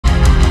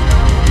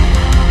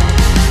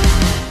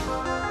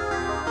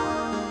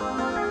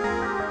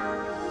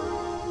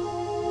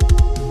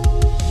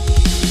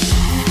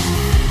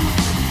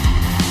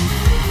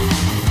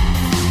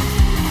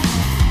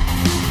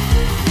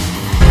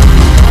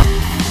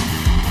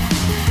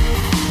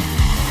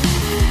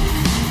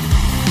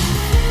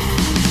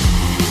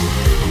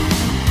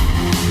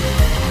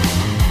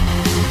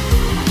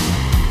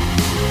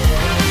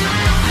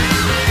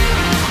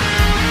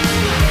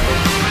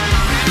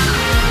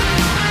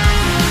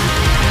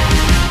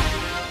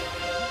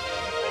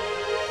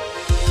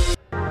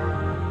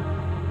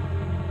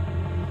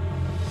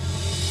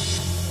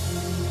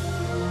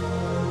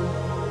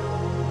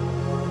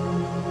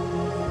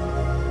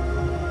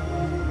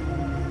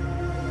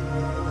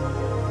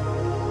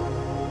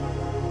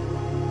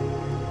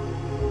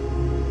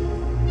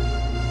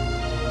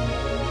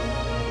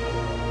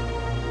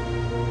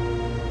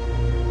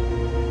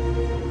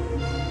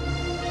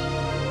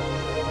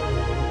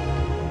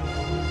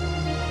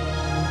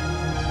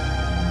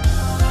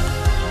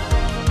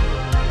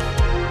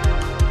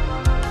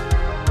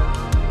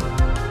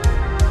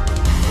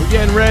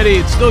getting ready.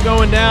 It's still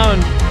going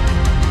down.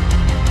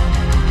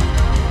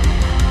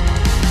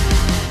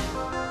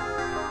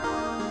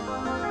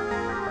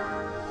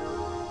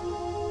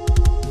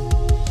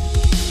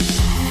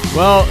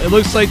 Well, it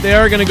looks like they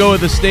are going to go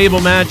with a stable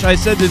match. I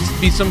said there'd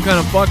be some kind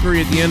of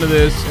fuckery at the end of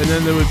this, and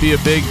then there would be a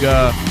big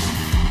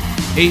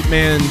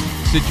 8-man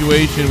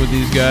situation with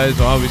these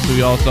guys. Obviously,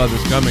 we all saw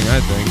this coming,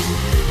 I think.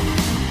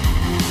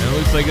 And it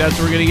looks like that's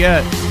what we're going to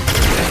get.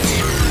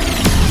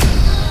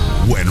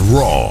 When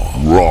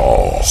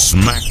Raw,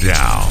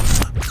 SmackDown,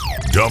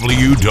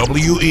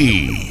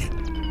 WWE,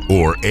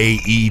 or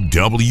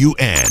AEW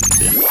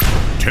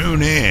end,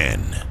 tune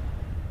in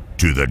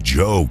to The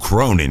Joe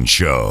Cronin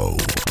Show.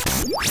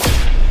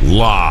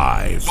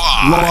 Live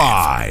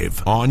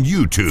on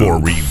YouTube for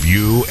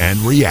review and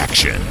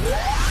reaction.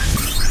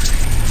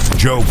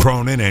 Joe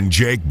Cronin and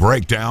Jake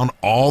break down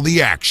all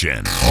the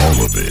action.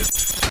 All of it.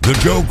 The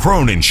Joe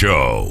Cronin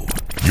Show.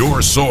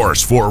 Your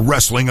source for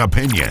wrestling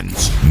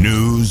opinions,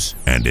 news,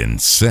 and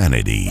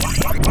insanity.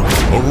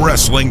 A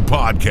wrestling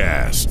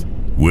podcast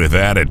with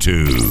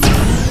attitude.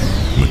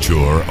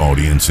 Mature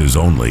audiences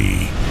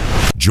only.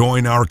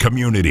 Join our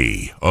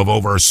community of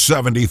over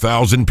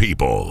 70,000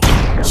 people.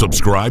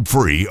 Subscribe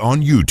free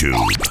on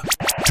YouTube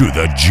to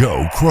The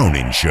Joe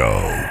Cronin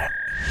Show.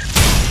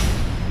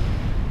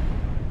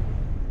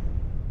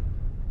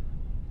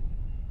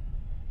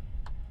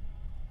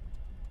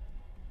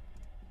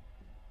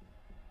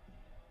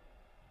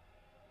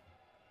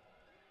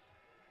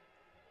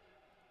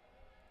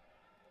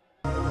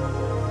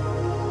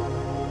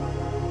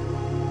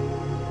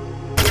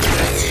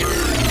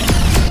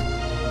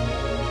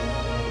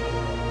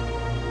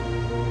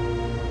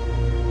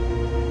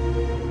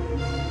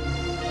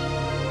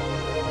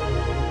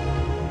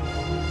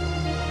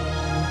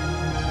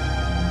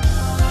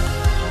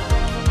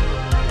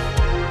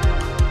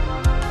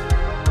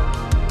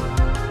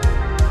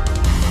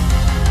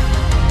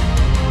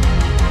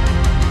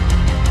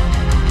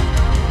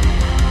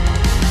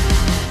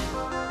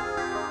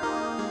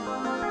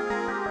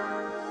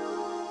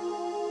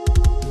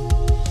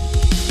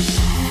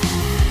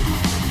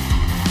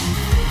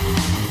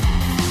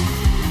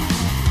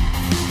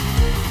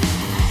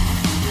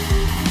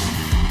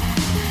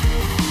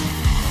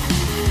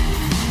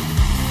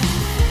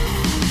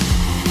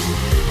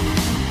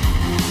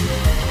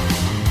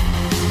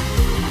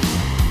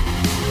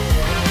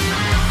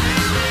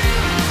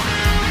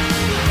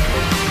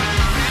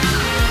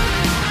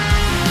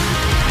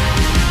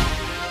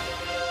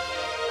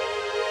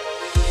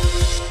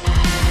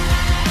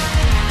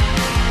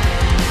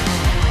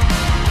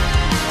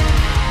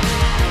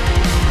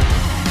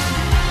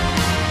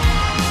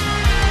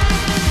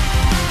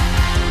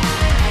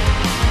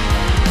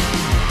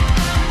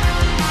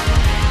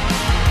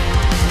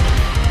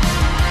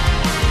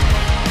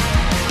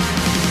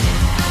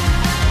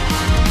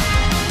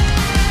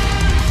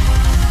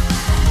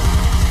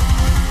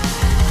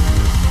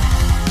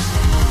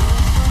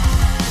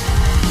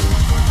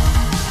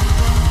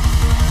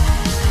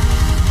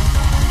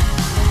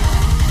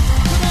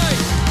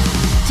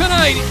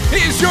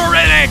 Is your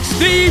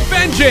NXT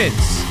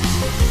Vengeance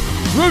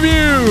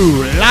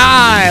review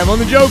live on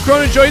the Joe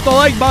Cronin Show. Hit the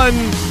like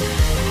button.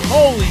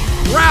 Holy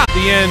crap, at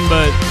the end,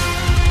 but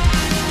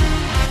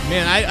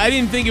man, I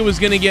didn't think it was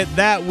going to get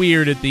that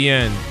weird at the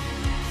end.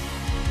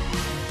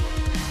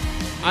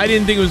 I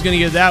didn't think it was going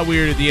to get that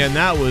weird at the end.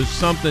 That was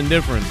something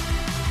different.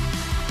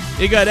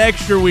 It got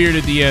extra weird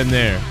at the end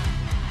there.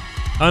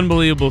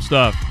 Unbelievable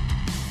stuff.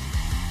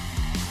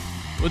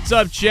 What's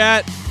up,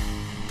 chat?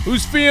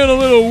 Who's feeling a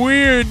little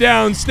weird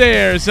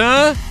downstairs,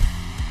 huh?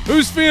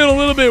 Who's feeling a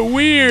little bit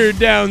weird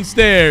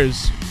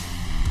downstairs?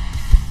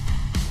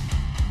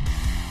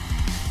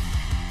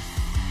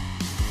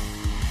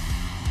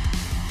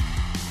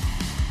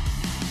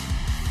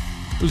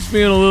 Who's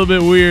feeling a little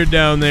bit weird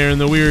down there in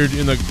the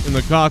in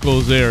the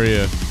cockles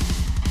area?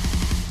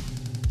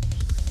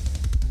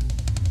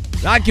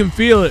 I can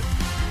feel it.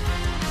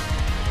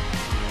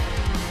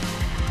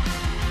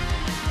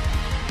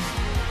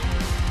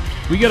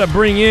 We gotta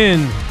bring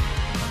in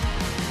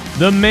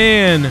the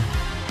man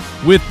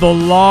with the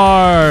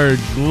large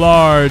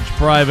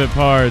private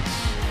parts.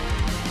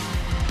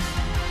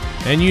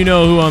 And you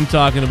know who I'm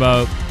talking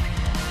about.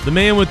 The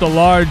man with the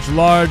large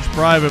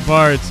private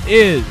parts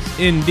is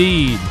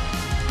indeed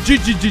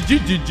Jake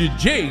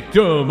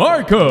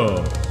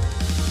DeMarco.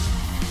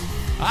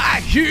 I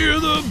hear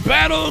the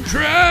battle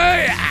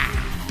cry.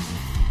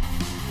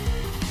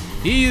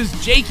 He is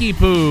Jakey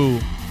Poo.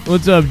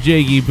 What's up,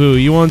 Jakey Poo?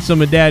 You want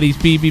some of Daddy's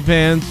pee-pee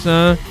pants,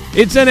 huh?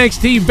 It's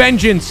NXT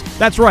Vengeance.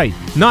 That's right,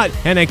 not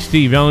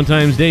NXT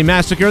Valentine's Day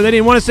Massacre. They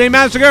didn't want to say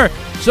Massacre,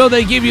 so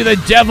they give you the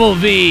Devil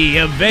V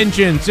of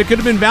Vengeance. It could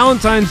have been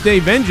Valentine's Day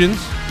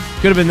Vengeance.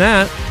 Could have been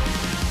that.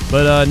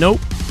 But, nope.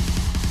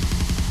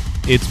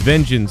 It's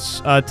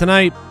Vengeance.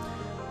 Tonight,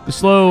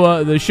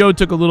 the show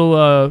took a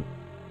little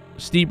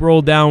steep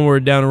roll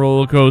downward down a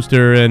roller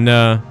coaster, and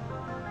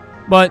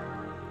but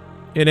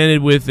it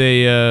ended with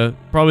a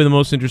probably the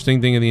most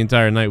interesting thing of the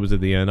entire night was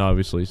at the end,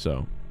 obviously.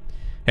 So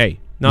hey,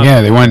 not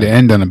yeah, they wanted to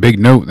end on a big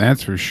note,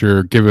 that's for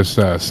sure. Give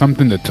us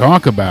something to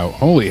talk about.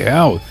 Holy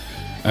hell.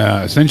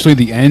 Essentially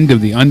the end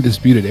of the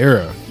Undisputed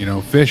Era. You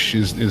know, Fish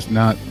is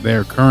not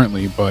there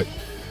currently, but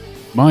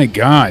my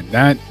God,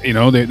 that, you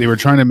know, they were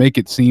trying to make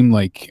it seem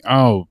like,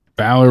 oh,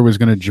 Balor was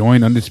going to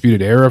join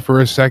Undisputed Era for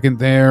a second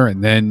there,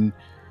 and then,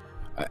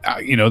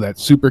 you know, that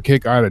super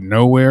kick out of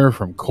nowhere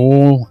from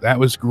Cole, that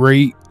was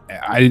great.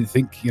 I didn't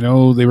think, you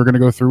know, they were going to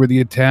go through with the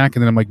attack,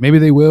 and then I'm like, maybe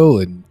they will,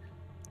 and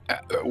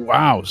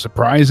wow,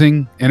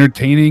 surprising,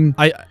 entertaining.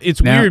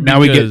 It's weird now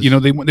because we get, you know,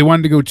 they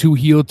wanted to go 2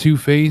 heel, 2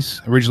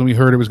 face. Originally we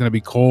heard it was going to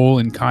be Cole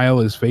and Kyle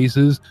as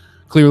faces.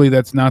 Clearly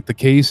that's not the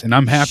case, and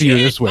I'm happier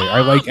this way. I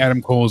like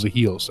Adam Cole as a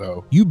heel,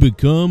 so. You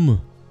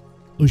become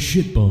a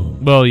shit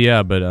bomb. Well,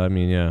 yeah, but I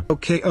mean, yeah.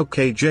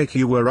 Okay, Jake,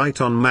 you were right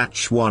on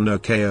match 1.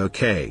 Okay.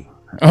 Okay.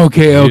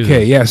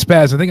 Yeah,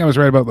 Spaz, I think I was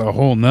right about the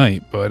whole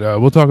night, but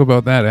we'll talk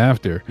about that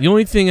after. The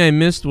only thing I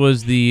missed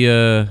was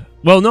the,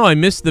 well, no, I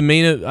missed the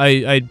main,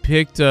 I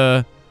picked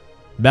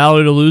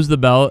Balor to lose the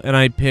belt, and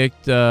I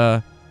picked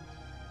the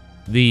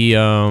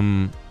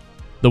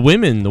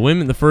women,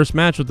 the first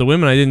match with the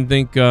women. I didn't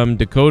think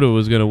Dakota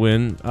was going to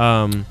win.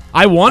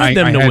 I wanted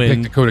them to win. I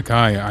picked Dakota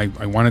Kai.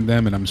 I wanted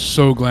them, and I'm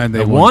so glad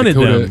they won.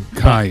 Dakota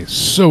Kai is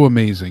so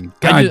amazing.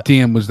 God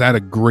damn, was that a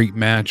great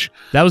match.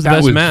 That was the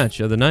best match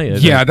of the night.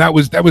 Yeah, that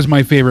was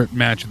my favorite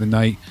match of the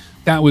night.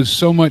 That was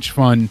so much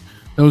fun.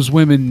 Those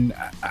women,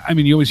 I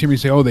mean, you always hear me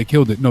say, oh, they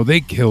killed it. No, they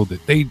killed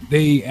it.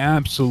 They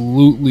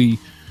absolutely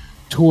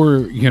tore,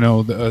 you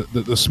know,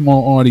 the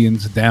small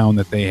audience down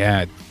that they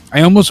had.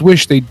 I almost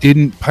wish they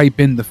didn't pipe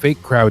in the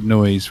fake crowd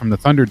noise from the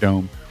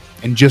Thunderdome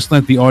and just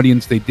let the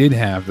audience they did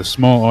have, the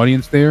small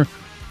audience there,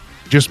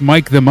 just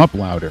mic them up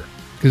louder,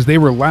 because they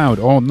were loud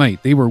all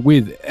night. They were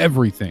with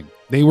everything.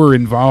 They were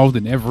involved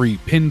in every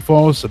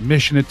pinfall,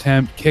 submission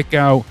attempt, kick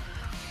out.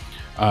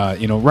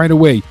 You know, right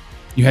away,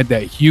 you had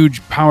that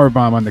huge power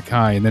bomb on the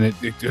Kai, and then it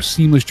a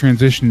seamless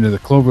transition into the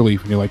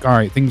Cloverleaf, and you're like, all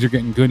right, things are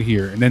getting good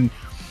here. And then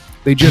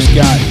they just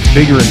got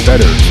bigger and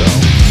better, so.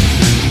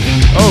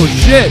 Oh,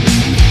 shit.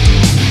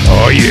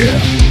 Oh, yeah.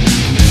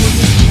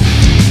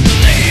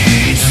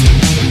 Please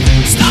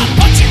stop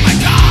punching my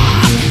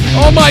car.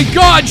 Oh, my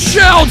God.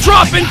 Shell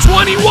dropping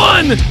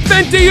 21. 21.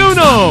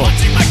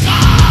 Punching my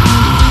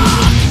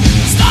car.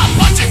 Stop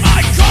punching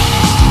my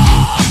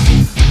car.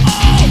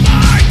 Oh,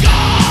 my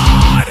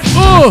God.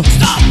 Oh.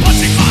 Stop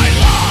punching my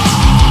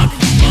log.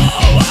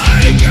 Oh,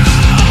 my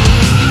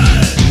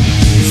God.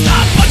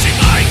 Stop punching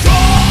my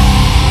car.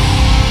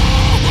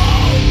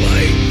 Oh,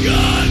 my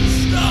God.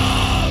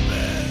 Stop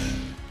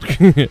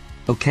it.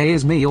 Okay,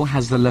 is me or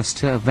has the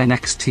luster of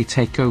NXT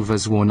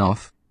takeovers worn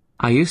off?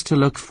 I used to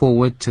look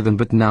forward to them,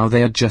 but now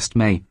they are just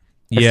me.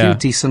 A few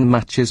decent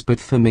matches, but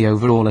for me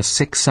overall a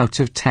 6 out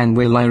of 10.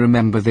 Will I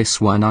remember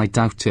this one? I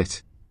doubt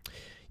it.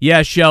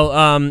 Yeah,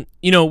 Shell,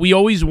 you know, we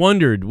always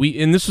wondered,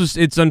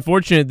 it's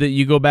unfortunate that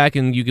you go back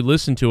and you could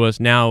listen to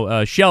us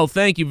now. Shell,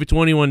 thank you for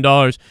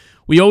 $21.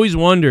 We always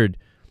wondered,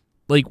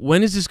 like,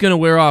 when is this going to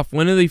wear off?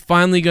 When are they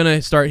finally going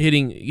to start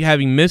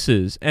having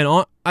misses?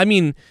 And, I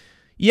mean,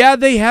 yeah,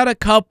 they had a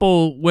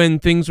couple when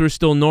things were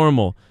still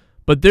normal,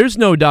 but there's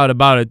no doubt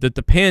about it that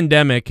the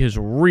pandemic has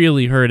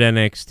really hurt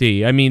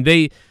NXT. I mean,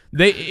 it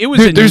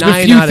was there's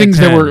a few things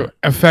that 10. were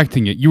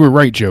affecting it. You were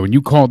right, Joe, and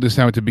you called this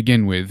out to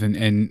begin with.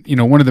 And you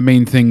know, one of the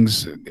main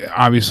things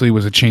obviously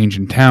was a change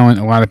in talent.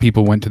 A lot of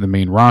people went to the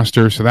main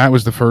roster, so that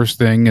was the first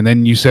thing. And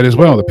then you said as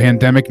well, the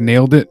pandemic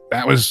nailed it.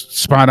 That was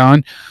spot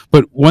on.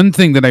 But one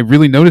thing that I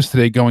really noticed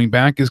today going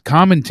back is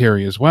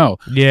commentary as well.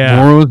 Yeah,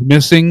 Moro's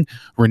missing.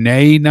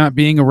 Renee not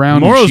being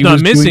around. Moro's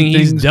not missing.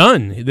 He's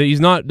done. He's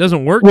not.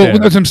 Doesn't work. Well, there.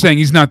 that's what I'm saying.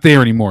 He's not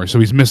there anymore, so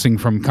he's missing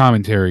from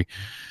commentary.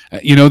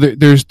 You know,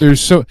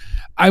 there's so.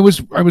 I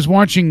was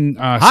watching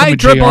some of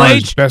Triple JR's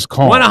H. best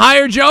calls. Want to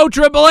hire Joe?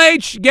 Triple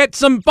H, get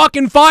some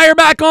fucking fire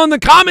back on the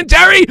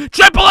commentary.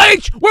 Triple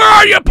H, where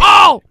are you,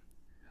 Paul?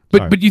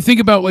 But you think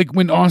about, like,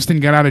 when Austin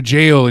got out of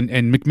jail and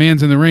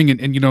McMahon's in the ring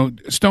and you know,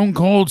 Stone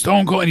Cold,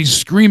 and he's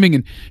screaming,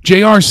 and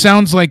JR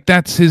sounds like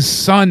that's his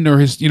son or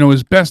his, you know,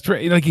 his best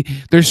friend. Like,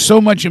 there's so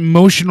much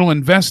emotional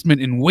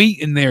investment and weight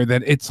in there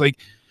that it's like,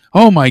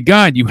 oh my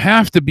God, you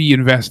have to be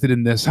invested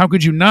in this. How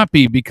could you not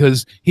be?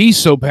 Because he's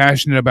so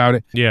passionate about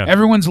it. Yeah.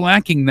 Everyone's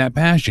lacking that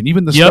passion.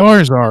 Even the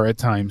stars are at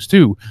times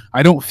too.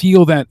 I don't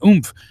feel that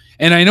oomph.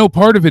 And I know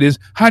part of it is,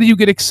 how do you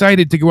get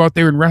excited to go out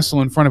there and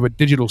wrestle in front of a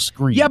digital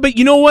screen? Yeah, but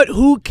you know what?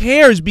 Who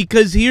cares?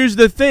 Because here's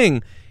the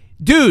thing.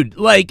 Dude,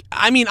 like,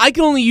 I mean, I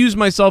can only use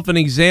myself an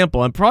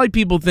example, and probably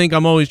people think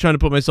I'm always trying to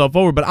put myself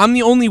over, but I'm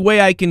the only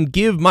way I can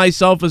give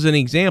myself as an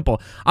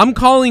example. I'm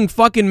calling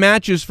fucking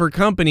matches for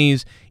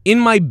companies in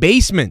my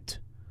basement.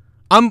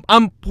 I'm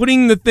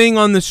putting the thing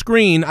on the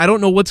screen. I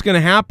don't know what's going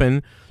to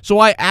happen, so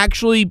I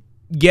actually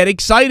get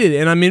excited,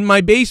 and I'm in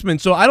my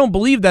basement, so I don't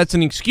believe that's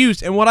an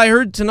excuse. And what I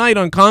heard tonight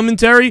on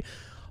commentary,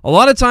 a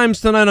lot of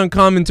times tonight on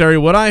commentary,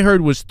 what I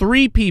heard was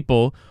 3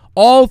 people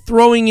all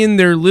throwing in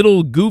their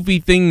little goofy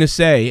thing to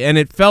say, and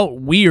it felt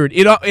weird.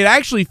 It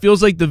actually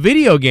feels like the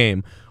video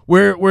game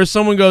where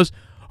someone goes,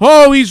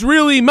 oh, he's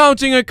really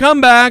mounting a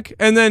comeback,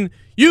 and then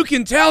You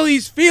can tell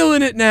he's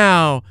feeling it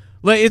now.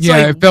 Like, it's yeah,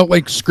 like, it felt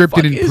like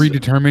scripted and is-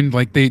 predetermined.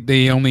 Like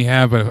they only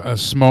have a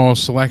small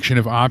selection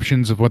of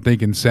options of what they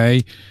can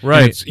say.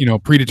 Right. And it's, you know,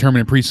 predetermined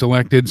and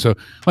pre-selected. So,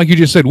 like you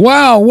just said,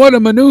 wow, what a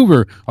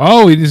maneuver!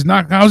 Oh, he is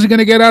not. How's he going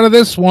to get out of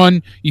this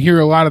one? You hear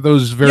a lot of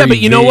those very but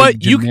you know vague, what?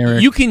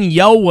 generic- You can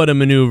yell what a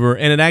maneuver,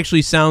 and it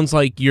actually sounds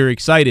like you're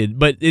excited.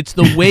 But it's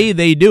the way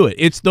they do it.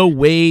 It's the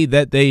way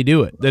that they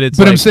do it. That it's.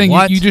 But like, I'm saying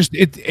what? you just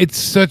it's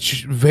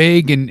such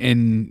vague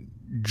and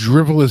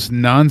drivelous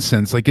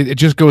nonsense. Like it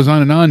just goes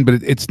on and on,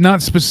 but it's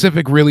not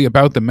specific really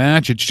about the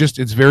match.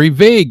 It's very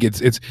vague.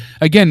 It's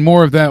again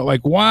more of that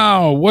like,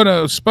 wow, what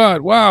a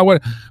spot, wow,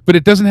 what, but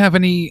it doesn't have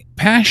any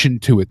passion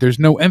to it. There's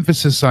no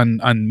emphasis on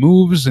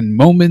moves and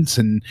moments,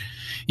 and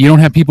you don't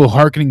have people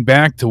hearkening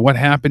back to what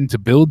happened to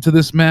build to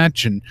this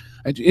match, and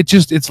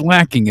it's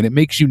lacking, and it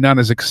makes you not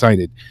as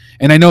excited.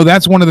 And I know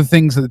that's one of the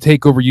things that the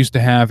TakeOver used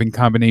to have in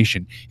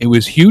combination. It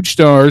was huge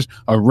stars,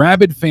 a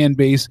rabid fan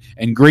base,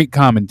 and great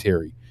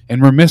commentary.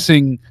 And we're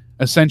missing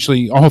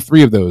essentially all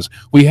three of those.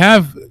 We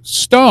have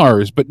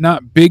stars, but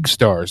not big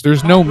stars.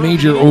 There's no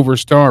major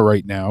overstar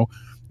right now.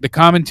 The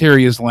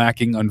commentary is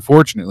lacking,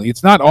 unfortunately.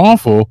 It's not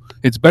awful.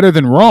 It's better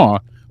than Raw,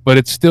 but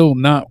it's still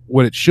not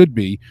what it should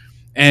be.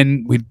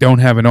 And we don't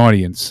have an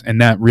audience, and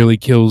that really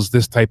kills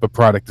this type of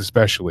product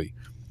especially.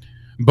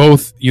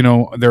 Both, you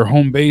know, their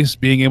home base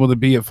being able to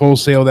be at Full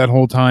Sail that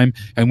whole time,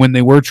 and when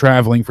they were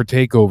traveling for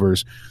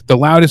takeovers,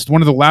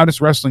 one of the loudest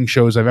wrestling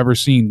shows I've ever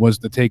seen was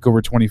the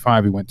Takeover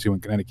 25 we went to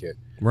in Connecticut.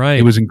 Right.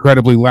 It was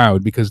incredibly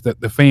loud because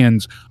the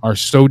fans are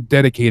so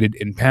dedicated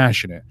and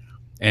passionate,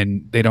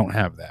 and they don't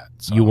have that.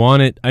 So. You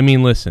want it. I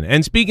mean, listen.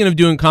 And speaking of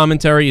doing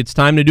commentary, it's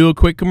time to do a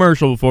quick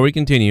commercial before we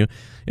continue.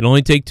 It'll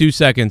only take 2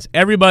 seconds.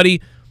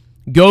 Everybody,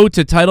 go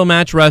to Title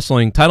Match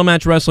Wrestling, Title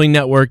Match Wrestling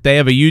Network. They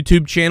have a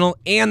YouTube channel,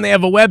 and they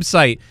have a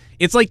website.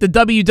 It's like the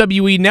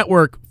WWE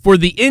Network for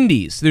the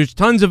indies. There's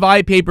tons of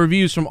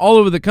pay-per-views from all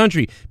over the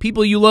country.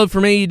 People you love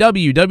from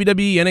AEW,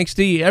 WWE,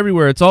 NXT,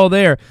 everywhere. It's all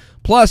there.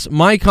 Plus,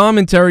 my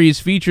commentary is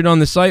featured on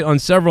the site on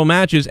several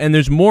matches, and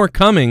there's more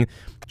coming.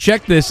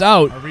 Check this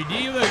out.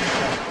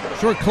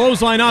 Short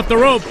clothesline off the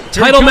rope.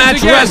 Title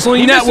Match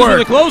Wrestling Network.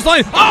 The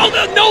clothesline. Oh,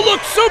 the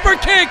no-look super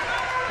kick.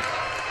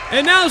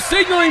 And now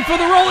signaling for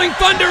the Rolling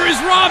Thunder is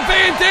Rob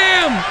Van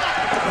Dam.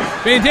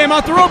 Van Dam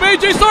off the rope.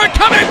 AJ Styles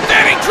coming.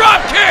 Standing drop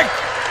kick.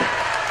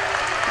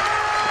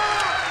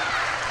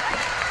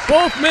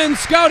 Both men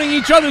scouting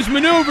each other's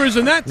maneuvers,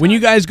 and that's when you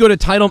guys go to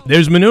Title,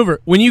 there's maneuver.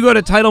 When you go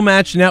to Title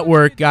Match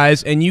Network,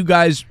 guys, and you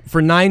guys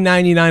for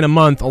 $9.99 a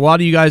month, a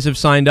lot of you guys have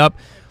signed up.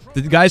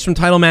 The guys from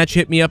Title Match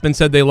hit me up and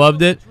said they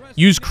loved it.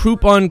 Use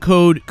coupon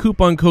code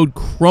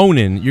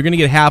Cronin. You're gonna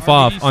get half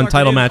off on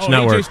Title Match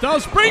Network. AJ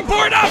Styles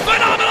springboard up,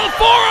 phenomenal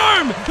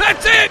forearm.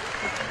 That's it.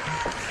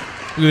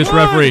 Look at this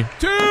referee.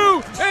 2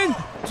 and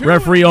 2.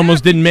 Referee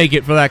almost didn't make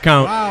it for that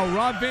count. Wow,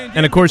 Rob Van Dam.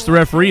 And of course, the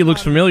referee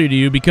looks familiar to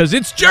you because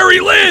it's Jerry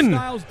Lynn.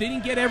 Styles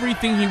didn't get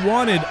everything he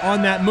wanted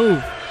on that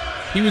move.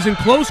 He was in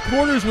close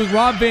quarters with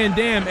Rob Van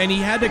Dam, and he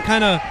had to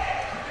kind of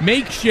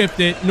makeshift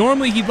it.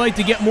 Normally, he'd like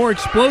to get more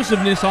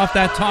explosiveness off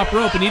that top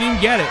rope, and he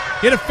didn't get it.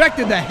 It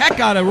affected the heck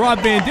out of Rob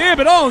Van Dam,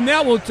 but oh,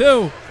 now will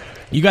too.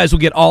 You guys will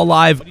get all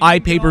live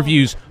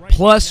pay-per-views,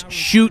 plus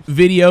shoot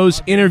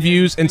videos,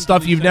 interviews, and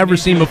stuff you've never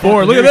seen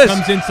before. Look at this.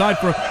 Comes inside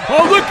for.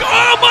 Oh, look!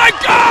 Oh my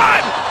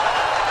God!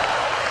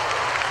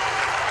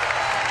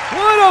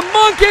 What a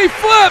monkey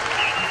flip!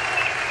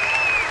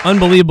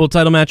 Unbelievable.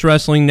 Title Match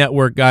Wrestling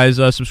Network, guys.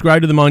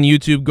 Subscribe to them on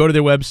YouTube. Go to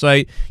their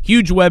website.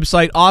 Huge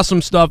website.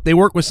 Awesome stuff. They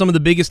work with some of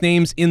the biggest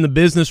names in the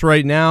business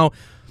right now.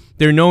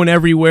 They're known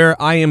everywhere.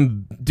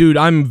 I'm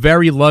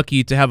very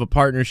lucky to have a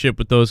partnership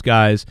with those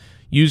guys.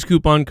 Use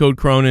coupon code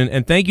Cronin.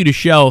 And thank you to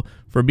Shell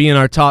for being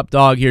our top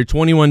dog here.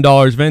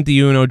 $21. Venti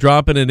Uno,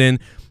 dropping it in.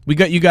 We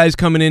got you guys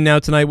coming in now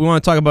tonight. We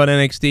want to talk about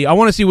NXT. I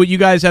want to see what you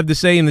guys have to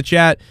say in the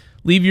chat.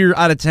 Leave your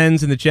out of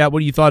 10s in the chat. What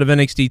do you thought of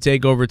NXT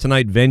TakeOver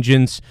tonight?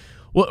 Vengeance.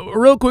 Well,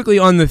 real quickly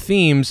on the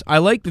themes, I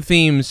like the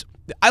themes.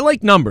 I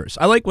like numbers.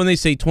 I like when they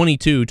say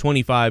 22,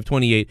 25,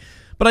 28.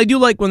 But I do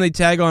like when they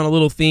tag on a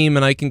little theme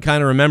and I can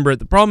kind of remember it.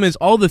 The problem is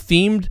all the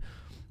themed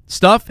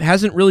stuff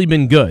hasn't really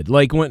been good.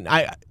 Like when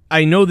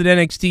I know that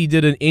NXT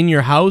did an In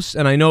Your House,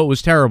 and I know it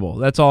was terrible.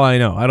 That's all I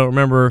know. I don't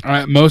remember.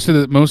 Most of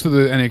the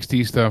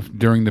NXT stuff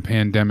during the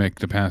pandemic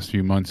the past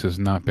few months has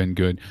not been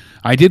good.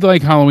 I did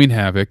like Halloween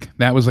Havoc.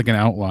 That was like an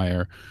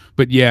outlier.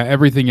 But yeah,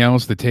 everything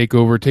else, the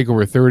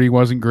TakeOver 30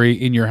 wasn't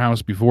great. In Your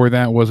House before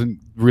that wasn't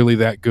really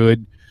that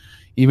good.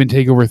 Even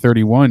TakeOver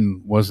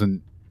 31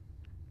 wasn't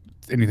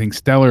anything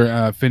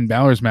stellar. Finn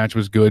Balor's match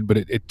was good, but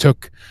it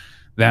took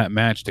that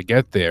match to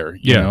get there,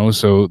 you know,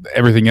 so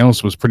everything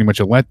else was pretty much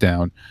a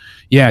letdown.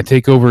 Yeah,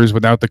 TakeOvers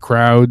without the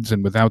crowds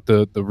and without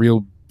the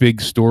real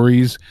big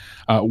stories.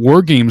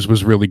 War Games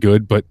was really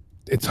good, but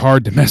it's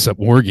hard to mess up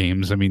War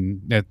Games. I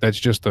mean, that's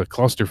just a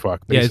clusterfuck,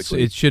 basically.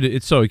 Yeah,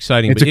 it's so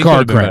exciting. It's a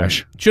car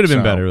crash. It should have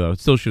been better, though. It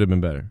still should have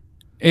been better.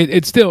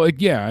 It's still,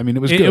 yeah, I mean, it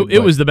was good.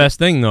 It was the best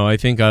thing, though, I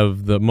think,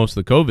 of most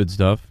of the COVID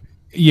stuff.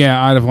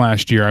 Yeah, out of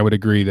last year, I would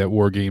agree that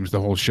War Games,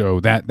 the whole show,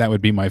 that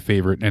would be my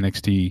favorite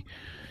NXT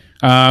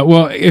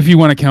Well, if you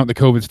want to count the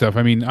COVID stuff,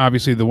 I mean,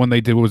 obviously the one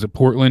they did was at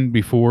Portland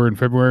in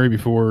February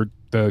before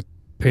the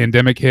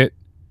pandemic hit.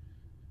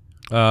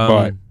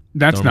 But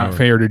that's not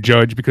fair to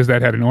judge because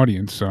that had an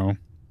audience. So,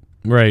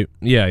 right,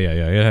 yeah,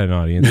 it had an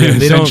audience.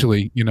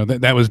 Essentially,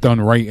 that was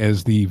done right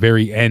as the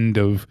very end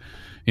of,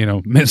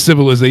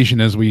 civilization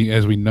as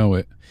we know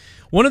it.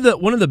 One of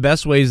the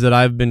best ways that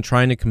I've been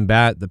trying to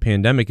combat the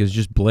pandemic is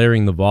just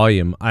blaring the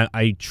volume.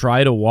 I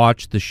try to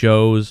watch the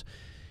shows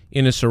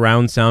in a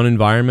surround sound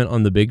environment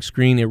on the big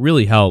screen. It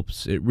really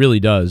helps. It really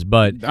does.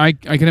 But I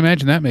can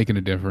imagine that making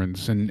a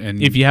difference.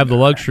 And if you have the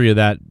luxury of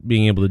that,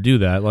 being able to do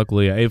that,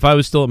 luckily, if I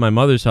was still at my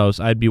mother's house,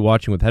 I'd be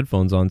watching with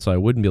headphones on, so I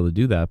wouldn't be able to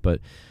do that.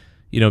 But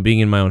being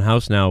in my own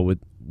house now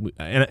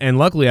and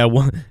luckily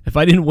if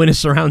I didn't win a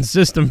surround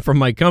system from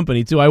my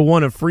company too, I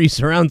won a free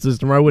surround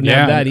system, or I wouldn't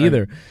have that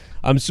either.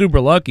 I'm super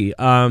lucky.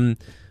 But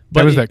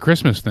that was that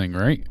Christmas thing,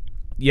 right?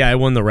 Yeah, I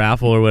won the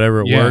raffle or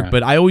whatever at work.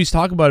 But I always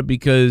talk about it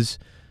because,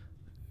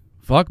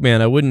 fuck,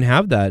 man, I wouldn't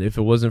have that if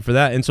it wasn't for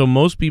that. And so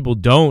most people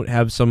don't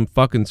have some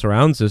fucking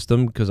surround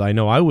system because I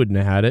know I wouldn't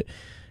have had it.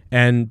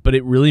 But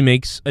it really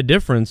makes a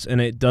difference, and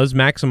it does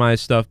maximize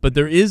stuff. But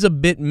there is a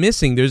bit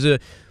missing.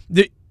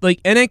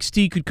 Like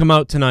NXT could come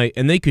out tonight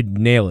and they could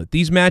nail it.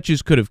 These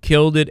matches could have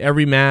killed it.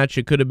 Every match,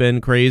 it could have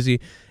been crazy.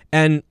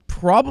 And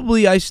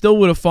probably I still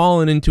would have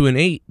fallen into an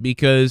 8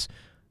 because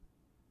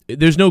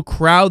there's no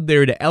crowd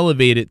there to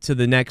elevate it to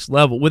the next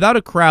level. Without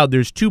a crowd,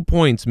 there's 2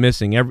 points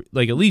missing. At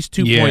least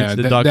 2 points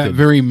deducted. That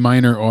very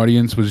minor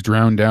audience was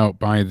drowned out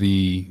by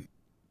the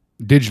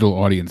digital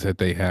audience that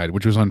they had,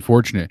 which was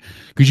unfortunate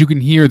because you can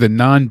hear the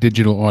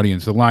non-digital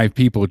audience, the live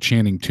people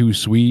chanting "Too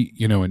Sweet,"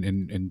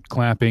 and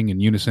clapping in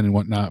unison and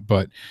whatnot.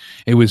 But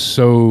it was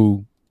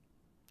so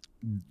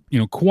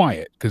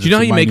quiet because do you know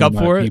how you make up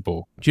for it?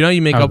 People. Do you know how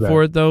you make up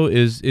for it though?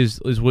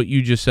 Is what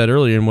you just said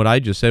earlier and what I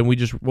just said.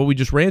 What we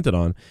just ranted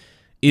on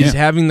is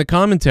having the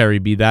commentary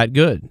be that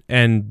good,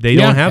 and they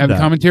don't have that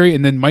commentary,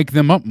 and then mic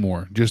them up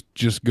more.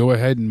 Just go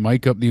ahead and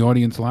mic up the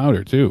audience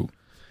louder too.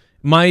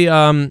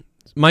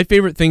 My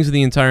favorite things of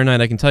the entire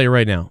night, I can tell you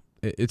right now,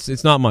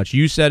 it's not much.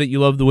 You said it.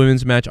 You love the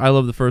women's match. I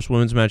love the first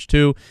women's match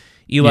too.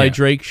 Eli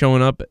Drake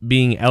showing up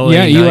being LA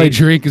Knight. Eli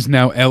Drake is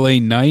now LA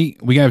Knight.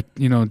 We have,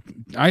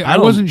 I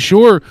wasn't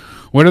sure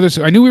what other.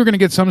 I knew we were going to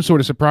get some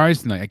sort of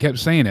surprise tonight. I kept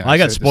saying it. I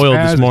got spoiled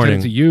this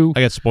morning. To you.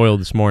 I got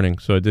spoiled this morning,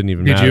 so it didn't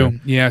even matter. Did you?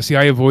 Yeah. See,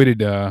 I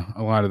avoided a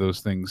lot of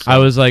those things. So. I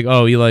was like,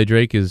 oh, Eli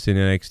Drake is in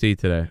NXT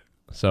today,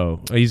 so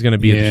he's going to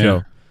be at the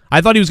show. I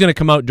thought he was going to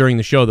come out during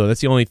the show, though.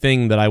 That's the only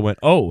thing that I went,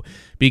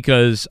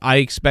 because I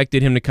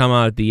expected him to come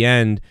out at the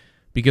end,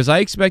 because I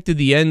expected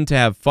the end to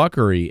have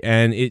fuckery,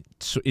 and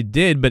it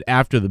did, but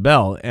after the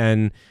bell.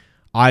 And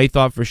I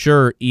thought for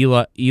sure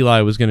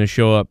Eli was going to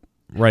show up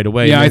right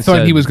away. Yeah, I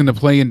thought he was going to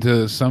play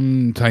into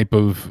some type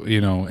of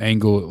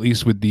angle, at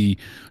least with the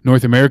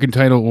North American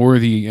title or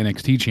the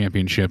NXT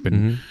championship.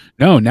 And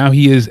no, now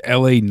he is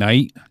LA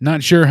Knight.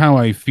 Not sure how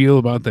I feel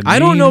about the name. I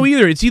don't know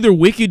either. It's either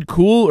wicked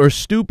cool or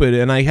stupid,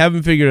 and I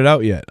haven't figured it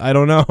out yet. I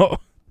don't know.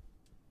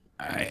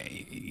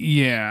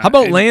 Yeah. How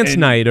about Lance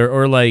Knight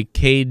or like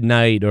Cade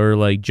Knight or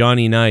like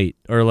Johnny Knight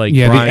or like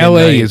Brian the LA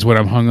Knight. Is what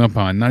I'm hung up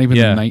on. Not even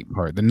the Knight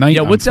part. The Knight.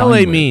 Yeah, what's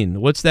LA mean?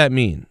 What's that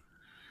mean?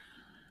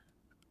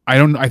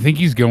 I think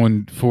he's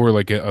going for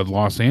like a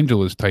Los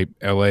Angeles type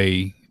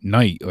LA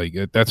Knight. Like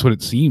that's what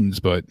it seems,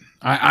 but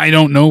I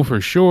don't know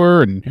for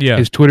sure. And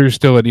his Twitter's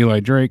still at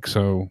Eli Drake,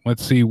 so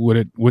let's see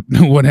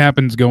what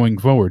happens going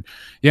forward.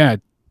 Yeah,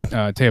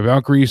 Taya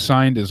Valkyrie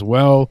signed as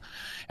well.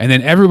 And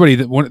then everybody,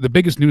 the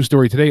biggest news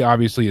story today,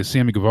 obviously, is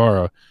Sammy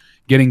Guevara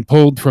getting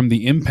pulled from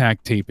the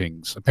Impact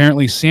tapings.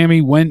 Apparently,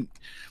 Sammy went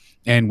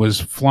and was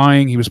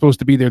flying. He was supposed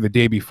to be there the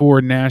day before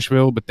in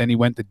Nashville, but then he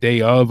went the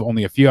day of,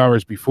 only a few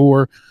hours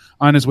before.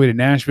 On his way to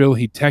Nashville,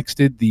 he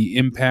texted the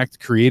Impact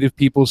creative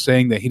people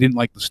saying that he didn't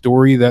like the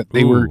story that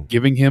they were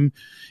giving him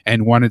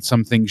and wanted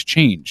some things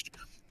changed.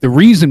 The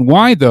reason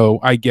why, though,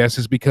 I guess,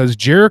 is because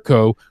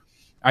Jericho,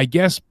 I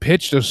guess,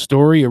 pitched a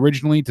story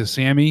originally to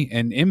Sammy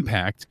and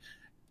Impact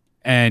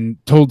and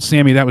told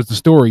Sammy that was the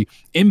story.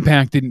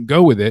 Impact didn't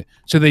go with it,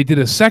 so they did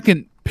a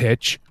second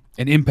pitch,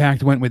 and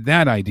Impact went with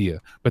that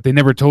idea. But they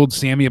never told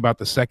Sammy about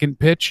the second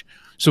pitch,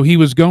 so he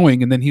was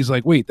going, and then he's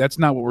like, wait, that's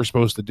not what we're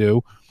supposed to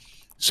do.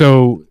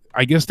 So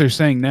I guess they're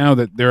saying now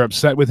that they're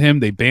upset with him.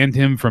 They banned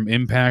him from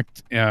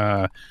Impact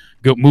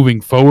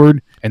moving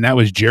forward, and that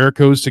was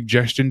Jericho's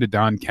suggestion to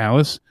Don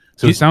Callis.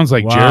 So it sounds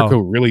like Jericho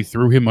really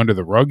threw him under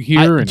the rug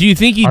here. Do you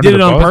think he did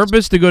it on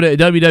purpose to go to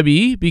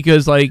WWE?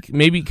 Because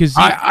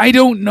I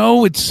don't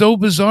know. It's so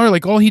bizarre.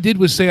 Like all he did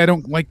was say, "I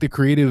don't like the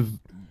creative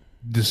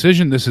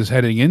decision this is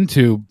heading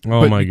into."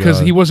 Oh my God! Because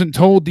he wasn't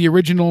told the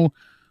original.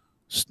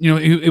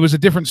 It was a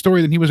different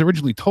story than he was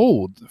originally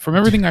told. From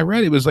everything I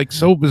read, it was like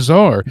so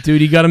bizarre. Dude,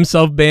 he got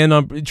himself banned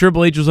on.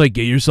 Triple H was like,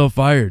 "Get yourself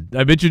fired."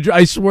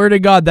 I swear to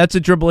God, that's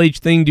a Triple H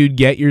thing, dude.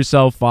 Get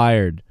yourself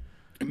fired.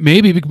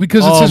 Maybe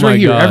because it says right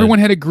here, everyone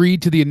had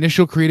agreed to the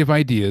initial creative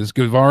ideas.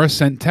 Guevara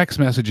sent text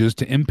messages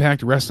to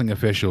Impact Wrestling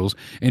officials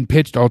and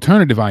pitched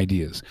alternative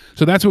ideas.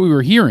 So that's what we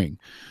were hearing.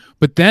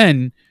 But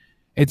then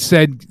It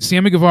said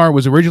Sammy Guevara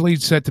was originally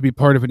set to be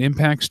part of an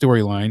Impact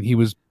storyline. He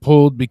was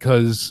pulled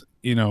because,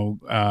 you know,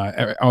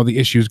 all the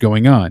issues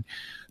going on.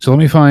 So let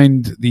me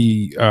find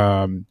the...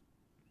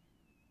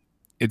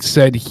 it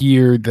said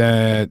here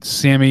that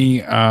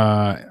Sammy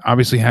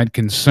obviously had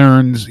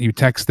concerns. He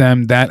texted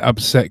them. That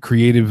upset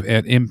creative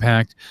at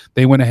Impact.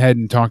 They went ahead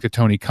and talked to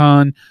Tony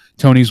Khan.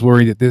 Tony's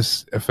worried that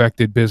this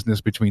affected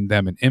business between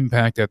them and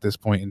Impact at this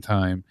point in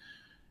time.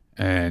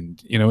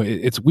 And, you know,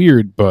 it's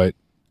weird, but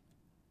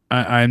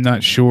I'm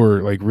not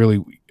sure, like,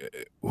 really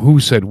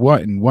who said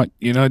what and what,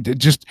 you know,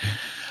 just,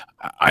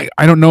 I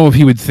don't know if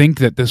he would think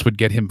that this would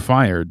get him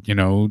fired. You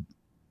know,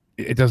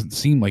 it doesn't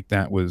seem like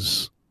that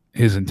was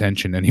his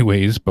intention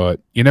anyways, but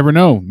you never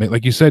know.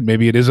 Like you said,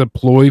 maybe it is a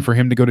ploy for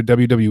him to go to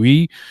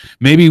WWE.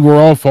 Maybe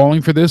we're all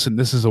falling for this and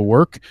this is a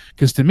work,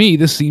 because to me,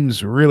 this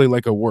seems really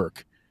like a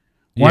work.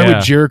 Why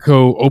would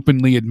Jericho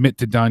openly admit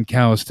to Don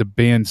Callis to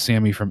ban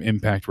Sammy from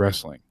Impact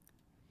Wrestling?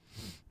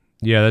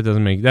 Yeah, that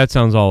doesn't make... That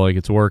sounds all like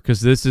it's work,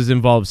 because this is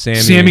involved Sammy.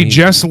 Sammy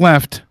just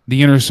left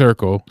the Inner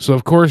Circle, so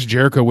of course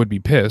Jericho would be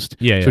pissed.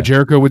 Yeah. So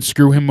Jericho would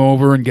screw him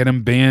over and get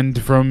him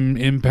banned from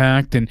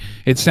Impact, and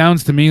it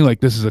sounds to me like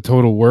this is a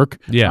total work.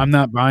 Yeah. I'm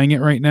not buying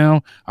it right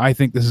now. I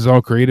think this is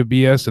all creative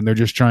BS, and they're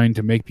just trying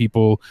to make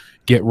people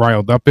get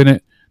riled up in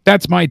it.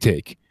 That's my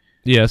take.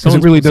 Yeah, because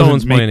it really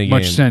doesn't make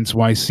much sense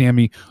why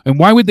Sammy, and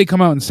why would they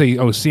come out and say,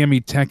 oh, Sammy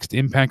text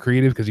Impact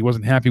Creative because he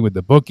wasn't happy with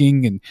the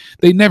booking, and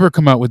they never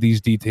come out with these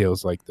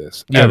details like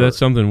this. Yeah, ever. that's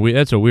something.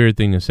 That's a weird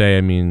thing to say.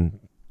 I mean,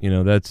 you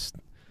know, this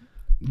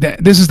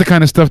is the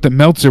kind of stuff that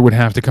Meltzer would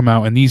have to come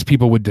out, and these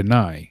people would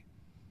deny.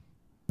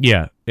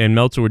 Yeah, and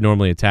Meltzer would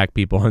normally attack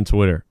people on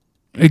Twitter.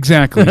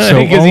 Exactly.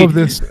 So all of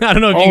this, I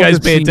don't know if you guys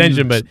pay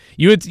attention, but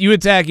you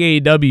attack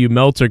AEW,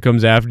 Meltzer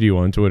comes after you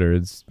on Twitter.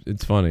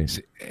 It's funny.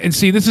 And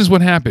see, this is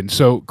what happened.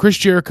 So Chris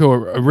Jericho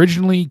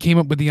originally came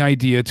up with the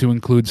idea to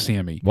include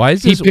Sammy. Why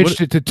is this? He pitched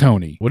it to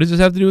Tony. What does this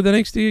have to do with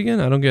NXT again?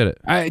 I don't get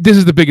it. This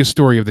is the biggest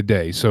story of the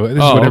day. So this is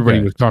what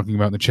everybody was talking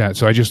about in the chat.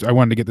 So I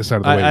wanted to get this out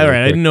of the way. All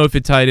right, I didn't know if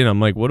it tied in.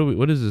 I'm like,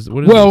 what is this?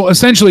 Well,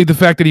 essentially, the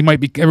fact that he might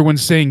be,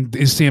 everyone's saying,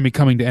 is Sammy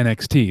coming to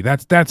NXT?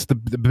 That's the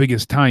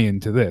biggest tie-in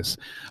to this.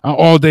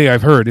 All day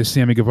I've heard, is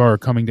Sammy Guevara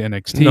coming to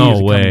NXT? No is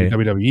he way.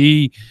 Coming to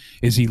WWE?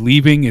 Is he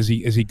leaving? Is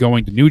he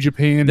going to New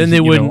Japan? Then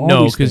they wouldn't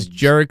know, because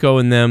Jericho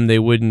and them, they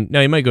wouldn't. Now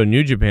he might go to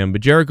New Japan,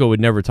 but Jericho would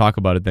never talk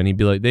about it. Then he'd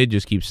be like, they'd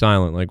just keep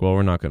silent. Like, well,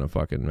 we're not going to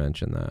fucking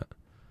mention that.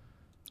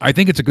 I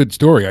think it's a good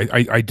story.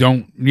 I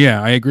don't.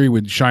 Yeah, I agree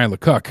with Shia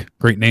LaCook.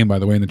 Great name, by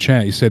the way, in the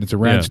chat. He said it's a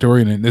rad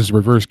story, and this is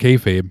reverse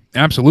kayfabe.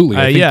 Absolutely,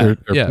 I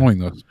think they're pulling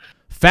those.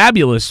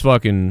 Fabulous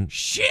fucking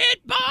shit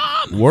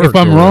bomb. Work. If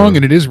I'm wrong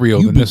and it is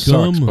real, then this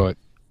sucks. But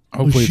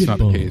hopefully, it's not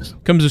the case.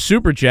 Comes a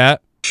super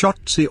chat.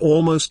 Shotzi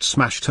almost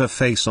smashed her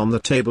face on the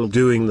table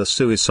doing the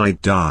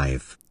suicide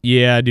dive.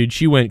 Yeah, dude,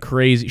 she went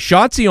crazy.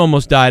 Shotzi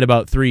almost died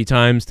about 3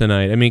 times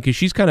tonight. I mean, because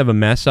she's kind of a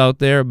mess out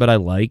there, but I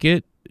like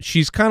it.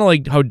 She's kind of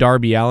like how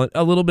Darby Allin,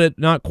 a little bit,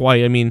 not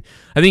quite. I mean,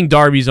 I think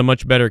Darby's a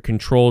much better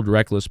controlled,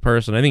 reckless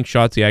person. I think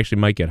Shotzi actually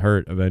might get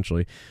hurt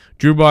eventually.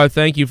 Drew Bar,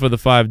 thank you for the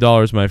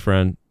 $5, my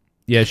friend.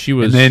 Yeah, she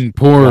was. And then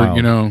poor,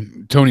 you know,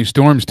 Tony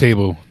Storm's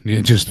table,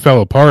 it just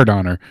fell apart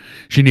on her.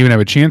 She didn't even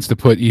have a chance to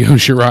put Io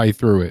Shirai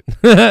through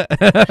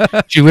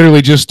it. She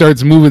literally just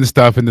starts moving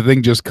stuff, and the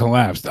thing just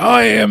collapsed.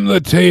 I am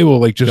the table,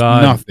 like just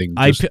nothing.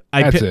 Just,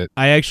 that's it.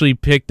 I actually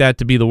picked that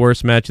to be the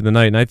worst match of the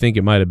night, and I think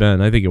it might have been.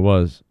 I think it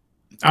was.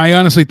 I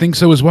honestly think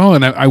so as well,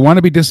 and I want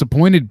to be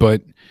disappointed,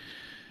 but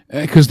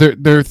because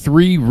they're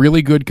 3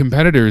 really good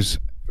competitors.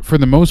 For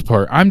the most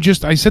part, I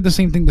said the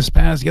same thing to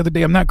Spaz the other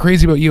day. I'm not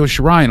crazy about Io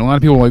Shirai, and a lot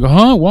of people are like,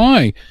 huh,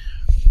 why?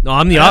 No,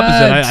 I'm the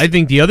opposite. I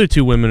think the other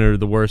 2 women are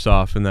the worse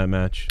off in that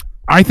match.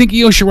 I think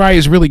Io Shirai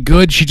is really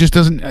good. She just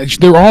doesn't.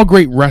 They're all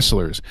great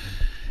wrestlers.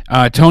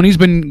 Tony's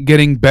been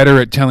getting better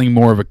at telling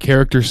more of a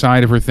character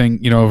side of her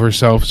thing, you know, of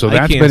herself. So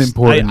that's been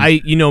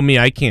important. You know me,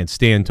 I can't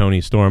stand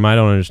Toni Storm. I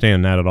don't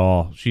understand that at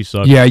all. She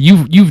sucks. Yeah,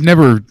 you've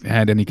never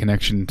had any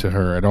connection to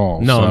her at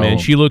all. No, man,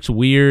 she looks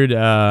weird.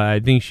 I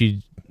think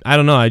she. I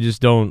don't know. I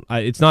just don't.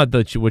 It's not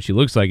what she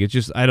looks like. It's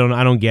just I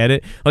don't get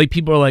it. Like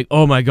people are like,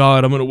 oh my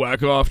god, I'm gonna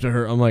whack off to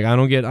her. I'm like, I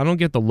don't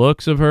get the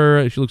looks of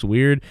her. She looks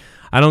weird.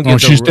 I don't get.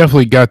 She's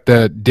definitely got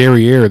that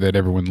derriere that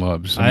everyone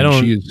loves. I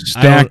mean, she is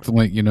stacked,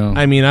 like, you know.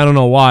 I mean, I don't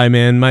know why,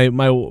 man. My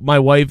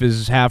wife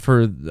is half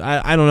her.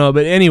 I don't know,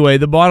 but anyway,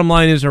 the bottom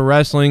line is her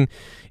wrestling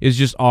is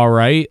just all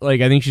right.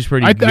 Like I think she's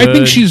pretty good. I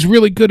think she's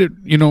really good at,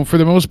 you know, for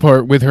the most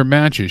part with her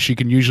matches. She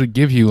can usually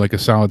give you like a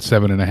solid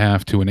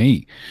 7.5 to an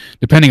 8,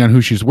 depending on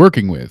who she's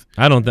working with.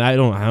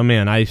 Oh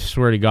man, I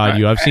swear to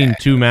God, I've seen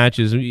 2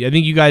 matches. I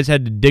think you guys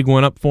had to dig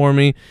one up for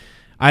me.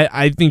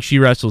 I think she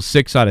wrestles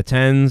 6 out of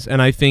 10s,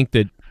 and I think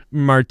that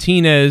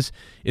Martinez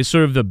is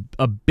sort of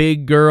a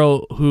big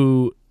girl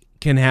who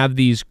can have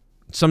these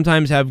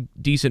sometimes have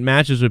decent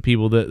matches with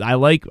people that I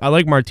like. I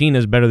like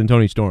Martinez better than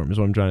Toni Storm is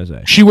what I'm trying to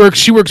say. She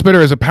works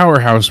better as a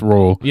powerhouse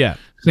role. Yeah.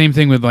 Same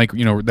thing with, like,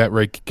 that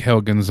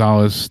Raquel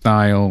Gonzalez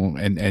style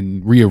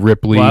and Rhea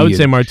Ripley. Well, I would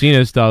say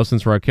Martinez style,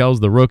 since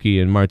Raquel's the rookie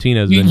and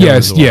Martinez.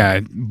 Yes,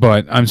 yeah,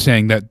 but I'm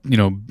saying that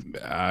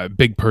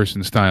big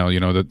person style.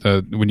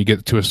 That when you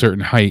get to a certain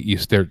height, you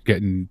start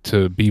getting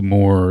to be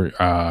more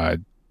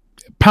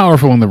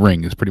powerful in the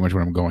ring. Is pretty much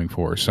what I'm going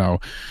for. So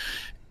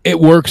it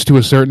works to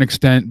a certain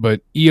extent, but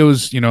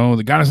Io's,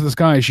 the goddess of the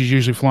sky. She's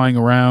usually flying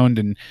around,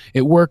 and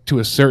it worked to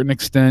a certain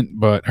extent.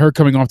 But her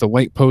coming off the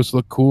light post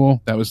looked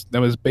cool. That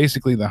was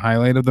basically the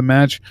highlight of the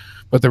match.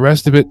 But the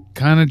rest of it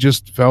kind of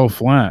just fell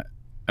flat.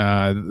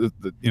 The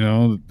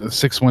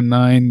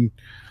 619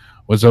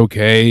 was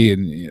okay,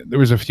 and there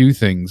was a few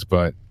things,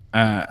 but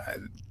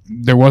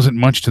there wasn't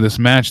much to this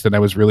match that I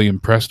was really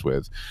impressed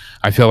with.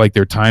 I felt like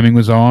their timing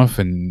was off,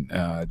 and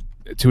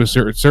to a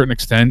certain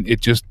extent, it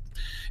just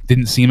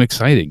didn't seem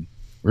exciting,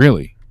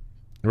 really.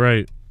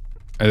 Right.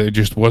 There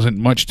just wasn't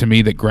much to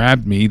me that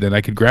grabbed me that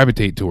I could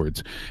gravitate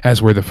towards,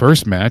 as where the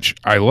first match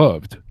I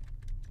loved.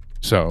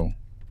 So,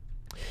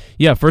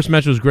 yeah, first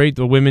match was great.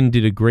 The women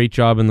did a great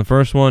job in the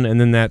first one, and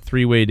then that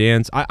three-way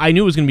dance. I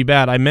knew it was going to be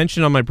bad. I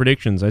mentioned on my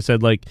predictions, I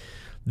said, like,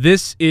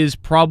 this is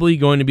probably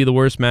going to be the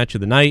worst match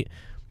of the night.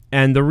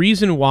 And the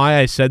reason why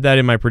I said that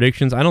in my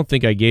predictions, I don't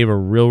think I gave a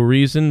real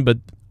reason, but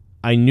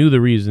I knew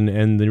the reason,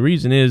 and the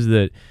reason is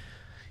that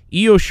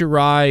Io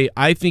Shirai,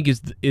 I think,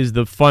 is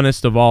the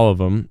funnest of all of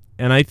them,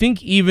 and I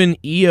think even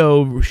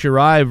Io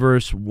Shirai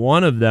versus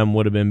one of them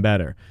would have been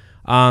better.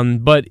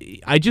 But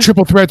I just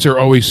triple threats are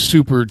always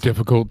super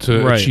difficult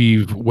to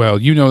achieve well.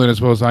 You know that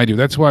as well as I do.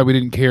 That's why we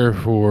didn't care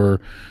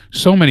for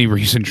so many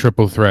recent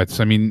triple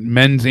threats. I mean,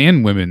 men's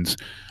and women's.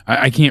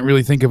 I can't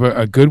really think of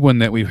a good one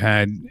that we've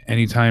had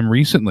anytime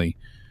recently.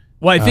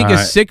 Well, I think a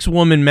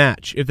 6-woman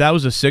match. If that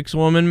was a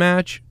 6-woman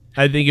match,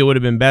 I think it would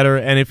have been better.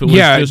 And if it was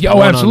just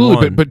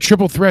absolutely. But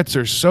triple threats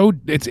are so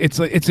it's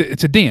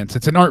a dance.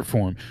 It's an art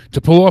form to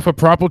pull off a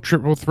proper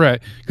triple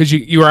threat, because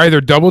you are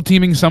either double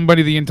teaming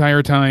somebody the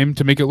entire time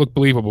to make it look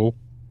believable,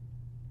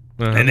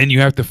 and then you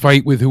have to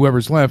fight with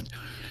whoever's left,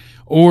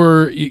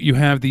 or you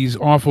have these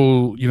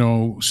awful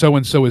so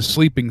and so is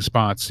sleeping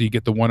spots, so you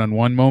get the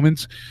one-on-one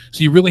moments.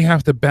 So you really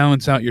have to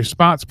balance out your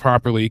spots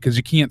properly, because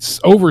you can't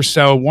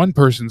oversell one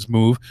person's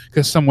move,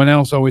 because someone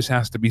else always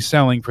has to be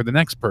selling for the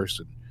next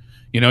person.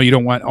 You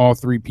don't want all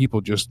three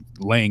people just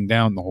laying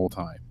down the whole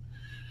time.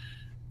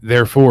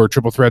 Therefore,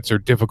 triple threats are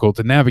difficult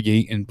to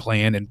navigate and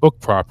plan and book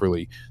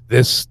properly.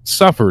 This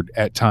suffered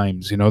at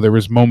times. There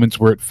was moments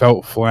where it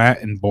felt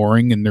flat and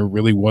boring, and there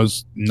really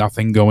was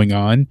nothing going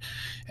on.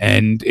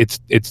 And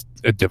it's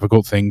a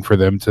difficult thing for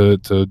them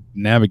to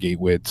navigate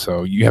with.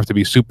 So you have to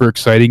be super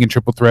exciting in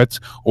triple threats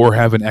or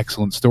have an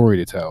excellent story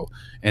to tell.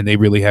 And they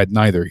really had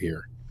neither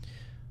here.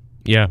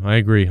 Yeah, I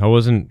agree. It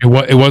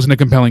wasn't a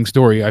compelling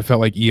story. I felt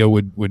like Io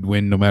would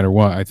win no matter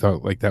what. I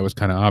thought like that was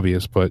kind of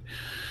obvious, but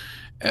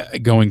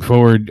going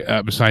forward,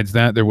 besides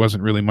that, there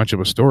wasn't really much of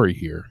a story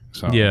here.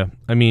 So yeah,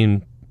 I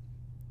mean,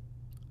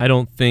 I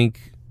don't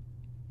think.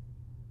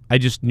 I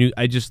mean,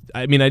 I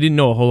didn't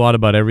know a whole lot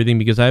about everything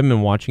because I haven't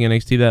been watching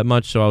NXT that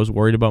much, so I was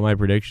worried about my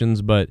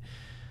predictions. But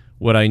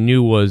what I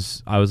knew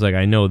was, I was like,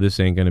 I know this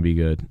ain't gonna be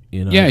good.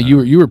 Yeah,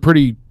 you were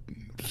pretty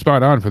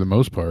spot on for the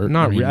most part.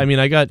 I think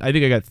I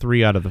got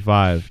 3 out of the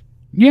 5.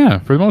 Yeah,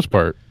 for the most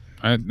part.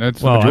 That's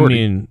the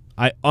majority. I mean,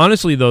 I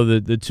honestly though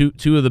the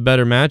two of the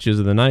better matches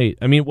of the night.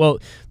 I mean, well,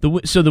 the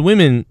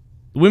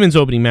women's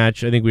opening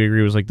match, I think we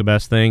agree, was like the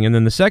best thing, and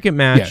then the second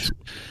match,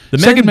 the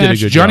second match,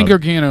 Johnny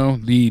Gargano,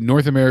 the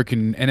North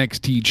American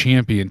NXT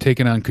champion,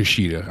 taking on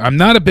Kushida. I'm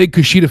not a big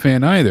Kushida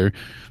fan either,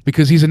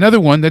 because he's another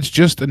one that's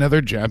just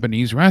another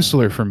Japanese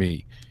wrestler for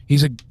me.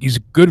 He's a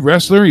good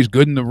wrestler. He's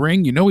good in the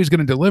ring. He's going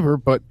to deliver,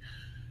 but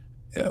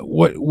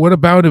what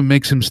about him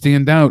makes him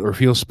stand out or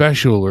feel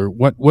special, or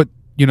what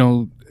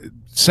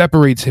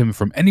separates him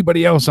from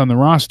anybody else on the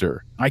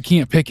roster? I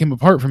can't pick him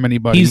apart from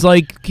anybody. He's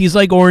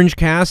like Orange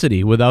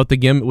Cassidy without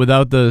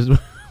the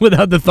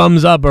without the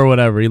thumbs up or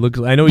whatever. He looks.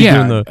 I know he's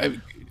doing the.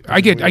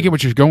 I get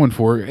what you're going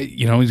for.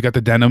 He's got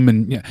the denim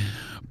and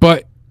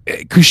but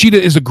Kushida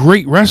is a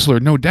great wrestler,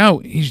 no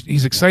doubt.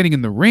 He's exciting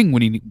in the ring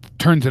when he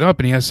turns it up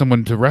and he has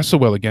someone to wrestle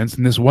well against.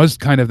 And this was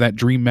kind of that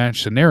dream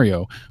match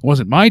scenario. It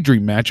wasn't my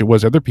dream match; it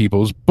was other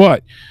people's.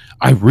 But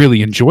I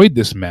really enjoyed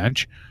this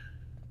match.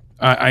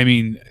 I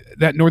mean,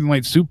 that Northern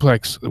Lights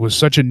suplex was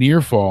such a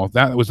near fall.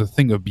 That was a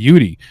thing of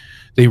beauty.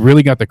 They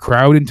really got the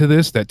crowd into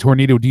this. That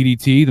tornado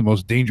DDT, the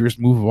most dangerous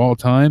move of all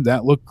time,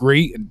 that looked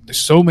great. And there's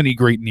so many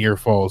great near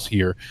falls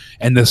here.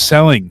 And the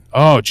selling,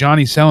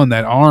 Johnny selling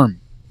that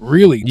arm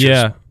really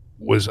just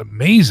was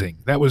amazing.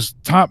 That was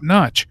top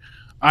notch.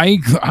 I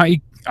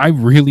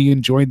really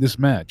enjoyed this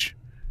match.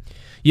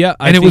 Yeah,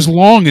 and it was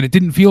long, and it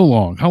didn't feel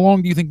long. How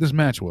long do you think this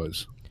match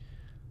was?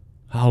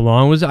 How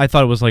long was it? I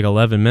thought it was like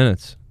 11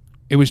 minutes.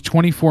 It was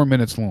 24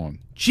 minutes long.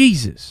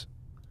 Jesus.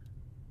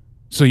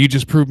 So you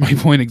just proved my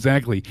point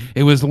exactly.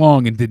 It was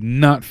long and did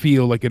not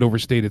feel like it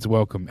overstayed its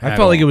welcome. I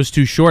felt like it was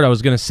too short. I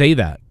was going to say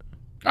that.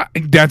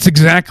 That's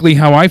exactly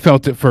how I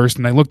felt at first,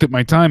 and I looked at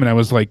my time, and I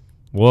was like,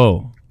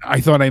 whoa. I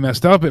thought I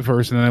messed up at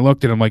first, and then I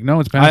looked and I'm like, no,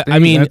 it's past 8. I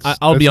mean,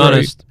 I'll be right.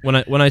 honest.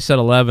 When I said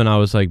 11, I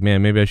was like,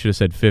 man, maybe I should have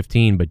said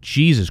 15. But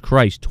Jesus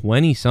Christ,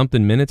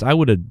 20-something minutes. I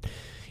would have.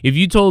 If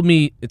you told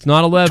me it's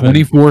not 11,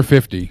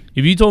 24:50.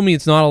 If you told me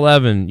it's not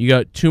 11, you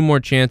got 2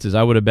 more chances.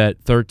 I would have bet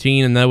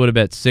 13, and then I would have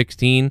bet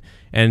 16.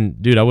 And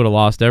dude, I would have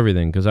lost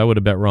everything because I would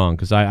have bet wrong.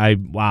 Because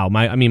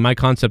my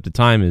concept of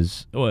time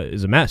is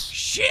a mess.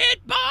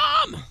 Shit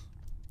bomb.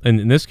 And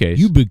in this case,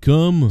 You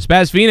become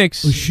Spaz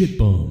Phoenix. a shit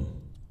bomb.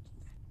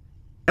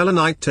 Ellen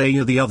Knight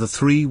are the other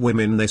 3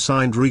 women they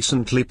signed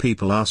recently.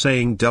 People are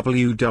saying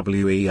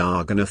WWE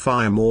are gonna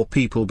fire more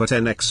people, but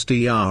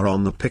NXT are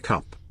on the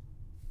pickup.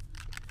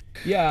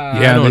 Yeah,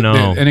 Yeah, I don't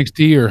know. The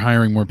NXT are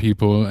hiring more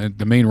people.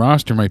 The main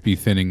roster might be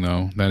thinning,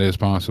 though. That is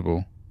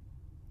possible.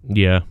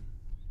 Yeah,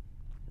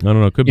 I don't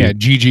know. Could Yeah, be.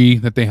 Gigi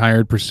that they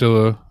hired,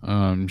 Priscilla.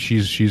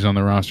 She's on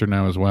the roster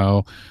now as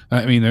well.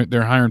 I mean,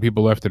 they're hiring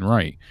people left and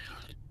right.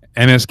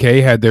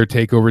 MSK had their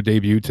takeover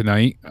debut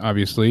tonight,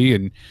 obviously,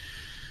 and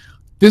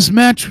this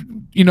match,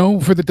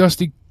 for the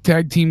Dusty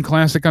Tag Team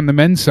Classic on the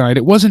men's side,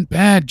 it wasn't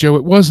bad, Joe.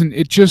 It wasn't.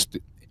 It just,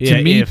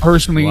 to me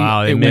personally,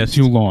 it went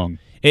too long.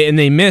 And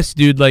they missed,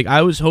 dude. Like,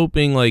 I was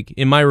hoping, like,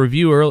 in my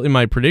review, early in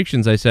my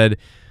predictions, I said,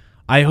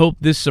 I hope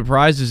this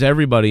surprises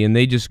everybody, and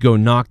they just go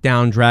knock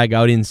down, drag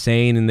out,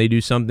 insane, and they do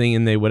something,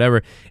 and they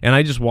whatever. And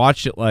I just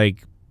watched it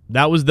like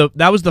that was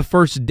the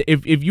first.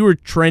 If you were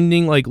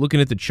trending, like looking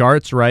at the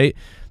charts, right?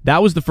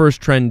 That was the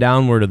first trend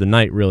downward of the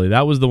night. Really,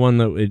 that was the one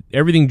that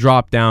everything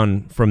dropped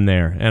down from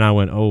there, and I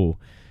went, oh,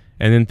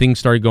 and then things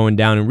started going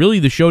down, and really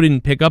the show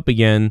didn't pick up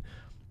again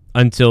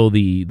until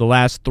the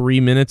last 3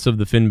 minutes of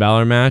the Finn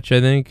Balor match,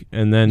 I think,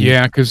 and then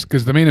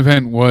because the main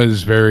event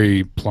was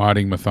very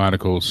plotting,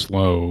 methodical,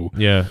 slow,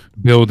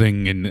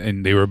 building,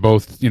 and they were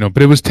both,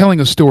 but it was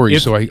telling a story.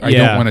 So I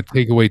don't want to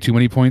take away too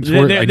many points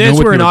for it. That's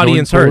where an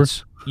audience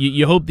hurts.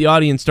 You hope the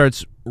audience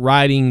starts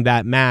riding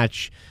that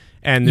match,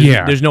 and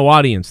there's no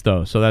audience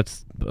though, so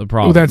that's a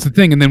problem. Well, that's the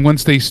thing. And then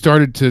once they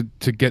started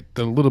to get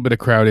the little bit of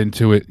crowd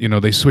into it,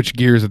 they switched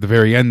gears at the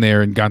very end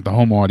there and got the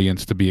home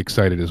audience to be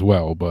excited as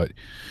well. But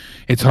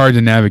it's hard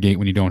to navigate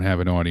when you don't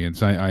have an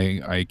audience.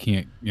 I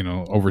can't,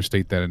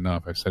 overstate that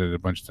enough. I've said it a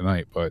bunch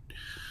tonight. But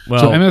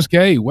so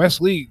MSK,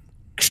 Wesley,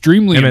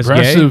 extremely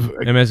impressive.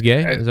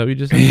 MSK? Is that what you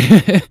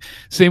just said?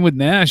 Same with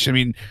Nash. I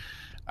mean,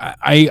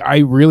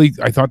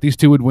 I thought these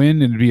two would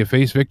win and it'd be a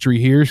face victory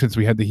here since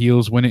we had the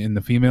heels win it in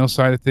the female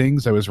side of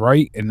things. I was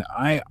right, and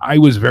I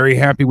was very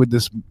happy with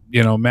this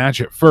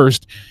match at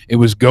first. It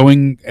was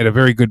going at a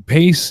very good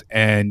pace,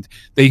 and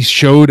they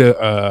showed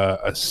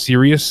a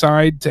serious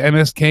side to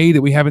MSK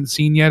that we haven't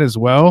seen yet as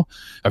well.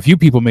 A few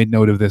people made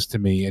note of this to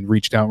me and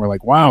reached out and were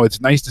like, wow,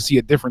 it's nice to see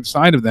a different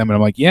side of them. And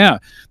I'm like, yeah,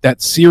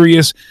 that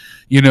serious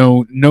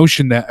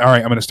notion that, all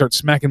right, I'm going to start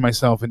smacking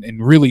myself and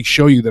really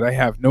show you that I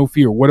have no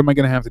fear. What am I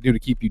going to have to do to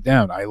keep you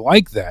down? I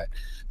like that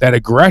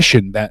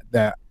aggression,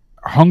 that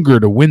hunger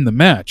to win the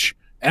match.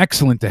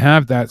 Excellent to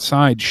have that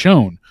side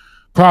shown.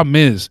 Problem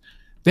is,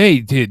 they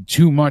did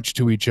too much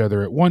to each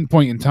other. At one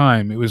point in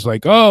time, it was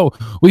like, oh,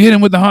 we hit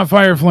him with the hot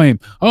fire flame.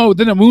 Oh,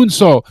 then a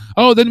moonsault.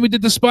 Oh, then we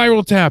did the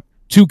spiral tap.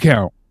 2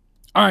 count.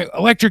 All right,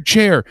 electric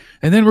chair.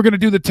 And then we're going to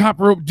do the top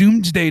rope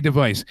doomsday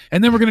device.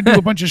 And then we're going to do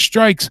a bunch of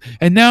strikes.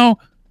 And now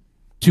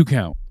 2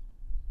 count.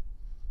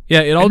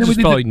 Yeah, it all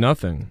just felt like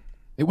nothing.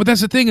 Well,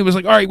 that's the thing. It was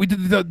like, all right, we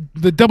did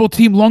the double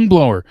team lung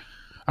blower.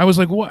 I was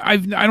like, what? I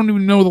don't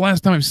even know the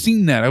last time I've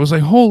seen that. I was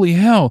like, holy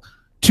hell,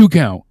 2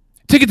 count.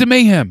 Ticket to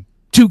Mayhem,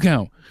 2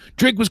 count.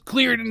 Drake was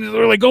cleared, and they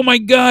were like, oh my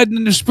God, and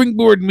then the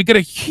springboard, and we got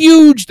a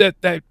huge, that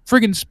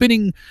friggin'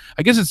 spinning,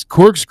 I guess it's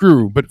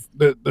corkscrew, but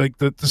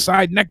the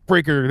side neck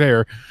breaker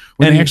there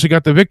when they actually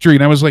got the victory.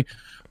 And I was like,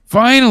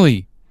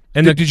 finally.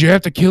 And did you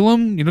have to kill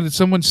him? Did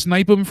someone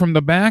snipe him from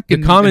the back?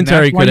 The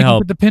commentary could have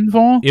helped. The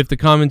pinfall? If the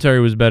commentary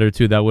was better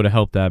too, that would have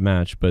helped that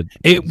match. But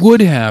it would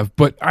have.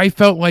 But I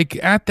felt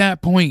like at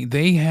that point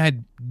they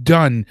had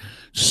done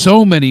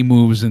so many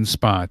moves and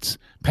spots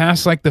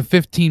past like the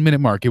 15-minute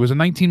mark. It was a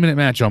 19-minute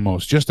match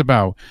almost, just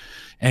about.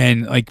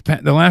 And like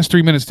the last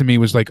 3 minutes to me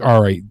was like,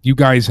 all right, you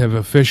guys have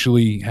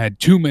officially had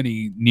too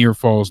many near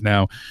falls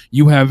now.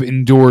 You have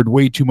endured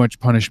way too much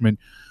punishment.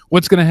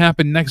 What's going to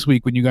happen next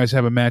week when you guys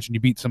have a match and you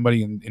beat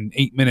somebody in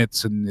 8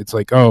 minutes and it's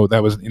like, oh,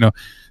 that was,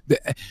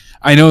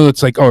 I know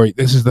it's like, all right,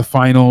 this is the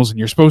finals and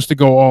you're supposed to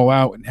go all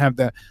out and have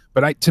that.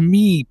 But to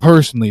me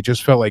personally, it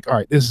just felt like, all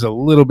right, this is a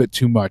little bit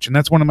too much. And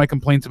that's one of my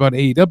complaints about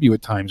AEW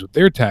at times with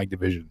their tag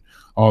division,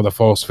 all the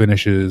false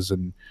finishes.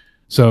 And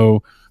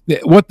so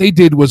what they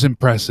did was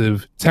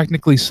impressive,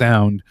 technically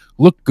sound,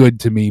 looked good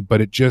to me,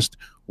 but it just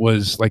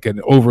was like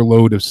an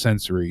overload of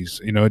sensories.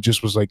 It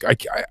just was like,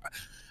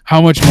 how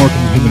much more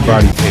can the human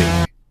body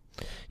take?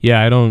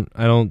 Yeah,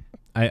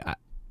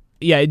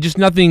 it just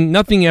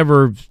nothing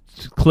ever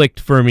clicked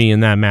for me in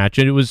that match.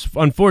 And it was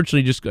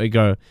unfortunately just like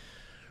a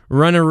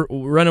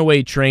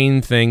runaway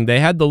train thing. They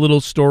had the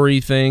little story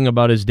thing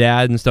about his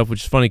dad and stuff,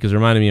 which is funny because it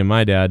reminded me of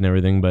my dad and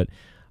everything. But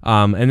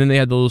And then they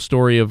had the little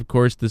story of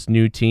course, this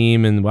new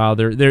team, and wow,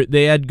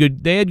 they had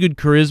good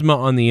charisma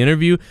on the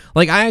interview.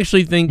 Like, I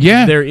actually think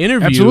their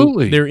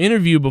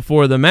interview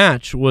before the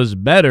match was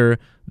better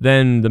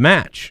than the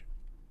match.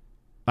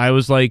 I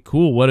was like,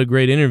 cool, what a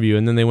great interview.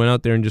 And then they went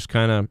out there and just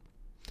kind of,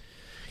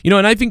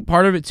 and I think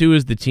part of it too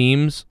is the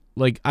teams.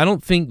 Like, I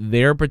don't think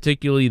they're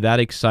particularly that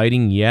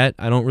exciting yet.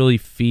 I don't really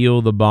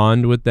feel the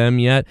bond with them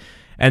yet.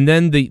 And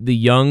then the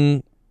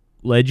young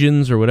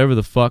legends, or whatever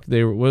the fuck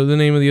they were, what was the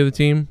name of the other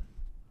team?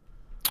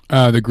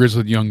 The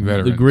Grizzled Young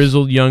Veterans. The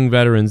Grizzled Young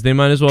Veterans. They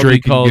might as well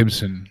Drake be called and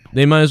Gibson.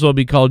 They might as well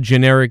be called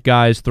generic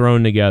guys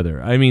thrown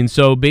together. I mean,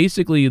 so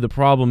basically the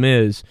problem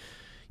is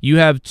you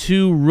have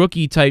two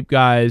rookie type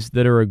guys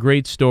that are a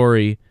great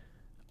story,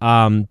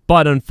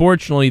 but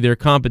unfortunately their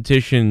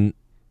competition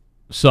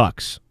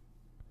sucks.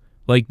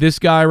 Like this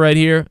guy right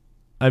here,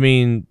 I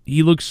mean,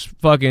 he looks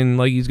fucking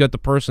like he's got the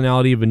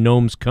personality of a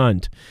gnome's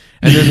cunt.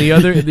 And then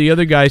the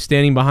other guy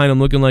standing behind him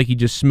looking like he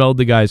just smelled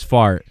the guy's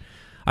fart.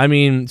 I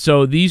mean,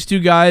 so these two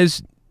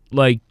guys,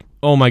 like,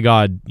 oh my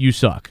God, you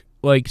suck.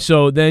 Like,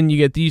 so then you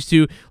get these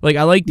two. Like,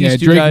 I like these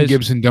two Drake guys. And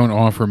Gibson don't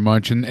offer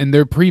much, and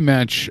their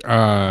pre-match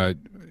promo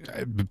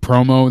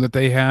that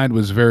they had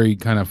was very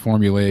kind of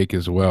formulaic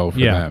as well for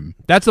them.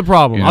 That's the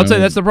problem. I'll tell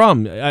you, that's the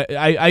problem.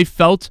 I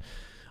felt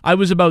I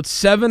was about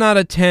 7 out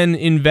of 10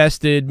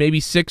 invested, maybe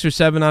 6 or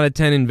 7 out of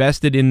 10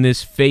 invested in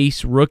this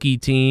face rookie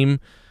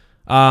team.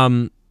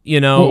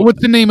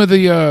 What's the name of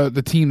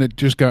the team that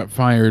just got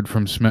fired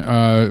from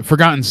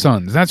Forgotten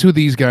Sons? That's who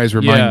these guys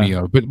remind me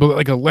of, but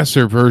like a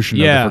lesser version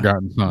of the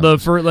Forgotten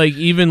Sons.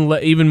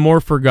 Even more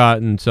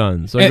Forgotten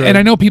Sons. Like and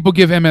I know people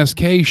give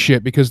MSK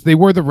shit because they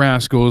were the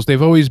Rascals.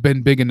 They've always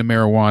been big into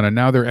marijuana.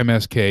 Now they're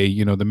MSK.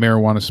 The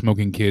marijuana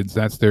smoking kids.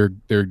 That's their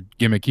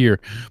gimmick here.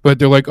 But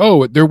they're like,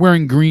 oh, they're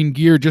wearing green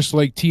gear just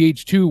like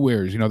TH2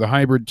 wears. The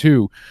Hybrid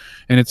 2,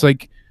 and it's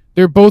like,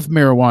 they're both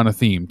marijuana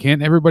themed.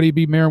 Can't everybody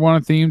be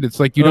marijuana themed? It's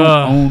like you don't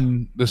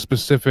own the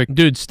specific.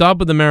 Dude, stop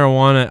with the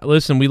marijuana.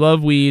 Listen, we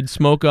love weed,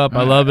 smoke up.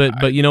 I love it,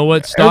 but you know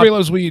what? Stop. Everybody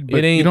loves weed,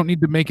 but you don't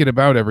need to make it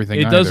about everything.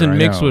 It doesn't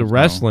mix with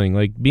wrestling.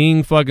 Like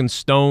being fucking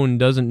stoned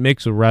doesn't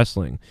mix with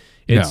wrestling.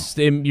 It's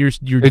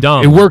you're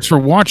dumb. It works for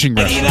watching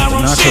wrestling,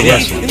 but not for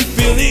wrestling.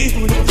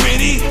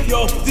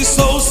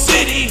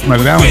 My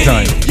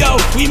Valentine. Yo,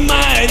 we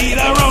might eat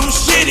our own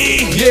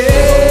shitty.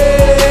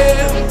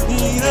 Yeah,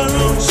 eat our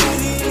own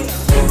shitty.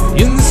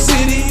 In the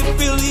city of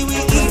Philly, we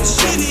eat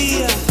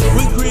shitty.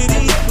 We're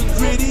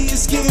gritty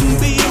as can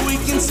be. We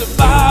can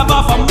survive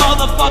off our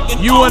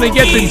motherfucking. You want to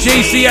get the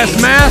JCS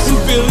mask? In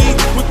Philly,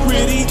 we're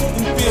gritty.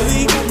 In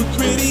Philly, we're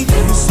gritty.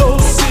 In Soul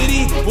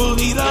City, we'll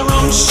eat our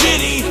own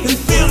shitty. In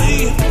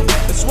Philly,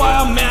 that's why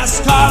our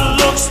mascot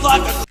looks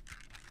like a.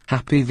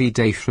 Happy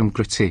V-Day from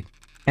Gritty.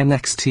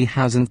 NXT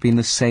hasn't been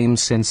the same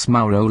since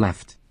Mauro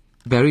left.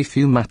 Very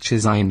few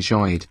matches I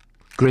enjoyed.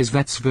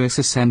 Grizzvets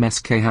vs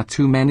MSK had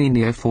too many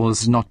near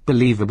falls not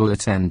believable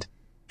at end.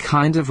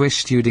 Kind of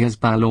wished Judas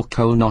Ball or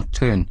Cole not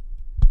turn.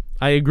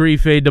 I agree,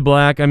 Fade to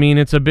Black. I mean,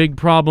 it's a big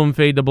problem,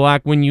 Fade to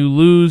Black, when you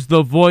lose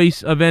the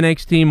voice of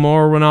NXT,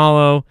 Mauro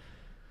Ranallo,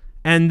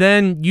 and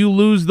then you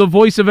lose the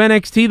voice of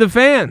NXT, the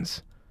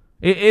fans.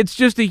 It's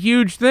just a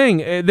huge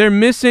thing. They're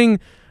missing.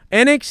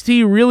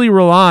 NXT really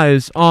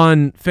relies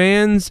on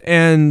fans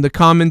and the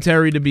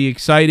commentary to be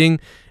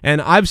exciting,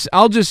 and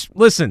I'll just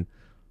listen.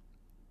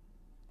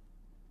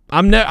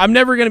 I'm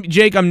never gonna be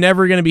Jake. I'm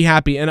never gonna be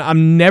happy, and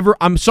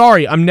I'm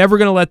sorry. I'm never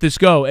gonna let this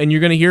go. And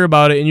you're gonna hear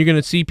about it, and you're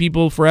gonna see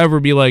people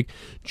forever be like,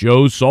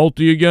 "Joe's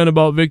salty again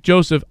about Vic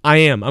Joseph." I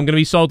am. I'm gonna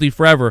be salty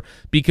forever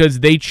because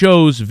they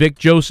chose Vic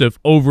Joseph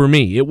over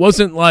me. It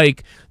wasn't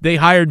like they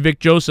hired Vic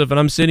Joseph, and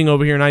I'm sitting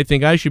over here and I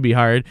think I should be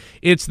hired.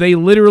 It's they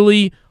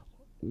literally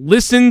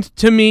listened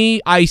to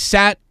me. I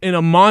sat in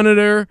a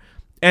monitor,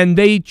 and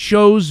they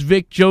chose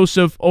Vic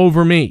Joseph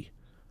over me.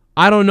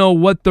 I don't know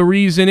what the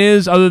reason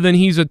is other than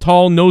he's a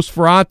tall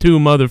Nosferatu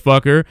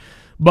motherfucker,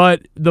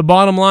 but the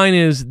bottom line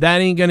is that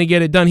ain't going to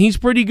get it done. He's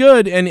pretty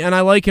good, and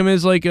I like him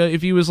as like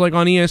if he was like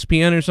on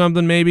ESPN or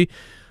something maybe,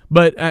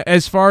 but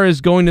as far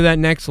as going to that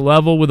next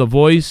level with a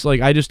voice,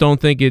 like I just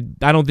don't think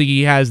I don't think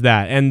he has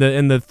that. And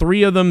the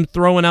three of them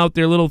throwing out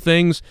their little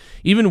things,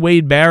 even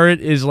Wade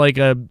Barrett is like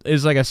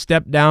a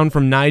step down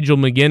from Nigel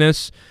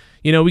McGuinness.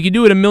 We could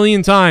do it a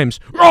million times.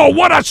 Oh,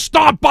 what a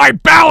stop by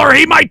Balor!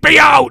 He might be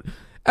out.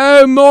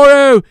 Oh,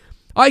 Mauro,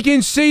 I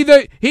can see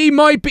that he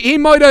might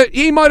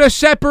have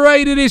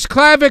separated his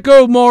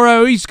clavicle,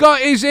 Mauro. He's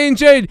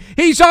injured.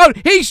 He's out.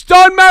 He's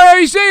done, Mauro.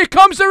 Here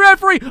comes the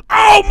referee.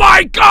 Oh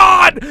my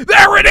God!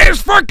 There it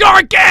is for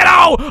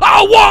Gargano.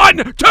 Oh,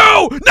 1,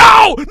 2,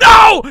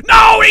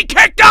 no! He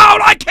kicked out.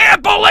 I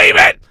can't believe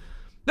it.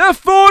 The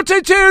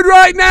fortitude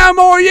right now,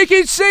 Mauro. You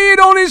can see it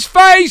on his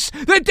face.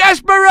 The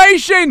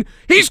desperation.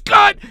 He's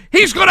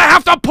gonna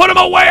have to put him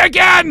away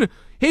again.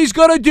 He's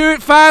got to do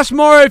it fast,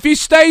 Mauro. If he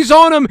stays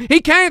on him,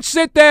 he can't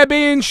sit there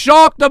being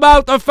shocked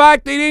about the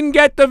fact he didn't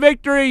get the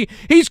victory.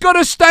 He's got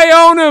to stay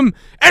on him.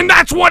 And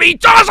that's what he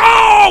does.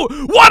 Oh,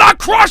 what a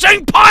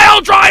crushing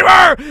pile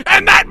driver.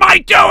 And that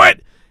might do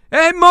it.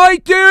 It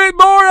might do it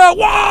more.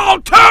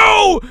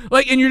 Whoa, 2!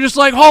 Like, and you're just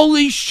like,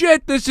 holy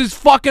shit, this is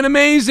fucking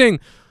amazing.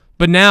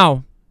 But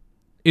now,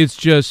 it's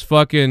just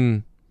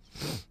fucking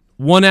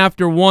one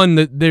after one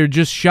that they're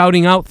just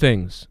shouting out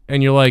things,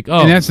 and you're like,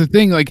 oh. And that's the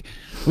thing, like,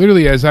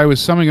 literally, as I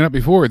was summing it up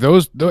before, that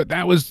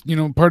was, you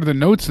know, part of the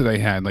notes that I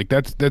had. Like,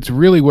 that's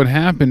really what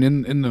happened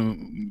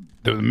in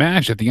the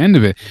match at the end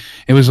of it.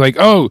 It was like,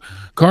 oh,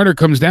 Carter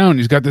comes down,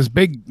 he's got this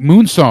big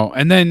moonsault,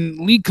 and then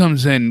Lee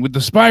comes in with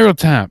the spiral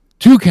tap,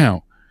 2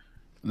 count.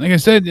 Like I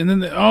said, and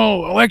then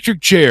electric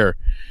chair.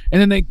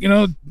 And then they, you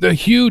know, the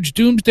huge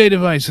doomsday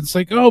device. It's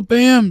like, oh,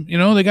 bam, you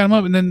know, they got him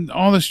up, and then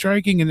all the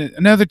striking, and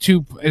another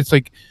 2. It's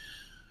like,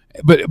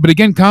 but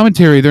again,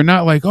 commentary, they're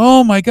not like,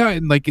 oh my god,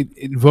 and like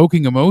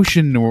invoking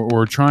emotion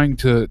or trying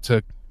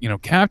to you know,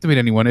 captivate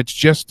anyone. It's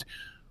just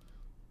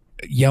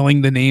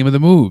yelling the name of the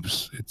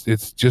moves.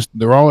 It's just,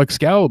 they're all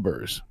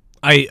Excaliburs.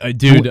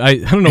 Dude, I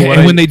don't know what.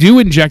 And when they do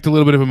inject a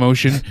little bit of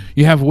emotion,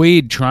 you have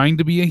Wade trying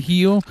to be a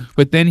heel,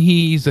 but then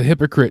he's a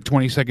hypocrite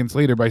 20 seconds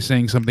later by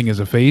saying something as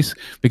a face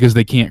because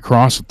they can't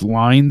cross the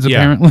lines,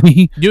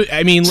 apparently. Dude,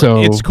 I mean,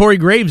 it's Corey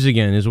Graves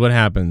again is what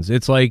happens.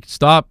 It's like,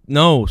 stop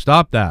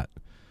that.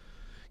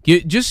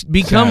 Just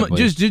become,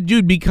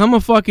 dude, become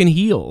a fucking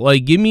heel.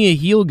 Like, give me a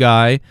heel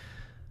guy.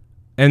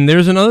 And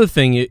there's another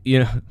thing, you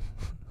know,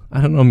 I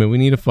don't know, man. We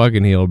need a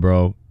fucking heel,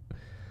 bro.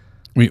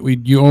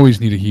 You always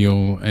need a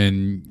heel,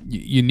 and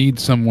you need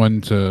someone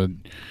to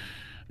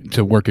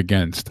work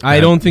against. I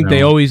don't think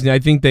they always. I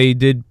think they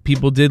did.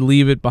 People did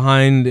leave it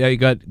behind. It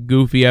got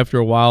goofy after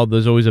a while.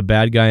 There's always a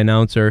bad guy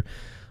announcer,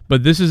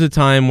 but this is a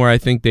time where I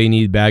think they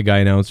need bad guy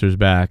announcers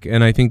back,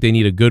 and I think they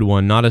need a good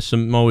one, not a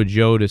Samoa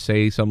Joe to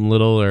say something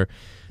little, or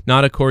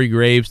not a Corey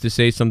Graves to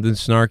say something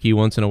snarky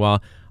once in a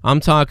while. I'm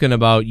talking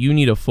about you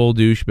need a full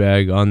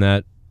douchebag on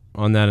that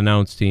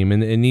announce team,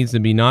 and it needs to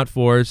be not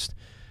forced.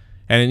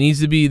 And there needs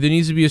to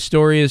be a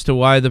story as to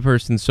why the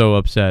person's so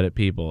upset at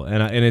people,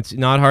 and it's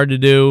not hard to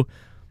do.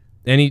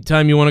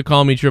 Anytime you want to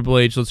call me Triple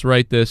H, let's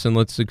write this and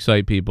let's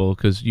excite people,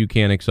 because you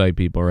can't excite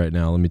people right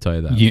now. Let me tell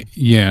you that.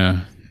 Yeah,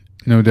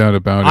 no doubt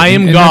about it. I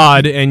am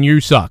God, and you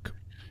suck.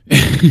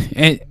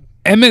 And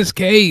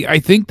MSK, I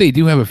think they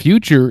do have a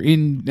future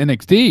in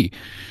NXT.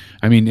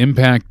 I mean,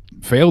 Impact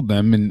failed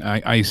them, and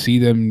I see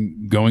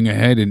them going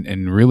ahead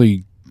and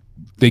really.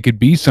 They could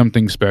be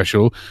something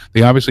special.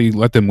 They obviously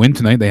let them win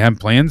tonight. They have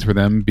plans for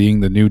them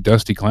being the new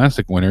Dusty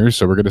Classic winners,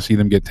 so we're going to see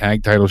them get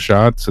tag title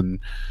shots. And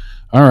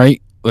all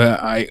right,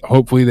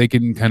 hopefully they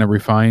can kind of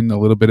refine a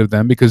little bit of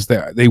them, because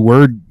they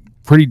were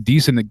pretty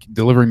decent at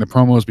delivering the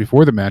promos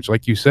before the match.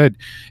 Like you said,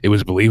 it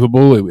was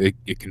believable.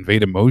 It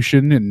conveyed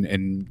emotion,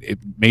 and it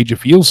made you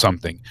feel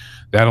something.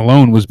 That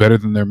alone was better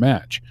than their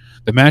match.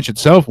 The match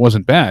itself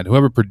wasn't bad.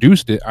 Whoever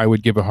produced it, I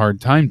would give a hard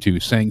time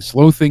to, saying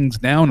slow things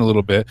down a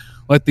little bit.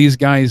 Let these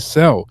guys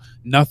sell.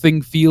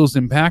 Nothing feels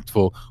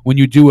impactful when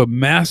you do a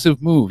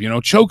massive move. You know,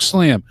 choke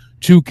slam,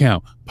 2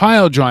 count.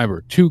 Pile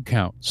driver, 2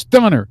 count.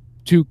 Stunner,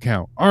 2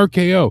 count.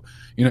 RKO.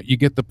 You know, you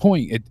get the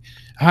point.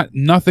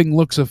 Nothing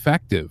looks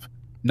effective.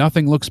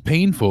 Nothing looks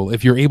painful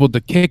if you're able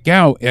to kick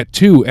out at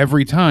 2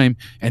 every time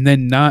and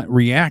then not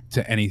react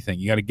to anything.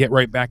 You got to get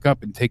right back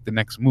up and take the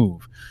next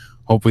move.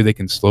 Hopefully they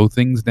can slow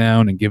things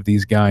down and give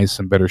these guys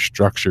some better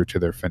structure to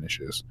their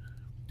finishes.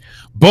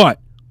 But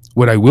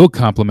what I will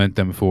compliment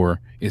them for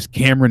is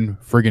Cameron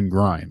friggin'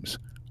 Grimes.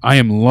 I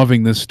am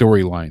loving this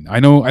storyline. I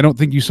don't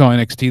think you saw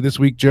NXT this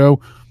week,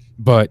 Joe,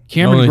 but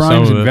Cameron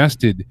Grimes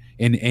invested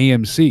in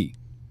AMC.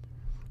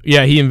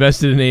 Yeah, he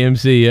invested in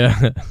AMC,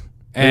 yeah.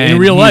 And in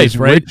real life,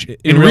 right?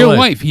 In real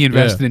life, he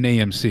invested in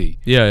AMC.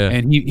 Yeah.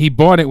 And he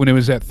bought it when it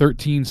was at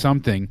 13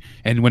 something,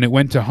 and when it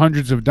went to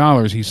hundreds of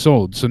dollars, he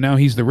sold. So now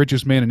he's the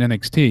richest man in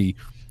NXT.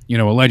 You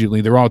know,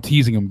 allegedly, they're all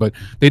teasing him, but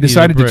they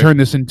decided to turn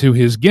this into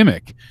his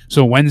gimmick.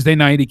 So Wednesday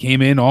night, he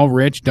came in all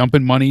rich,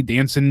 dumping money,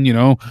 dancing, you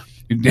know,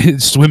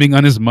 swimming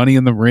on his money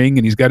in the ring,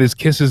 and he's got his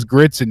kisses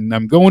grits, and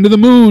I'm going to the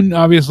moon,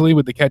 obviously,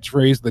 with the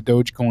catchphrase, the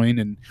Dogecoin,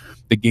 and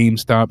the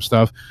GameStop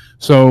stuff.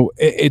 So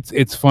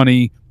it's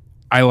funny.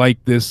 I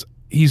like this.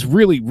 He's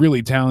really,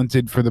 really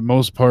talented for the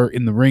most part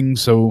in the ring.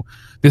 So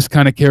this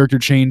kind of character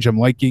change I'm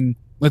liking.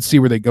 Let's see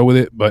where they go with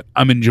it, but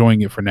I'm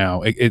enjoying it for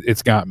now.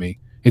 It's got me.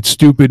 It's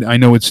stupid. I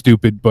know it's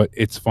stupid, but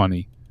it's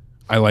funny.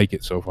 I like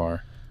it so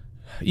far.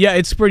 Yeah,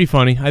 it's pretty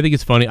funny. I think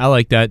it's funny. I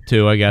like that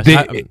too, I guess.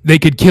 They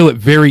could kill it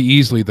very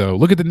easily, though.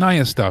 Look at the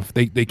Nia stuff.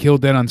 They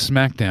killed that on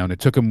SmackDown. It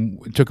took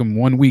them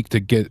 1 week to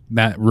get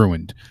that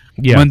ruined.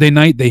 Yeah. Monday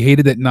night, they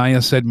hated that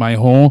Nia said my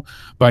hole.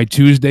 By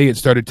Tuesday, it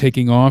started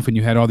taking off, and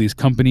you had all these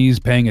companies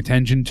paying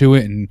attention to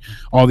it, and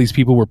all these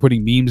people were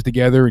putting memes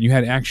together, and you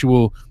had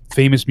actual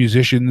famous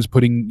musicians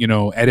putting, you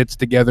know, edits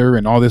together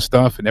and all this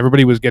stuff, and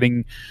everybody was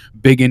getting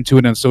big into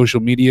it on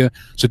social media.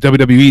 So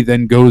WWE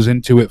then goes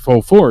into it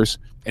full force,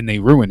 and they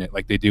ruin it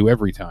like they do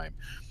every time.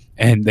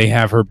 And they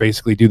have her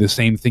basically do the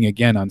same thing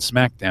again on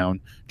SmackDown,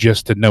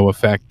 just to no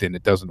effect, and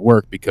it doesn't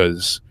work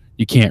because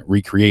you can't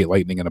recreate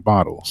lightning in a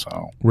bottle.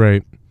 So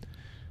right.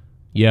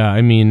 Yeah,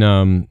 I mean,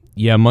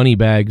 money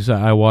bags.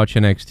 I watch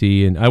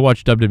NXT, and I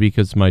watch WWE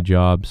because it's my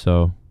job,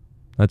 so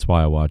that's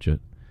why I watch it.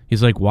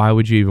 He's like, why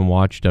would you even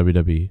watch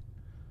WWE?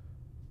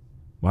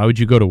 Why would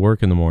you go to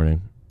work in the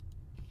morning?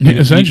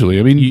 Essentially,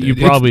 I mean, you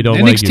probably don't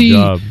NXT, like your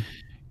job.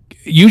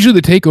 Usually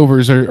the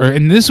takeovers are,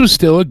 and this was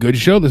still a good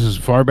show. This is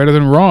far better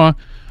than Raw.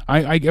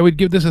 I would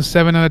give this a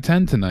 7 out of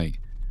 10 tonight.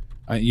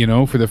 You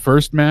know, for the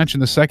first match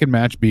and the second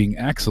match being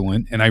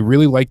excellent, and I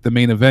really liked the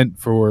main event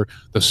for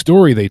the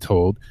story they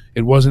told.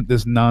 It wasn't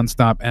this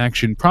nonstop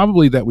action,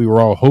 probably that we were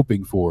all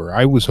hoping for.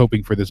 I was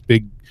hoping for this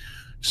big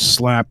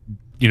slap,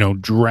 you know,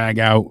 drag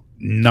out,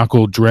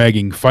 knuckle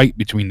dragging fight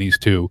between these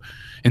two.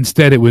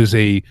 Instead, it was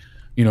a,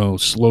 you know,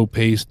 slow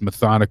paced,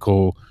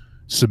 methodical,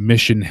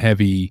 submission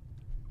heavy,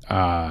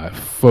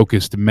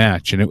 focused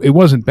match, and it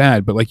wasn't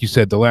bad. But like you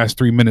said, the last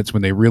 3 minutes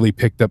when they really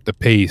picked up the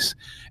pace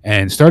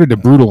and started to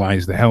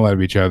brutalize the hell out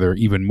of each other,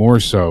 even more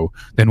so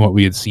than what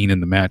we had seen in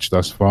the match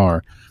thus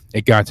far,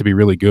 it got to be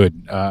really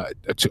good.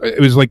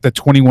 It was like the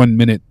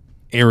 21-minute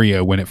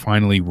area when it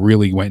finally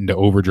really went into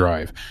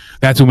overdrive.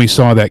 That's when we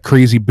saw that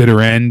crazy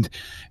bitter end,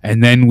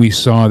 and then we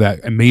saw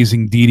that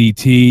amazing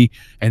DDT,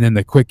 and then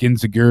the quick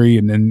enziguri,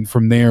 and then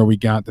from there we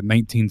got the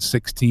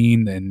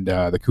 1916 and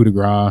the coup de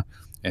grace,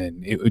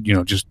 and it, you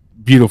know, just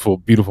beautiful,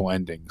 beautiful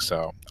ending.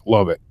 So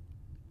love it.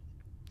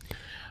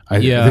 I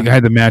think I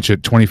had the match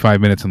at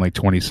 25 minutes and like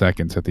 20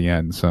 seconds at the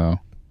end. So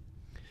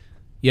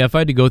yeah, if I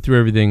had to go through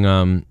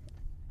everything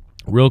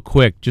real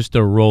quick, just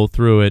to roll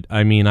through it,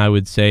 I mean, I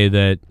would say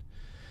that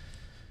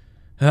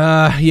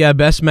yeah,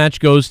 best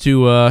match goes to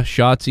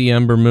Shotzi,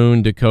 Ember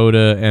Moon,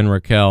 Dakota, and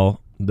Raquel.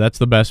 That's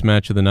the best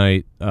match of the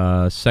night.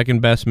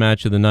 Second best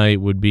match of the night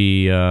would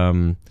be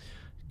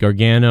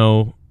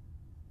Gargano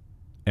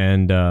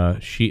and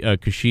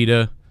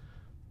Kushida.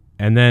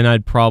 And then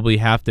I'd probably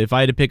have to, if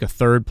I had to pick a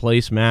third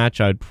place match,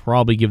 I'd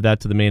probably give that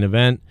to the main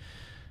event.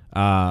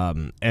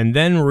 And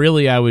then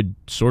really I would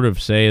sort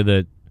of say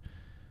that,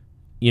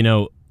 you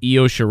know,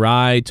 Io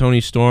Shirai,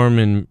 Toni Storm,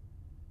 and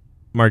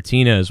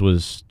Martinez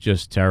was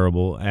just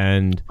terrible.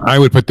 And I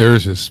would put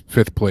theirs as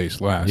 5th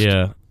place last.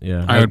 Yeah,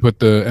 yeah. I would put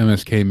the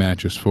MSK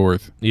match as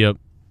 4th. Yep.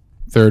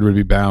 Third would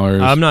be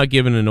Balor's. I'm not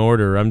giving an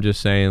order. I'm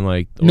just saying,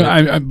 like... No,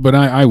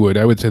 I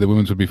would say the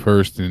women's would be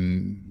first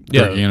and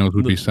Gargano's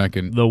would be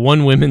second. The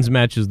one women's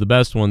match is the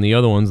best one. The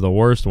other one's the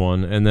worst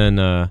one. And then,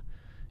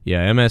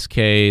 yeah,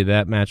 MSK,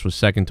 that match was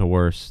second to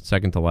worst.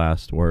 Second to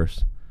last,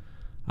 worst.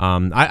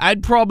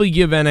 I'd probably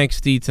give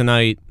NXT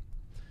tonight...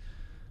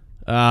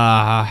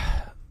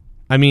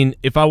 I mean,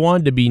 if I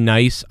wanted to be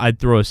nice, I'd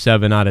throw a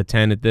 7 out of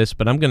 10 at this,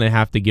 but I'm going to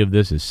have to give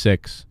this a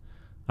 6.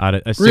 Out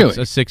of a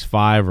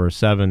 6.5 or a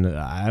 7.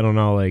 I don't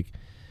know, like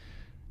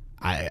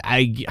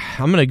I'm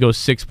gonna go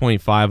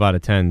 6.5 out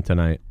of 10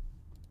 tonight.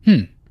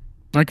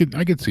 I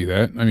could see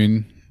that. I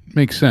mean,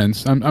 makes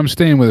sense. I'm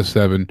staying with a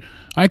 7.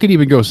 I could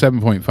even go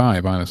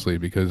 7.5, honestly,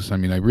 because I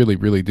mean I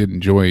really did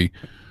enjoy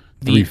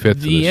 3/5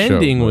 of the this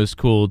ending show, was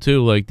cool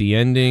too. Like the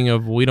ending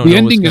of the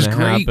ending is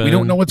great. We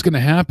don't know what's going to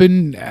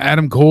happen.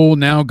 Adam Cole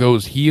now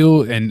goes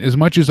heel, and as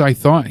much as I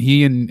thought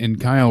he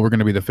and Kyle were going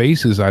to be the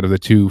faces out of the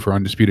two for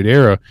Undisputed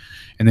Era,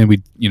 and then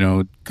we, you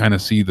know, kind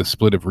of see the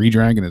split of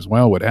Redragon as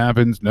well. What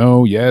happens?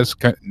 No, yes,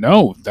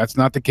 no, that's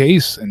not the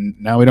case, and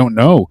now we don't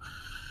know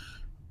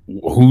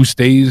who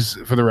stays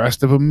for the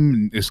rest of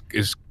them.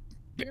 Is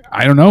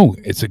I don't know.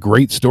 It's a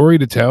great story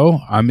to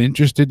tell. I'm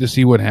interested to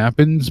see what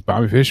happens.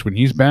 Bobby Fish, when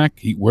he's back,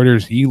 where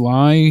does he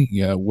lie?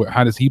 Yeah,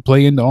 how does he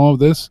play into all of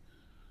this?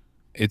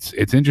 It's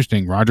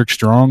interesting. Roderick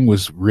Strong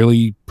was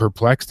really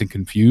perplexed and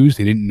confused.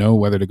 He didn't know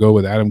whether to go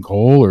with Adam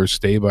Cole or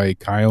stay by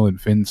Kyle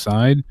and Finn's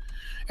side.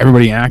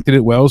 Everybody acted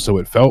it well, so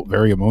it felt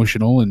very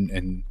emotional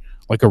and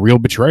like a real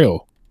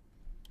betrayal.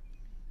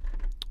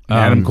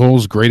 Adam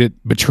Cole's great at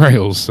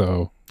betrayals,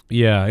 so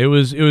yeah, it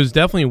was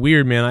definitely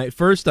weird, man. I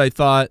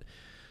thought.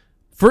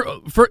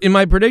 For in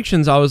my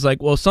predictions, I was like,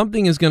 well,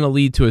 something is going to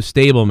lead to a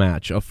stable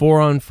match, a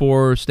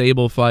 4-on-4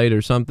 stable fight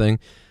or something.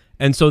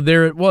 And so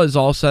there it was,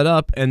 all set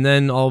up, and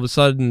then all of a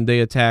sudden they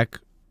attack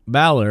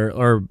Balor,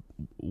 or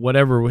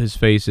whatever his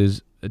face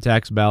is,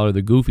 attacks Balor,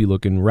 the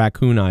goofy-looking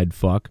raccoon-eyed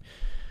fuck.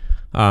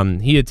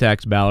 He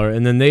attacks Balor,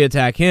 and then they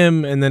attack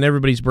him, and then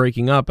everybody's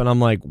breaking up, and I'm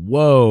like,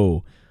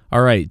 whoa,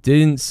 all right,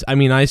 I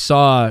mean, I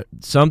saw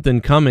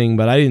something coming,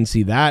 but I didn't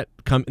see that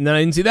coming, and then I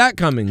didn't see that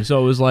coming,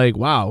 so it was like,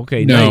 wow,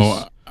 okay,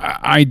 nice.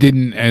 I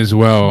didn't as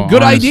well.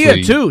 Good honestly.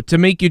 Idea too, to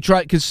make you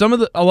try, because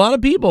a lot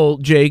of people,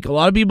 Jake,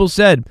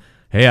 said,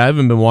 "Hey, I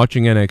haven't been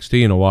watching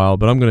NXT in a while,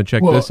 but I'm going to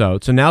check this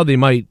out." So now they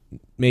maybe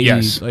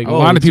like, a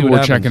lot of people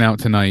were checking out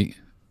tonight,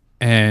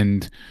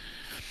 and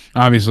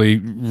obviously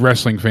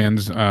wrestling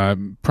fans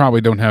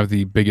probably don't have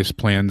the biggest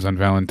plans on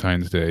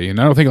Valentine's Day, and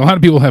I don't think a lot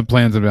of people have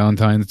plans on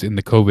Valentine's in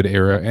the COVID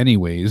era,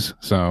 anyways.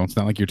 So it's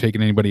not like you're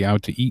taking anybody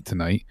out to eat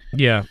tonight.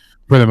 Yeah,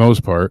 for the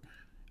most part.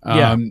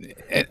 Yeah.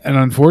 And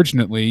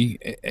unfortunately,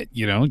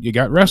 you know, you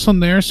got wrestling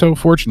there. So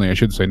fortunately, I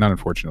should say, not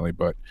unfortunately,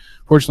 but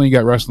fortunately, you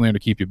got wrestling there to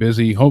keep you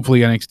busy.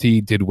 Hopefully,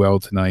 NXT did well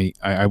tonight.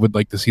 I would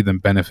like to see them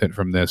benefit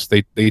from this.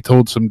 They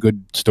told some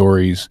good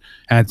stories,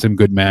 had some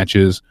good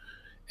matches,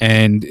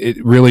 and it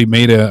really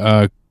made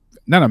a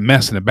not a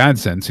mess in a bad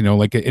sense, you know,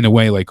 like in a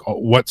way, like, oh,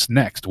 what's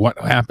next? What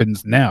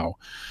happens now?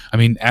 I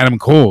mean, Adam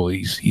Cole,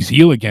 he's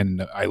heel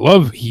again. I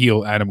love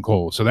heel Adam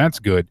Cole, so that's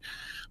good.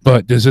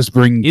 But does this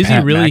bring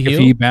Pat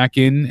McAfee back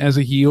in as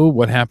a heel?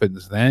 What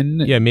happens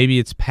then? Yeah, maybe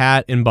it's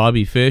Pat and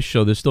Bobby Fish,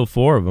 so there's still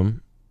 4 of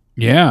them.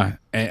 Yeah,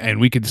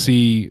 and we could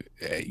see,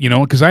 you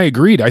know, because I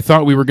agreed. I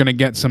thought we were going to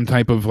get some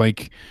type of,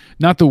 like,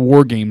 not the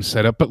War Games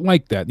setup, but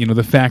like that, you know,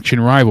 the faction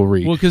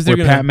rivalry. Well, because where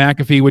Pat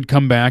McAfee would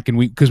come back, and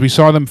because we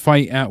saw them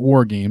fight at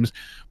War Games,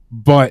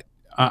 but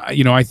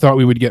you know, I thought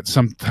we would get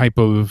some type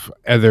of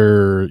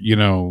other, you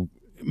know,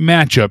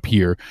 matchup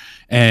here,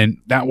 and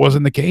that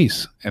wasn't the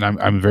case, and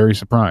I'm very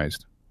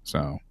surprised.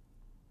 So,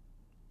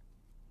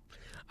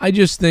 I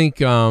just think,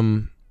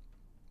 you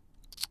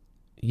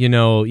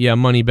know, yeah,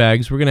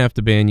 Moneybags, we're gonna have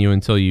to ban you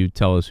until you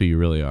tell us who you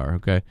really are.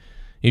 Okay,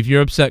 if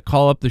you're upset,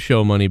 call up the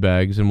show,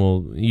 Moneybags, and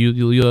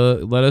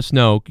you'll let us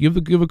know. Give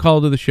a call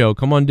to the show.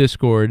 Come on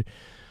Discord,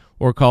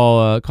 or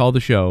call the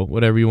show,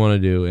 whatever you want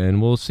to do,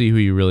 and we'll see who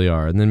you really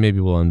are, and then maybe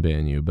we'll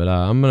unban you. But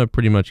I'm gonna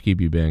pretty much keep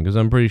you banned because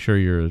I'm pretty sure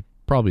you're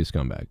probably a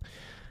scumbag.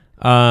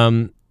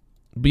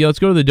 But yeah, let's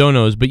go to the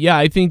donos. But yeah,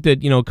 I think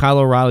that, you know, Kyle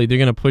O'Reilly, they're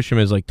gonna push him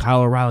as like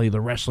Kyle O'Reilly,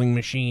 the wrestling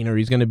machine, or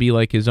he's gonna be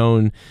like his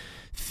own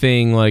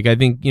thing. Like, I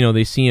think, you know,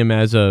 they see him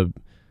as a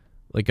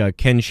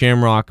Ken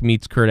Shamrock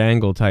meets Kurt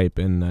Angle type,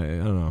 and I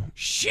don't know.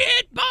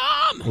 Shit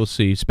bomb. We'll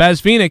see. Spaz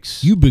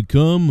Phoenix, you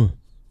become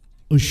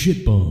a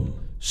shit bomb.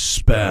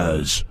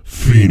 Spaz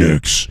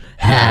Phoenix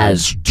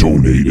has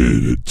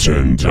donated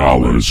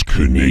 $10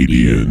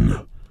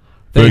 Canadian.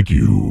 Thank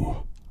you.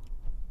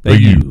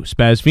 Thank you,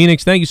 Spaz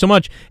Phoenix. Thank you so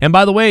much. And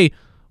by the way,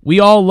 we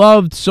all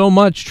loved so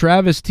much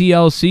Travis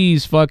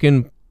TLC's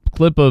fucking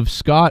clip of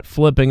Scott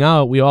flipping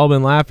out. We all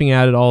been laughing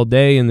at it all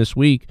day and this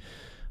week.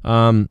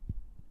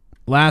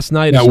 Last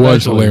night, that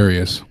was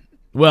hilarious.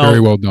 Well,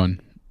 very well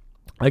done.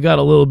 I got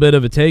a little bit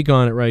of a take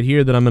on it right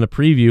here that I'm going to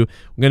preview.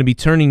 I'm going to be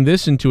turning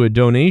this into a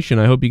donation.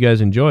 I hope you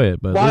guys enjoy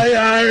it. But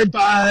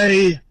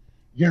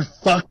you're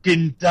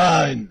fucking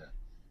done,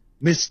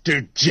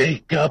 Mr.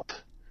 Jacob.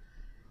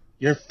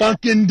 You're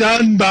fucking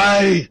done,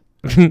 bye.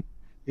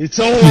 It's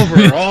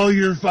over. All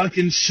your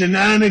fucking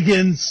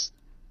shenanigans.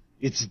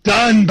 It's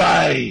done,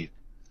 bye.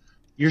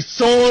 You're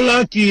so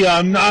lucky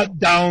I'm not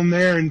down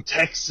there in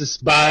Texas,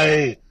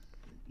 bye.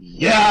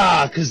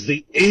 Yeah, 'cause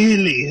the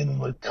alien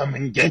would come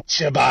and get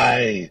you,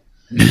 bye.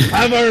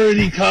 I've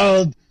already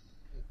called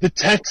the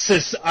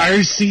Texas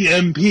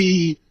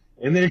RCMP,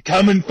 and they're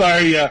coming for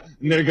you,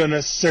 and they're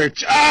gonna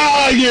search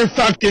all your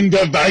fucking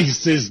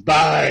devices,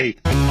 bye.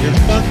 You're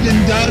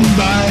fucking done,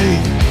 bye.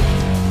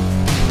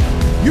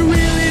 You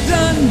really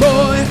done,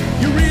 boy.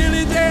 You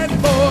really dead,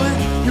 boy.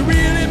 You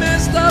really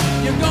messed up.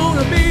 You're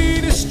gonna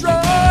be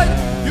destroyed.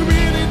 You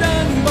really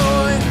done,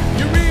 boy.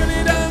 You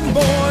really done,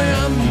 boy.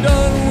 I'm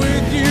done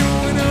with you.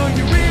 You know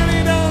you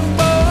really done,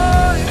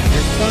 boy.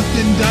 You're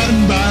fucking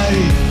done,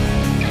 bye.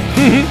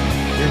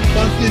 You're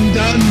fucking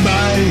done,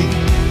 bye.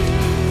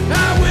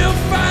 I will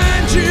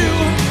find you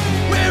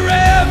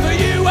wherever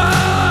you are.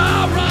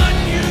 I'll run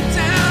you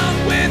down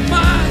with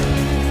my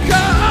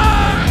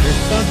car.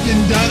 You're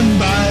fucking done,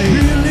 bye.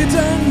 Really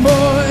done,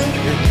 boy.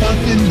 You're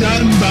fucking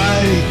done,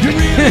 bye. You're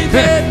really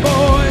dead,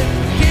 boy.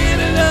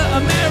 Canada,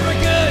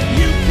 America,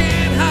 you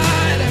can't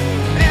hide.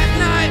 At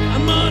night,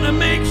 I'm gonna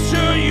make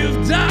sure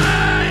you've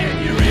died.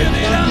 You're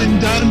really fucking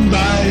done,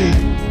 bye.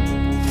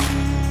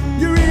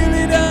 You're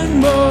really done,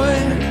 boy.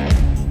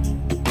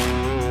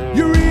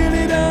 You're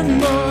really done,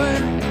 boy.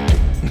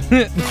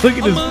 Look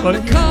at this I'm funny.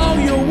 gonna call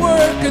your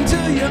work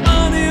until you're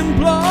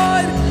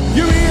unemployed.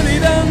 You're really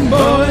done,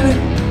 boy.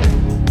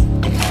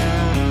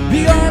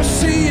 The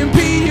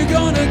RCMP, you're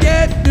gonna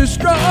get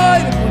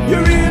destroyed.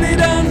 You're really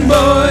done,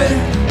 boy.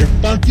 You're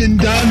fucking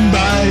done,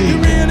 bye.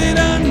 You're really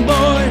done,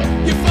 boy.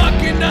 You're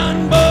fucking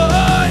done,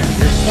 boy.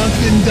 You're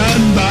fucking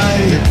done,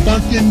 bye. You're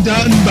fucking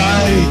done,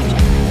 bye.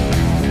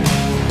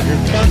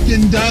 You're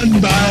fucking done,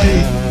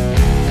 bye.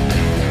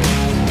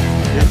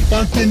 You're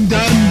fucking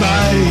done,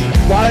 bye.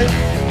 What?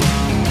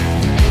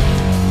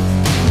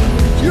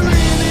 You're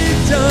really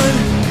done.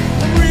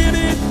 I'm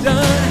really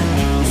done.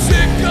 I'm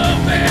sick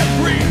of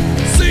every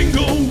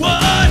single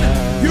one.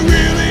 You're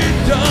really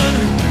done.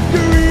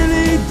 You're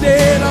really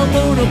dead. I'm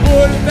gonna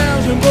put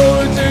 1,000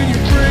 bullets in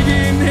your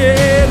friggin'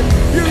 head.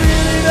 You're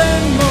really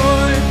done,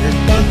 boy. You're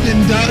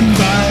fucking done,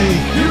 bye.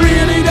 You're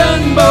really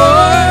done,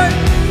 boy.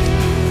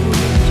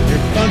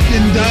 You're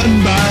fucking done,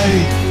 bye.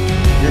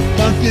 You're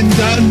fucking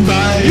done,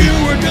 bye. You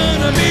were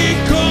gonna be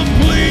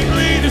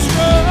completely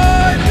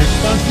destroyed. You're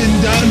fucking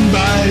done,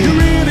 bye. You're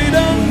really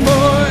done,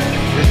 boy.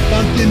 You're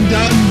fucking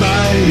done,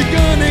 bye. You're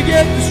gonna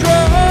get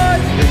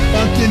destroyed. You're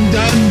fucking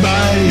done,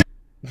 bye.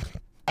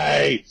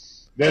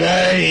 That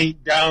I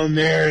ain't down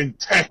there in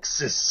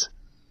Texas.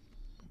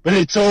 But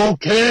it's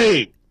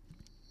okay.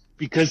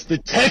 Because the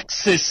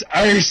Texas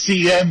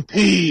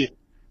RCMP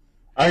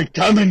are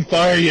coming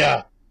for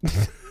ya.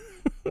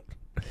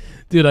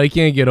 Dude, I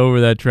can't get over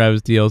that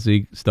Travis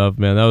TLC stuff,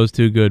 man. That was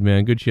too good,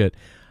 man. Good shit.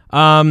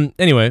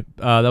 Anyway,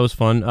 that was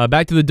fun.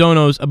 Back to the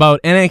donos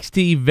about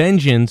NXT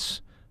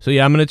Vengeance. So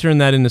yeah, I'm going to turn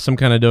that into some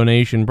kind of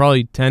donation,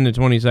 probably 10 to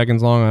 20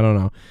 seconds long, I don't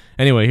know.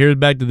 Anyway, here's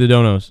back to the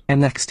donos.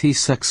 NXT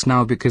sucks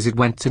now because it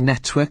went to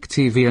network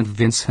TV and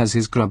Vince has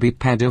his grubby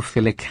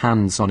pedophilic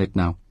hands on it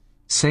now.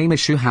 Same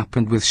issue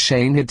happened with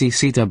Shane at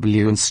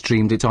DCW and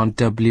streamed it on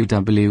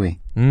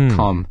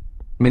WWE.com.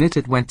 Minute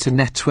it went to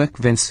network,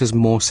 Vince has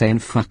more saying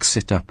fucks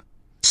it up.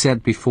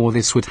 Said before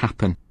this would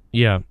happen.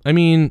 Yeah, I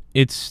mean,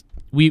 it's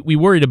we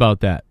worried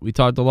about that. We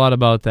talked a lot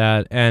about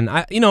that, and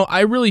I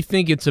really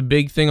think it's a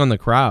big thing on the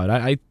crowd.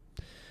 I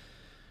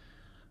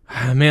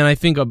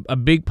think a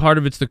big part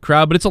of it's the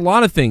crowd, but it's a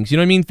lot of things. You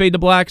know what I mean? Fade to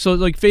Black. So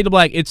like Fade to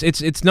Black,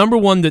 it's number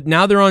one that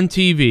now they're on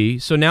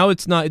TV. So now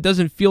it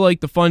doesn't feel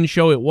like the fun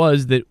show it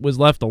was that was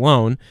left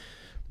alone.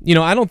 You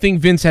know, I don't think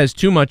Vince has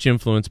too much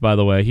influence, by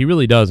the way. He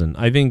really doesn't.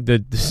 I think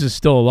that this is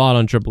still a lot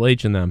on Triple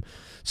H and them.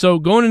 So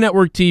going to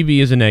network TV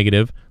is a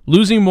negative.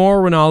 Losing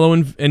Mauro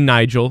Ranallo and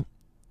Nigel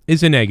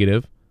is a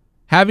negative.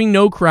 Having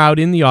no crowd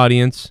in the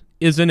audience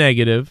is a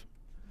negative.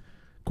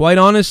 Quite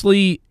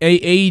honestly,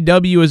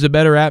 AEW is a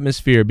better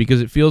atmosphere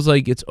because it feels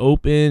like it's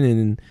open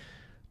and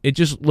it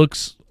just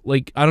looks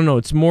like, I don't know,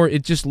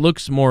 it just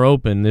looks more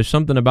open. There's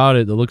something about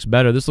it that looks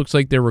better. This looks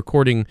like they're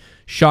recording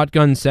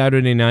Shotgun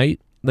Saturday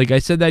Night. Like I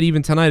said that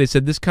even tonight. I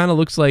said this kind of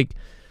looks like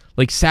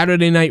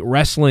Saturday Night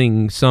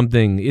Wrestling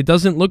something. It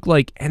doesn't look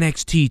like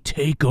NXT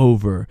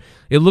TakeOver.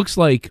 It looks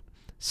like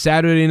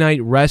Saturday Night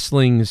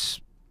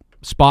Wrestling's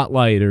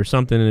spotlight or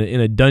something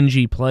in a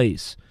dungy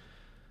place.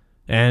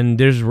 And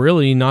there's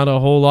really not a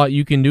whole lot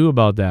you can do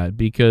about that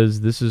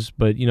because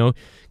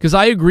because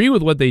I agree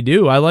with what they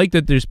do. I like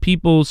that there's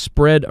people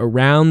spread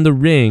around the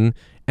ring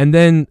and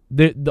then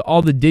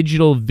all the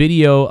digital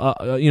video,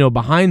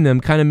 behind them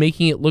kind of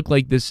making it look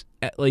like this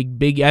like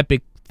big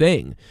epic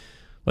thing,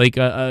 like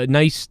a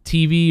nice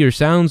TV or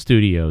sound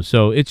studio.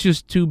 So it's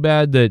just too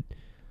bad that,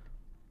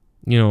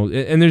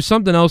 and there's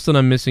something else that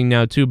I'm missing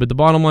now too. But the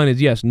bottom line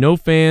is, yes, no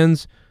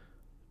fans.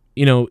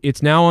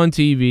 It's now on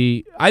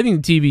TV. I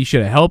think the TV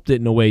should have helped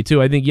it in a way,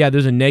 too. I think, yeah,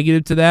 there's a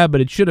negative to that,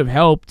 but it should have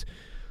helped.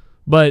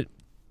 But,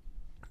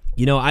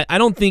 I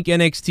don't think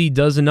NXT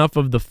does enough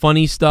of the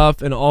funny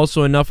stuff and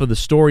also enough of the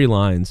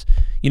storylines.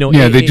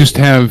 They just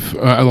have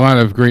a lot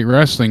of great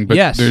wrestling, but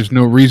there's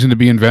no reason to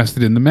be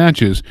invested in the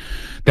matches.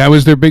 That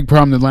was their big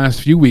problem the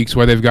last few weeks,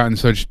 why they've gotten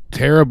such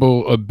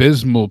terrible,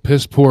 abysmal,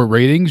 piss-poor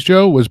ratings,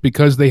 Joe, was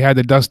because they had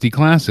the Dusty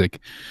Classic.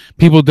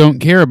 People don't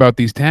care about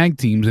these tag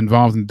teams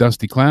involved in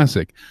Dusty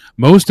Classic.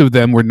 Most of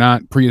them were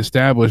not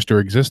pre-established or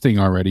existing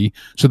already,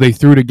 so they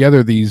threw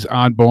together these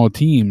oddball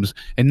teams,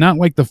 and not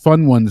like the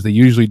fun ones they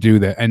usually do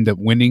that end up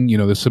winning,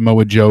 the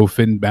Samoa Joe,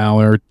 Finn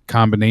Balor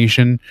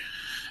combination.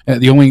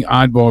 The only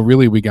oddball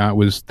really we got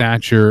was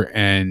Thatcher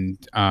and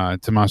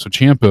Tommaso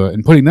Ciampa,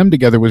 and putting them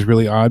together was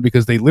really odd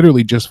because they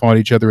literally just fought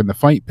each other in the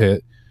fight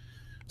pit.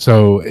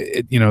 So,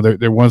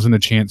 there wasn't a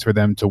chance for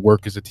them to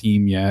work as a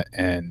team yet.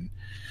 And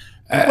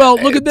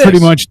look at this.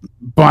 Pretty much,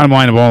 bottom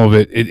line of all of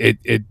it,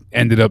 it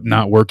ended up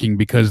not working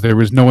because there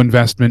was no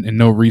investment and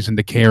no reason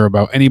to care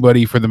about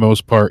anybody for the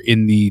most part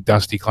in the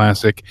Dusty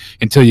Classic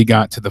until you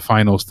got to the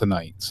finals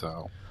tonight.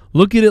 So,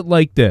 look at it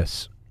like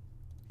this.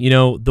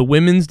 The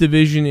women's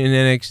division in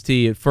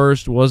NXT at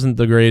first wasn't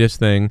the greatest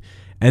thing,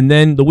 and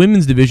then the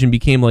women's division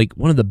became like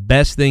one of the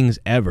best things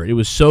ever. It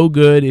was so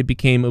good,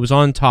 it was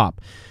on top.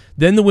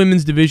 Then the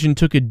women's division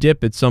took a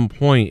dip at some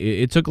point.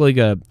 It took like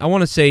I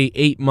want to say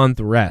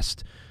 8-month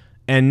rest,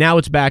 and now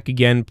it's back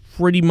again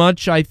pretty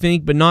much, I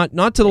think, but not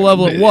to the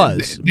level it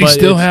was. They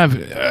still have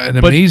an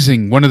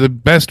amazing, one of the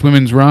best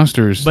women's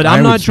rosters. But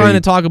I'm not trying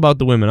to talk about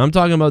the women. I'm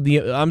talking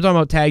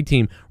about tag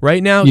team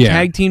right now. Yeah.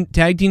 Tag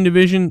team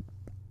division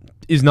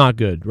is not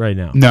good right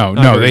now.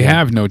 No, they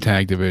have no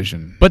tag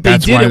division. But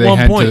that's why they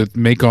had to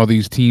make all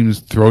these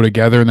teams throw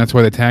together, and that's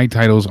why the tag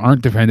titles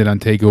aren't defended on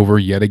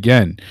TakeOver yet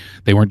again.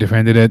 They weren't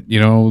defended at the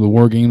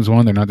War Games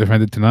one. They're not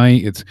defended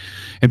tonight.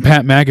 And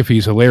Pat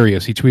McAfee's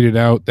hilarious. He tweeted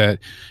out that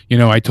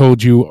I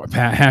told you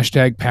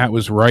Pat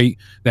was right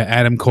that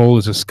Adam Cole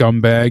is a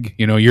scumbag.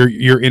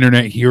 Your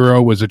internet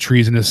hero was a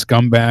treasonous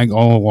scumbag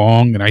all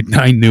along, and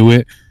I knew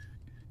it.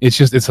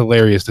 It's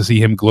hilarious to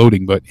see him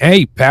gloating. But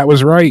hey, Pat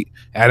was right.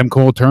 Adam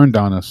Cole turned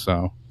on us,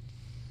 so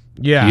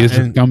yeah, he is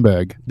a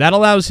scumbag. That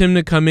allows him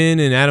to come in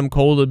and Adam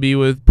Cole to be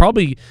with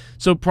probably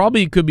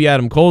it could be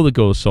Adam Cole that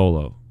goes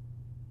solo.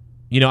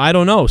 I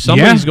don't know.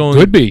 Somebody's going.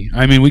 Could be.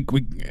 I mean, we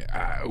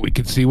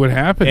could see what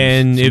happens.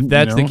 And if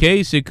that's the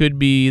case, it could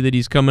be that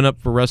he's coming up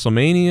for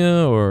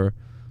WrestleMania or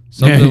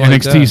something like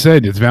NXT that.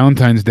 said it's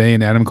Valentine's Day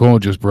and Adam Cole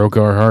just broke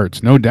our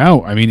hearts. No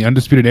doubt. I mean, the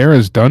Undisputed Era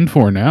is done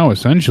for now,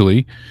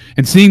 essentially.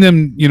 And seeing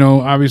them,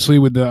 obviously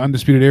with the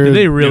Undisputed Era. Did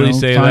they really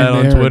say that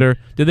on Twitter?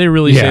 Did they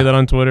really say that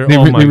on Twitter? They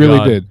my really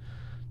God. did.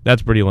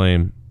 That's pretty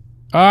lame.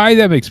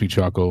 That makes me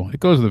chuckle. It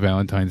goes with the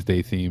Valentine's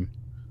Day theme.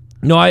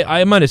 No,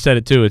 I might have said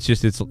it too. It's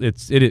just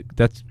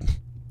that's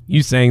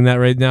you saying that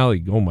right now.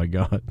 Like, oh my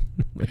God.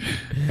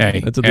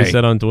 Hey, that's what they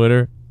said on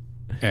Twitter.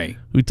 Hey,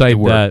 who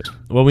typed that?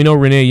 Well, we know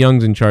Renee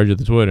Young's in charge of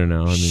the Twitter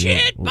now. I mean,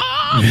 shit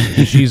bomb.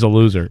 She's a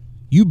loser.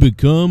 You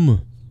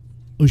become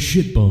a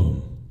shit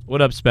bomb.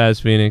 What up,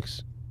 Spaz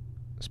Phoenix?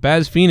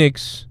 Spaz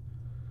Phoenix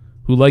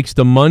who likes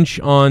to munch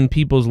on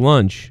people's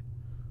lunch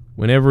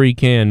whenever he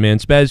can, man.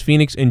 Spaz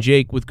Phoenix and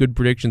Jake with good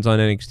predictions on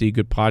NXT,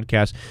 good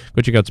podcast.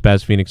 Go check out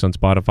Spaz Phoenix on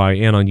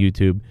Spotify and on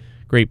YouTube.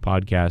 Great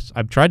podcast.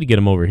 I've tried to get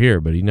him over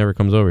here, but he never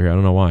comes over here. I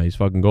don't know why. He's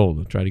fucking gold.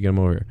 I'll try to get him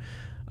over here.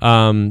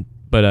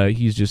 But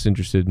he's just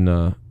interested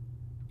in...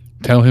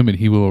 Tell him and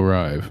he will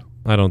arrive.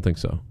 I don't think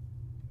so.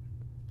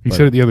 He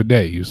said it the other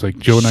day. He was like,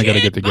 Joe and I got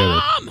to get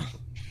together.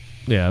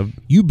 Yeah.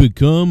 You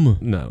become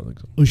No, I don't think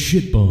so. a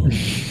shit bomb.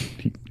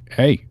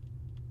 Hey.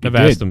 I've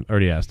asked him.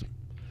 Already asked him.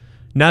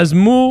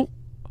 Nazmul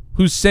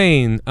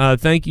Hussein,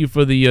 thank you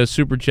for the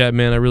super chat,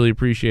 man. I really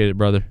appreciate it,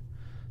 brother.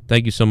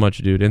 Thank you so much,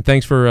 dude. And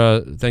thanks for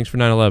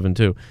 9/11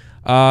 too.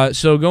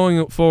 So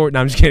going forward,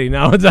 no, I'm just kidding.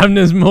 Now it's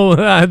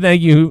Nazmul.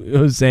 Thank you,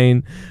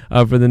 Hussein,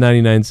 for the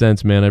 99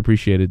 cents, man. I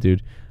appreciate it,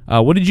 dude.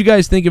 What did you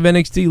guys think of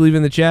NXT? Leave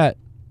in the chat.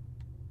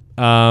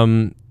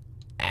 Trying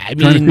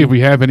to see if we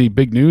have any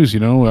big news, you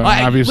know.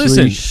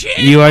 Obviously,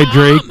 Eli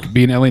Drake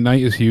being LA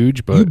Knight is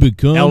huge, but You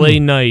become LA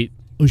Knight.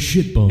 a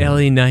shit bomb.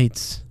 LA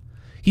Knights.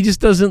 He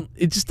just doesn't.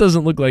 It just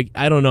doesn't look like.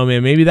 I don't know,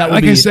 man. Maybe that would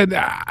like be. I said,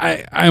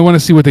 I want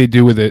to see what they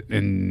do with it,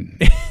 and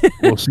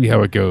we'll see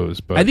how it goes.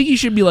 But I think he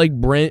should be like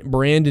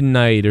Brandon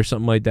Knight or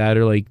something like that,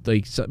 or like.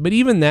 But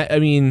even that, I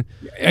mean,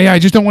 yeah, I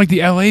just don't like the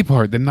LA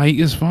part. The Knight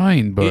is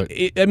fine, but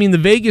I mean, the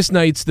Vegas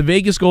Knights, the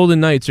Vegas Golden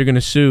Knights are gonna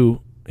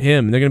sue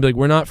him. They're gonna be like,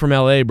 "We're not from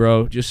LA,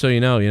 bro. Just so you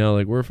know,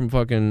 like we're from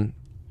fucking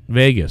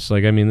Vegas.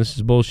 Like, I mean, this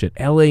is bullshit.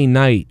 LA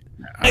Knight."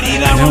 I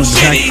know. In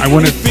fact, I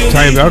wanted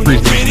Ty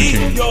Valkyrie's name to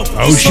change.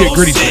 Oh shit,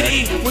 Gritty's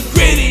back. We're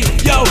gritty,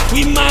 yo,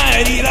 we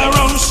might eat our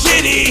own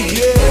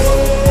shitty.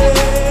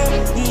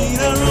 Yeah,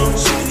 eat our own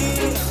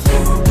shitty.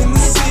 In the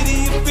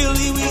city of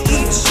Philly, we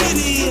eat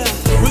shitty.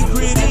 We're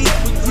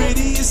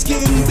gritty as can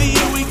be.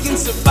 We can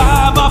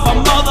survive off our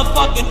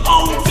motherfucking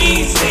own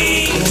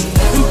feces.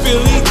 In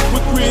Philly,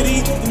 we're gritty.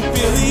 In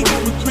Philly,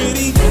 we're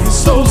gritty. In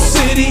Soul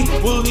City,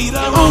 we'll eat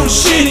our own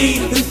shitty.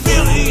 In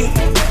Philly,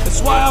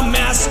 that's why our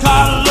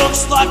mascot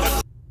looks like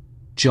a...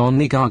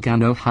 Johnny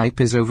Gargano hype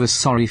is over,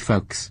 sorry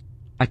folks.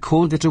 I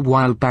called it a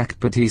while back,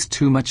 but he's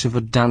too much of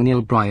a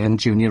Daniel Bryan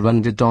Jr.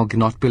 underdog,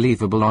 not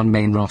believable on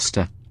main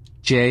roster.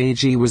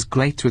 JG was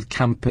great with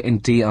Ciampa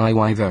in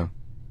DIY though.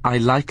 I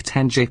liked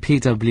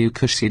NJPW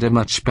Kushida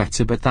much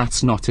better, but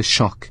that's not a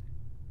shock.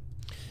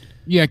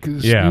 Yeah,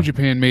 because New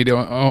Japan made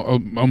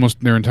almost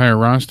their entire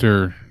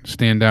roster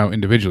stand out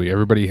individually.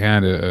 Everybody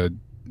had a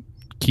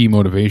key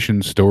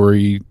motivation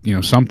story,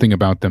 something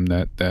about them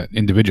that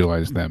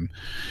individualized them.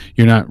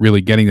 You're not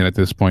really getting that at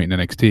this point in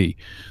NXT.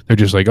 They're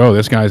just like, oh,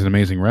 this guy's an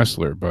amazing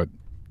wrestler, but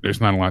there's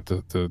not a lot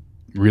to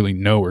really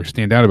know or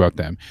stand out about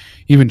them.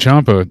 Even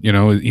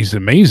Ciampa, he's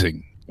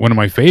amazing. One of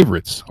my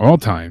favorites all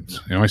times.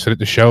 I said it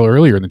to Shell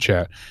earlier in the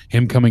chat.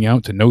 Him coming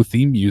out to no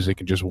theme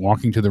music and just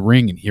walking to the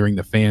ring and hearing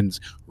the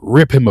fans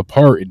rip him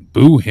apart and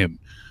boo him.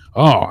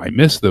 Oh, I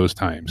miss those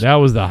times. That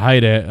was the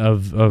height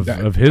of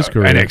his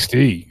career.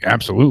 NXT,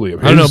 absolutely.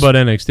 I don't know about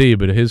NXT,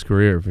 but his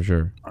career for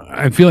sure.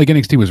 I feel like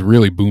NXT was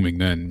really booming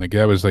then. Like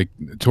that was like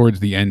towards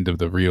the end of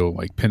the real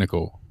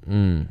pinnacle.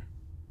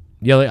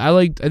 Yeah,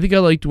 I think I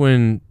liked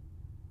when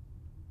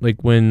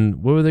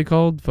what were they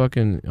called?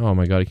 Fucking, oh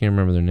my god, I can't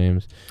remember their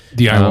names.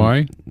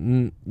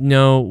 DIY?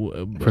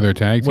 No, for their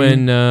tag team.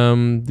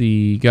 When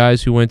the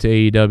guys who went to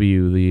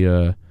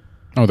AEW,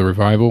 the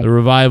Revival. The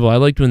Revival. I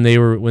liked when they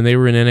were in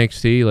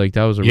NXT. Like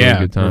that was a really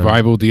good time.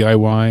 Revival,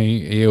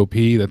 DIY,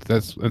 AOP.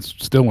 That's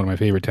still one of my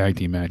favorite tag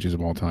team matches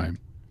of all time.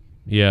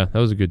 Yeah, that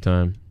was a good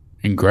time.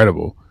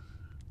 Incredible,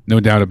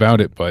 no doubt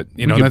about it. But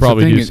we could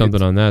probably do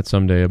something on that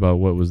someday about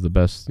what was the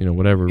best.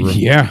 Whatever.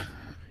 Yeah,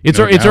 it's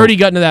already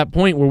gotten to that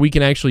point where we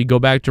can actually go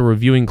back to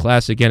reviewing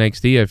classic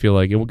NXT. I feel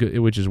like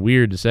which is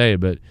weird to say,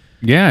 but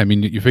yeah, I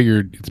mean, you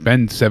figure it's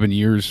been 7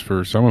 years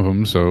for some of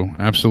them, so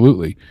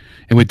absolutely.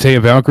 And with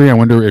Taya Valkyrie, I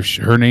wonder if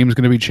her name's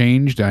going to be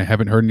changed. I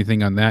haven't heard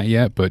anything on that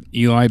yet, but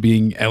Eli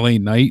being LA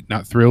Knight,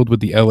 not thrilled with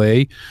the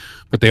LA.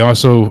 But they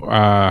also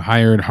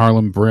hired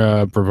Harlem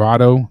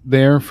Bravado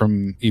there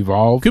from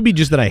Evolve. Could be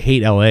just that I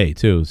hate LA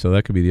too, so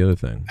that could be the other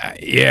thing.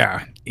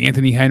 Yeah.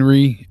 Anthony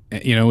Henry,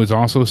 is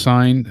also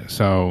signed,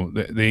 so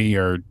they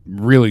are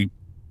really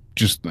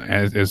just,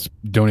 as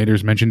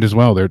donators mentioned as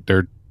well,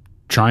 they're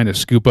trying to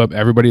scoop up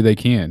everybody they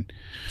can.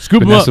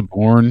 Vanessa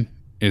Bourne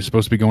is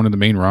supposed to be going to the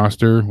main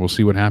roster. We'll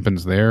see what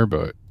happens there,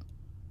 but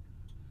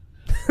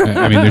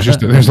I mean,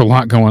 there's a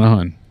lot going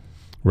on.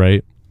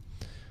 Right.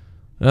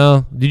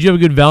 Well, did you have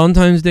a good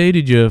Valentine's Day?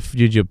 Did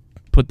you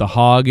put the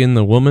hog in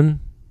the woman?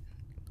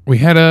 We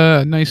had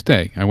a nice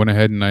day. I went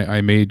ahead and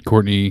I made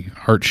Courtney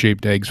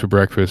heart-shaped eggs for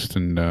breakfast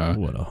and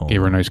gave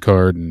her a nice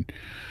card and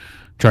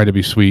tried to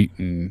be sweet.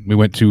 And we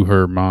went to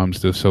her mom's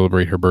to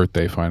celebrate her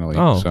birthday finally.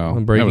 Oh, so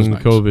breaking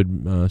nice.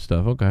 COVID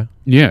stuff. Okay.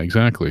 Yeah,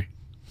 exactly.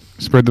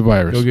 Spread the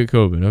virus. Go get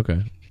COVID.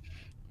 Okay.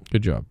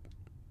 Good job.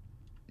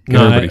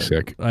 Everybody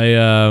sick.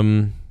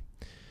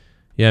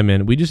 Yeah,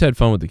 man. We just had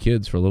fun with the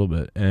kids for a little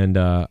bit, and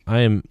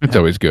It's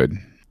always good.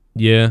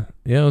 Yeah,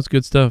 it was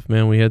good stuff,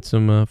 man. We had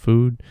some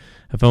food,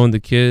 had fun with the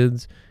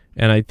kids,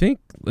 And I think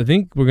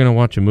we're gonna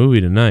watch a movie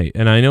tonight.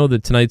 And I know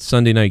that tonight's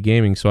Sunday Night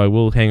Gaming, so I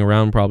will hang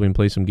around probably and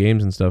play some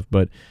games and stuff.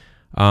 But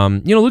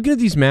you know, looking at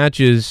these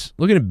matches,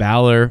 looking at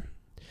Balor,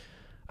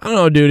 I don't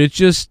know, dude. It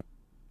just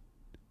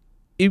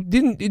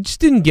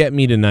didn't get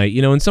me tonight.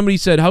 You know, and somebody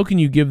said, "How can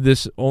you give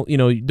this? You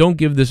know, don't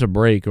give this a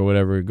break or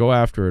whatever. Go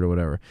after it or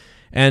whatever."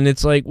 And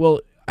it's like,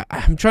 well,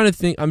 I'm trying to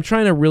think. I'm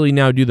trying to really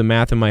now do the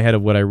math in my head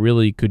of what I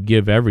really could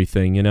give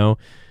everything. You know.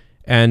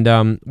 And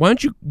why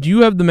don't you? Do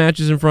you have the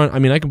matches in front? I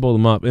mean, I can pull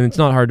them up, and it's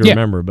not hard to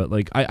remember. But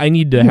like, I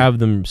need to have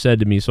them said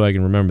to me so I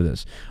can remember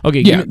this.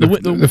 Okay. Yeah.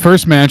 The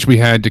first match we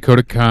had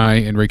Dakota Kai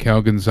and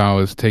Raquel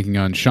Gonzalez taking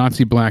on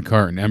Shotzi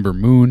Blackheart and Ember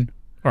Moon.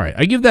 All right,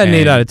 I give that an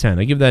 8 out of 10.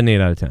 I give that an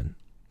 8 out of 10.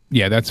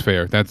 Yeah, that's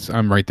fair.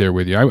 I'm right there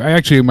with you. I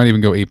actually might even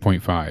go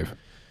 8.5.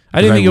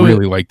 I didn't think I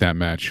really like that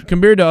match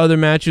compared to other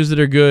matches that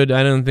are good.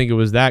 I don't think it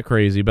was that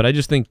crazy, but I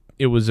just think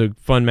it was a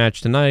fun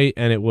match tonight,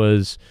 and it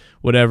was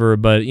whatever.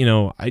 But you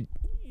know,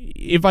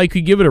 if I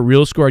could give it a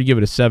real score, I'd give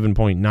it a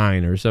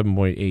 7.9 or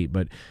 7.8,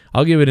 but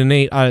I'll give it an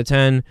 8 out of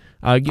 10.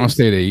 I'll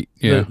stay at 8.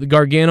 Yeah. The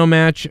Gargano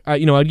match,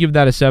 you know, I'd give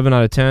that a 7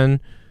 out of 10.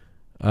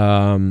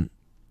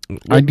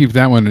 I'd give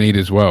that one an 8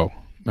 as well.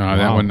 Wow.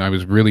 That one I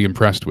was really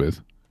impressed with.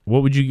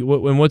 What would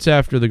you? And what's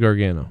after the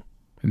Gargano?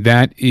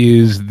 That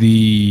is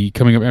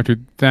coming up after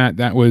that.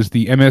 That was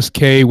the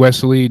MSK,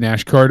 Wesley,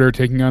 Nash Carter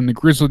taking on the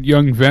Grizzled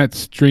Young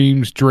Vets,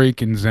 James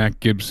Drake, and Zach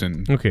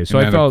Gibson. Okay, so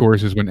and I that, felt, of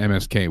course, is when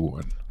MSK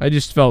won. I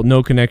just felt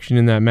no connection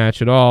in that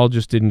match at all.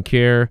 Just didn't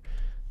care.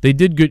 They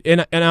did good,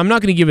 and I'm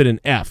not going to give it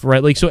an F,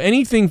 right? Like, so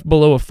anything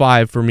below a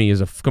 5 for me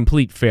is a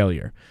complete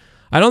failure.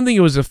 I don't think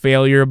it was a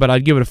failure, but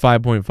I'd give it a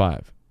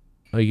 5.5.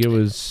 Like, it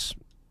was.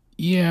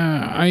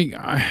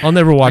 Yeah, I'll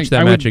never watch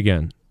that match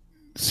again.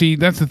 See,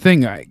 that's the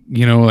thing. I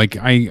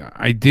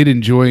did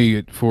enjoy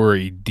it for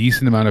a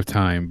decent amount of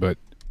time, but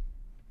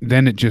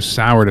then it just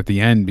soured at the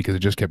end because it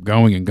just kept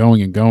going and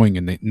going and going,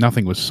 and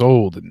nothing was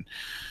sold. And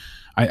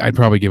I'd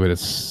probably give it a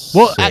 6.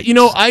 Well, you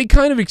know, I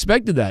kind of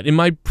expected that. In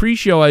my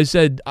pre-show, I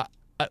said,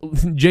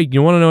 Jake,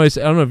 you want to know? I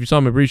don't know if you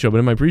saw my pre-show, but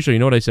in my pre-show, you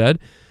know what I said?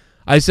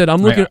 I said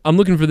I'm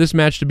looking for this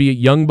match to be a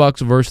Young Bucks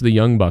versus the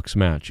Young Bucks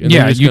match. And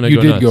yeah, you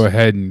did go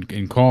ahead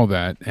and call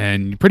that,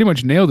 and you pretty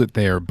much nailed it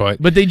there. But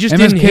they just MSK,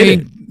 didn't hit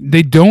it.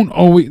 They don't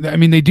always. I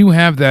mean, they do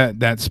have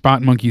that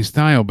spot monkey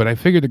style, but I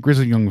figured the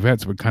Grizzled Young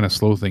Vets would kind of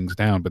slow things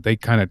down. But they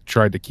kind of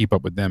tried to keep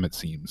up with them, it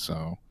seems.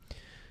 So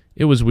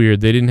it was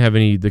weird. They didn't have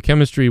any. The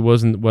chemistry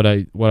wasn't what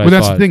I thought. Well,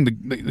 that's the thing.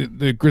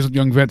 The Grizzled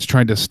Young Vets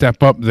tried to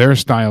step up their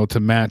style to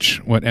match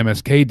what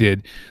MSK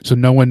did, so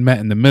no one met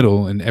in the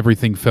middle, and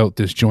everything felt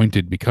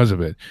disjointed because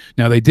of it.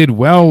 Now they did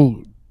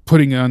well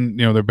putting on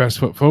their best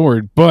foot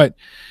forward, but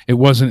it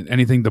wasn't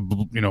anything to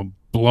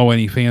blow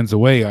any fans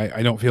away.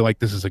 I don't feel like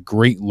this is a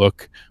great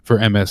look for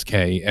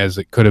MSK, as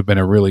it could have been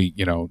a really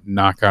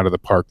knock out of the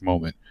park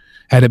moment.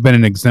 Had it been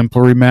an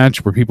exemplary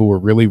match where people were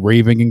really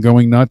raving and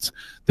going nuts,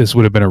 this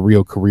would have been a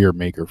real career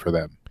maker for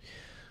them.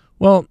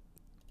 Well,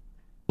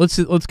 let's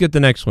get the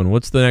next one.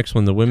 What's the next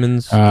one? The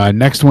women's.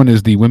 Next one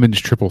is the women's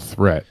triple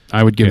threat.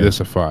 I would give this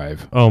a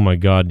 5. Oh my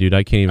god, dude!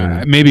 I can't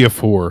even. Maybe a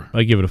 4.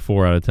 I give it a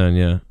 4 out of 10.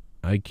 Yeah,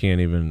 I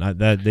can't even. I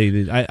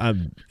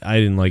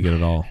didn't like it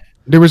at all.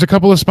 There was a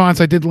couple of spots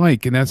I did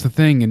like, and that's the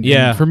thing.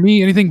 And for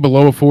me, anything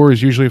below a 4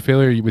 is usually a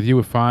failure. With you,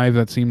 a 5,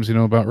 that seems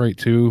about right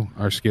too.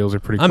 Our scales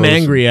are pretty close. I'm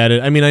angry at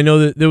it. I mean, I know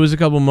that there was a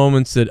couple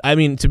moments that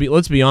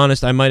let's be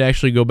honest, I might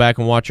actually go back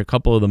and watch a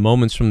couple of the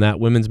moments from that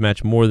women's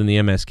match more than the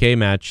MSK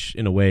match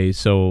in a way.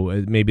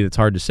 So maybe that's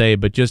hard to say,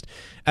 but just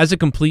as a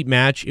complete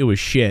match, it was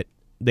shit.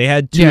 They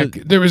had two. Yeah,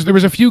 there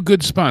was a few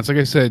good spots. Like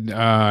I said,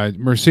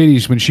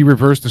 Mercedes, when she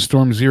reversed the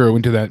Storm Zero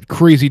into that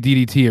crazy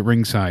DDT at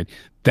ringside,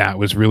 that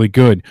was really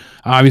good.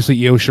 Obviously,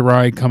 Io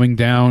Shirai coming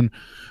down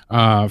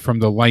from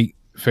the light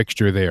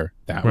fixture there,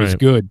 that was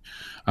good.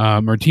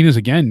 Martinez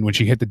again when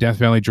she hit the Death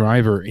Valley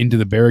Driver into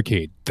the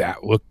barricade,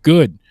 that looked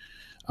good.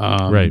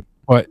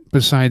 But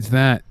besides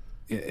that,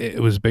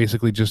 it was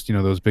basically just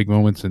those big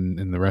moments,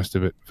 and the rest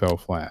of it fell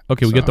flat.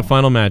 Okay, we get the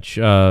final match: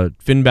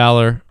 Finn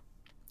Balor.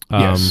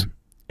 Yes.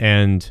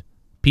 And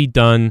Pete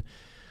Dunne.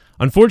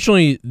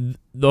 Unfortunately,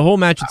 the whole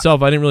match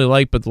itself I didn't really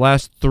like, but the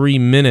last 3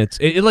 minutes,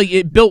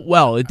 it built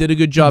well. It did a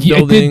good job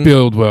building. It did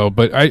build well,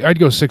 but I'd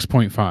go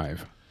 6.5.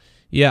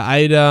 Yeah,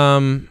 I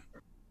don't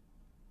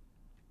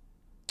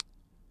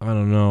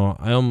know.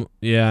 I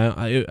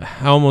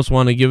almost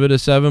want to give it a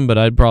 7, but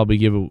I'd probably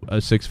give it a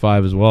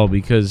 6.5 as well,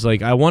 because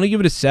I want to give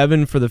it a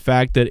 7 for the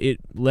fact that it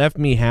left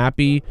me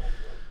happy.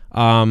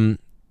 But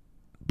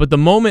the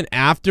moment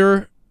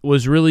after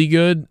was really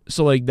good,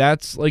 so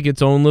that's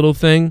its own little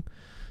thing.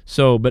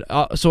 So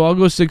I'll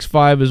go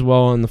 6.5 as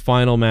well on the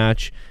final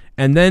match.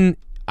 And then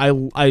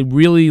I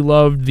really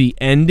loved the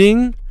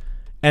ending,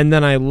 and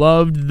then I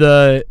loved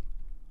the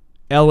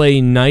LA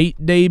Knight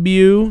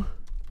debut.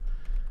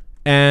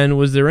 And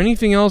was there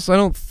anything else? I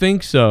don't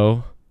think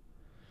so.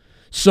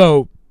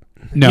 So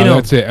no,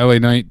 that's it. LA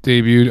Knight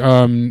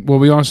debuted. Well,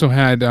 we also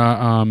had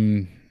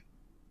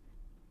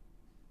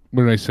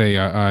what did I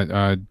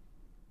say?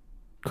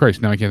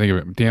 Christ, now I can't think of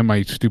it. Damn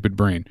my stupid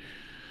brain.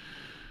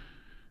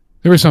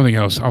 There was something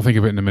else. I'll think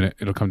of it in a minute.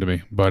 It'll come to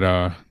me.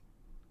 But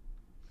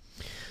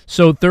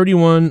so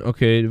 31,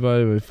 okay,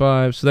 divided by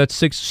 5, so that's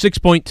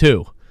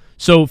 6.2.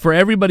 So for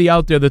everybody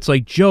out there that's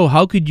like, Joe,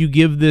 how could you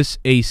give this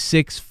a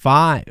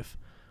 6.5?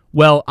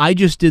 Well, I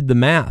just did the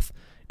math,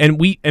 and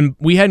we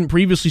hadn't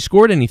previously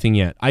scored anything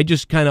yet. I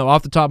just kind of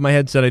off the top of my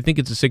head said I think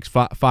it's a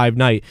 6.5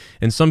 night,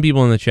 and some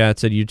people in the chat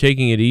said you're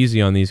taking it easy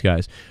on these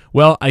guys.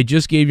 Well, I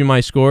just gave you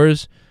my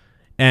scores,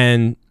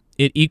 and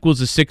it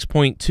equals a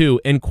 6.2,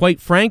 and quite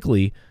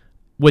frankly,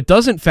 what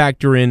doesn't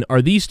factor in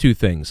are these two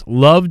things.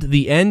 Loved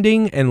the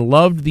ending and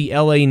loved the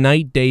LA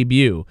Knight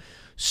debut.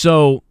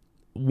 So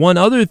one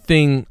other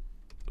thing,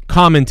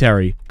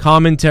 commentary.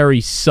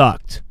 Commentary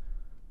sucked.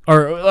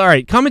 Or, all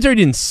right, commentary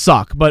didn't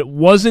suck, but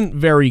wasn't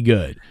very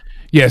good.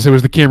 yes, it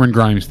was the Cameron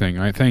Grimes thing.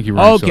 Thank you,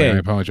 Ryan. Okay. I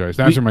apologize.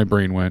 That's where my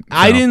brain went. So.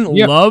 I didn't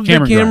love the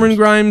Cameron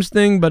Grimes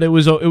thing, but it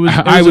was a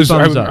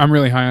thumbs up. I'm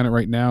really high on it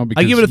right now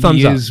because I give it a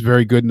thumbs up. He is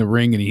very good in the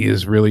ring and he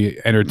is really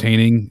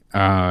entertaining.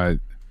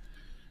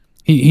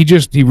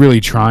 He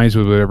really tries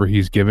with whatever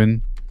he's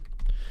given.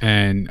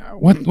 And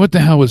what the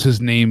hell was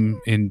his name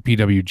in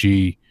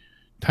PWG?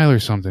 Tyler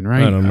something,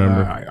 right? I don't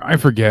remember. I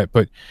forget,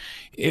 but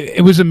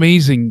it was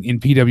amazing in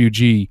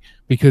PWG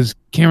because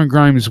Cameron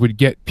Grimes would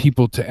get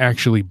people to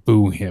actually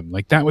boo him.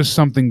 Like that was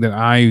something that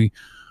I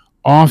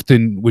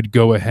often would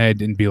go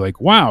ahead and be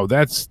like, wow,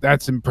 that's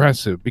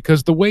impressive,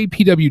 because the way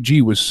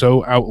PWG was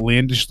so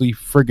outlandishly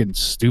friggin'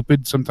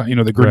 stupid sometimes,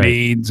 the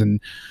grenades and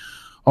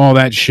all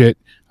that shit.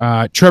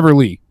 Trevor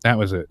Lee, that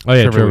was it. Oh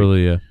yeah, Trevor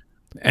Lee, yeah.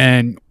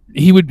 And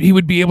he would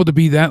be able to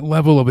be that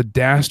level of a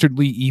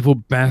dastardly evil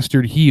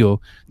bastard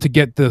heel to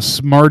get the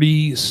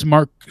smartest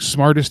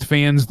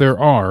fans there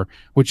are,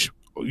 which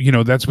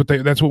that's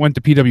what went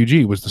to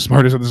PWG, was the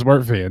smartest of the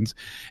smart fans.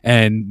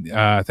 And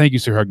thank you,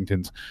 Sir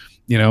Huggingtons.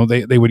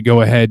 They would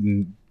go ahead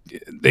and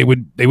they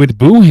would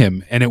boo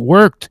him, and it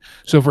worked.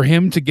 So for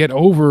him to get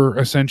over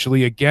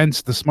essentially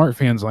against the smart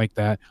fans like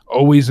that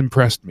always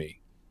impressed me.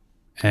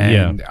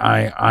 And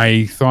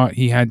I thought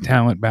he had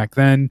talent back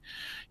then.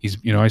 He's,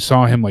 I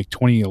saw him like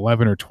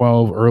 2011 or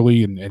 12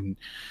 early, and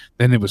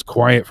then it was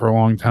quiet for a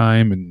long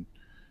time. And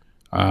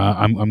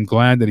I'm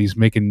glad that he's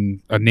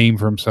making a name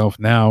for himself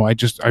now. I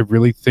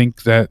really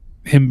think that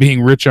him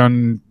being rich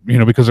on,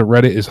 because of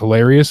Reddit is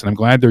hilarious, and I'm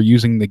glad they're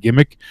using the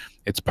gimmick.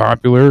 It's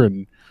popular.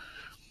 And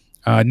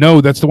no,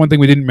 that's the one thing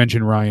we didn't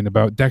mention, Ryan,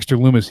 about Dexter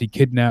Lumis. He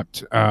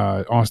kidnapped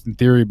Austin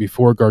Theory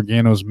before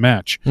Gargano's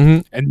match.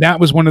 And that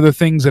was one of the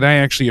things that I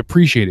actually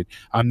appreciated.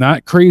 I'm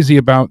not crazy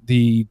about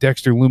the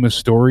Dexter Lumis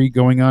story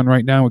going on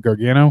right now with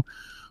Gargano,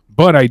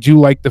 but I do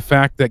like the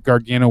fact that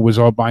Gargano was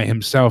all by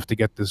himself to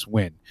get this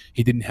win.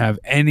 He didn't have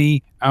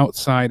any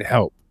outside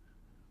help.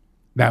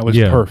 That was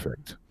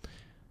perfect.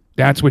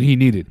 That's what he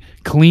needed.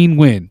 Clean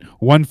win.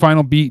 One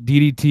final beat,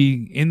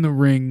 DDT in the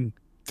ring,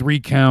 3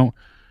 count.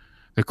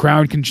 The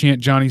crowd can chant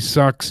Johnny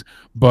sucks,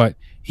 but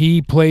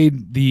he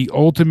played the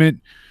ultimate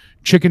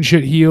chicken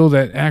shit heel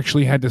that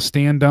actually had to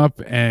stand up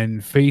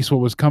and face what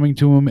was coming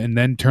to him and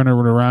then turn it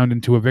around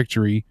into a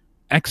victory.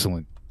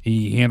 Excellent.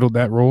 He handled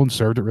that role and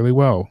served it really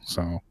well.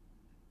 So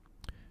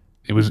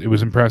it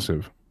was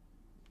impressive.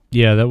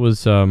 Yeah, that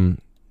was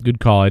good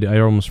call. I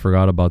almost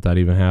forgot about that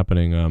even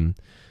happening.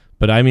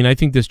 But I mean, I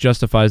think this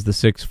justifies the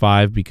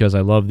 6.5 because I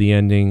love the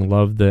ending,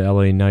 love the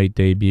LA Knight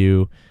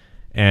debut.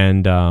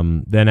 And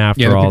then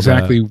after all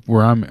exactly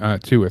where I'm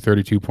at too, at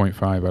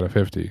 32.5 out of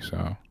 50.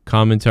 So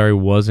commentary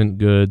wasn't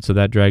good, so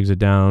that drags it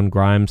down.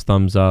 Grimes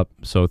thumbs up.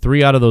 So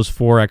 3 out of those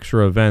 4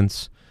 extra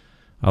events.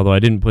 Although I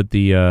didn't put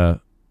the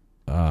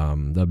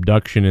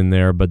abduction in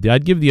there, but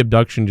I'd give the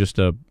abduction just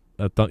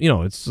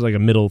it's like a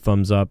middle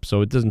thumbs up, so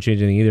it doesn't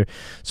change anything either.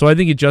 So I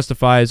think it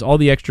justifies all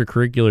the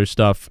extracurricular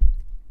stuff,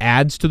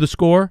 adds to the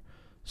score.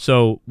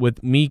 So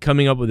with me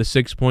coming up with a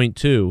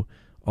 6.2.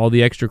 all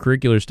the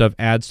extracurricular stuff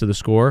adds to the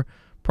score,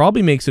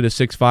 probably makes it a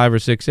 6.5 or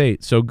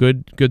 6.8. So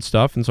good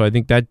stuff. And so I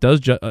think that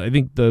does. I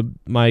think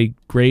my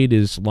grade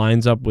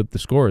lines up with the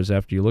scores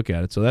after you look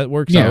at it. So that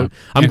works out.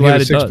 I'm glad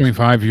it does.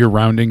 6.5. You're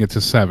rounding it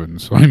to 7.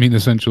 So I mean,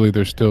 essentially,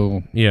 they're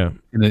still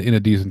in a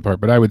decent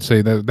part. But I would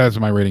say that's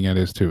my rating at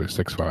is too, is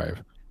 6.5.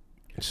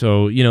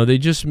 So, they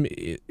just,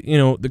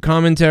 the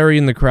commentary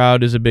in the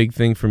crowd is a big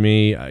thing for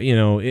me.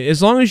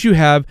 As long as you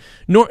have,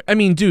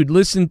 dude,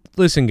 listen,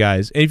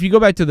 guys. If you go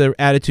back to the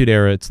Attitude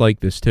Era, it's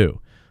like this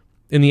too.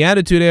 In the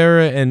Attitude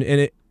Era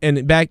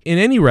and back in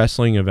any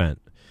wrestling event,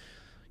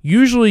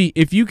 usually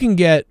if you can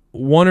get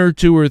 1 or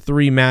 2 or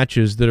 3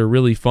 matches that are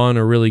really fun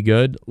or really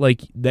good,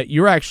 like that,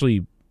 you're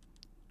actually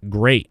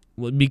great.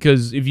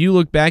 Because if you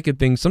look back at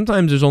things,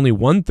 sometimes there's only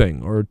 1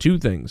 thing or 2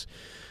 things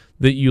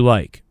that you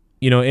like.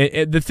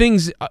 The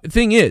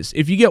thing is,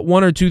 if you get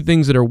 1 or 2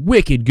 things that are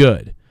wicked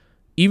good,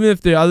 even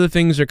if the other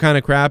things are kind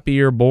of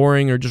crappy or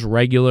boring or just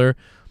regular,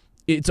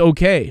 it's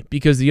okay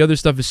because the other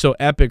stuff is so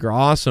epic or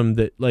awesome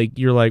that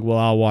you're like, well,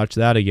 I'll watch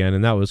that again,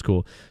 and that was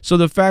cool. So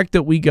the fact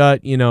that we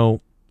got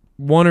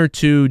 1 or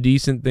 2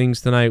 decent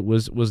things tonight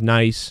was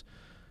nice,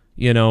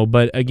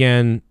 But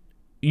again,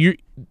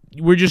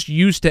 we're just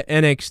used to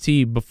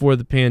NXT before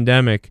the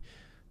pandemic.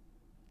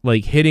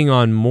 like hitting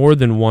on more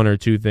than one or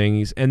two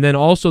things, and then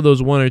also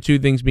those one or two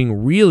things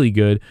being really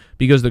good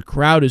because the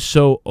crowd is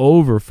so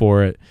over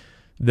for it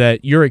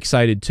that you're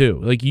excited too.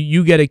 Like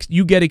you get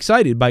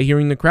excited by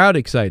hearing the crowd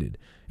excited.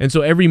 And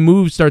so every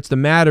move starts to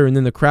matter, and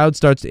then the crowd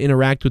starts to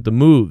interact with the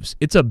moves.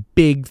 It's a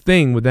big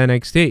thing with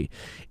NXT.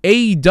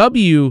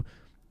 AEW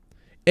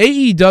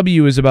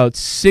is about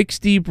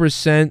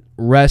 60%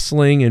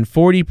 wrestling and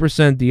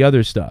 40% the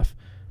other stuff.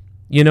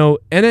 You know,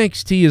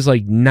 NXT is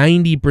like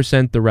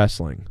 90% the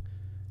wrestling.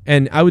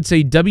 And I would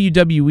say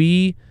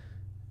WWE,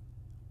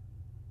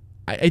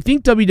 I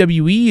think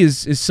WWE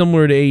is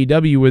similar to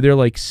AEW where they're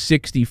like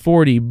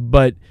 60-40,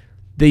 but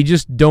they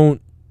just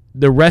don't,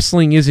 the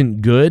wrestling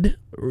isn't good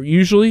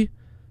usually.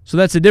 So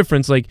that's the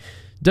difference. Like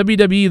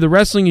WWE, the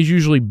wrestling is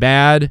usually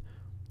bad,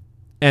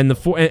 and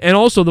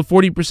also the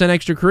 40%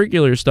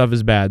 extracurricular stuff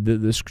is bad.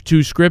 The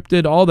too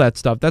scripted, all that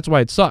stuff. That's why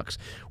it sucks.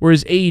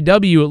 Whereas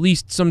AEW, at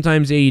least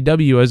sometimes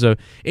AEW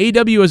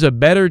has a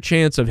better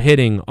chance of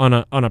hitting on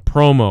a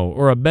promo,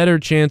 or a better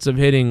chance of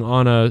hitting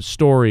on a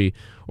story,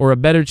 or a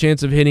better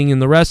chance of hitting in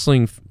the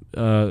wrestling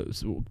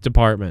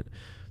department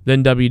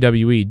than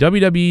WWE.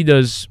 WWE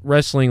does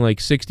wrestling like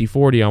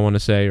 60-40, I want to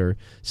say, or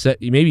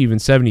maybe even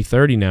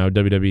 70-30 now,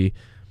 WWE.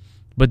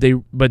 But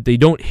they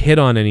don't hit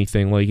on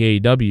anything like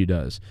AEW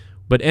does.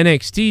 But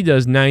NXT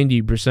does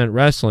 90%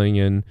 wrestling,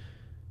 and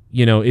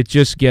you know, it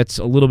just gets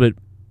a little bit,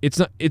 it's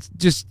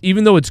just,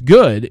 even though it's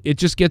good, it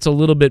just gets a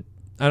little bit,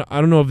 I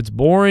don't know if it's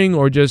boring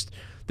or just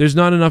there's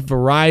not enough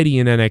variety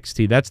in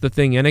NXT. That's the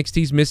thing.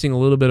 NXT's missing a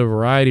little bit of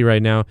variety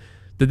right now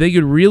that they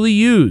could really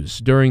use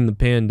during the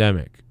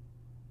pandemic.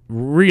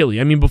 Really.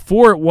 I mean,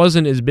 before it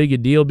wasn't as big a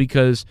deal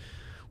because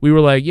we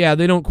were like, yeah,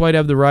 they don't quite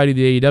have the variety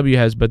the AEW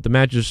has, but the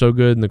matches are so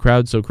good and the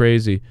crowd's so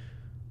crazy.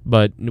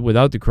 But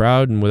without the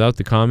crowd and without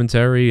the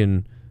commentary,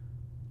 and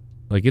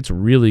like, it's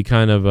really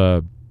kind of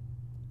a,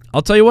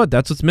 I'll tell you what,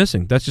 that's what's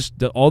missing. That's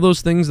just all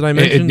those things that I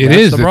mentioned.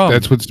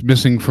 That's what's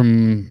missing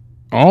from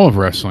all of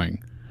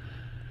wrestling.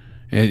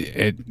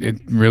 It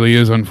really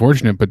is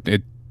unfortunate, but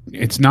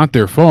it's not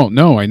their fault.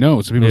 No, I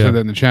know. Some people said that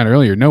in the chat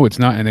earlier. No, it's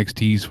not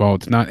NXT's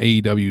fault. It's not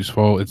AEW's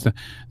fault. It's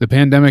the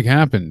pandemic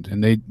happened,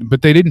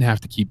 but they didn't have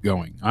to keep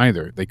going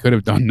either. They could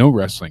have done no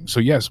wrestling. So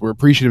yes, we're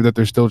appreciative that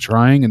they're still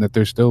trying and that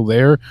they're still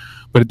there,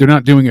 but they're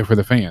not doing it for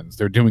the fans.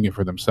 They're doing it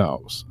for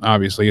themselves.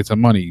 Obviously, it's a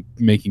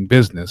money-making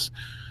business.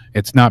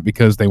 It's not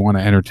because they want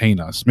to entertain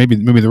us. Maybe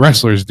the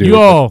wrestlers do,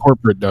 but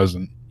corporate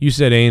doesn't. You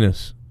said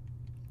anus.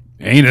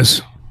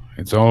 Anus.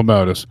 It's all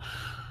about us.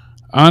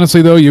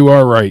 Honestly, though, you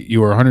are right.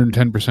 You are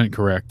 110%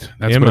 correct.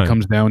 That's what it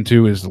comes down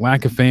to, is the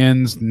lack of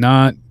fans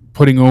not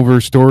putting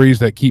over stories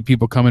that keep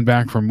people coming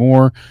back for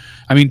more.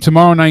 I mean,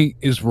 tomorrow night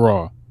is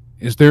Raw.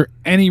 Is there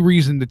any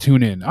reason to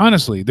tune in?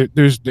 Honestly,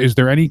 is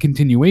there any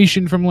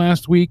continuation from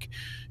last week?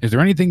 Is there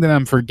anything that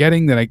I'm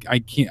forgetting that I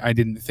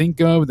didn't think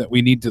of that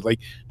we need to, like?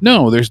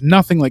 No, there's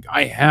nothing like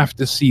I have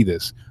to see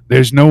this.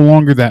 There's no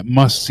longer that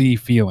must-see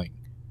feeling.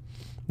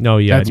 No,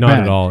 yeah, that's not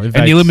bad. At all. And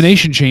the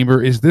Elimination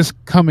Chamber is this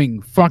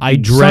coming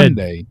fucking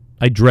Sunday.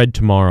 I dread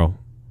tomorrow.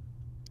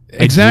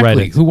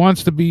 Exactly. Who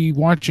wants to be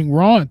watching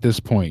Raw at this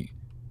point?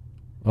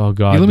 Oh,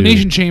 God. The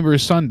Elimination Chamber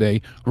is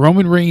Sunday.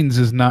 Roman Reigns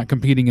is not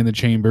competing in the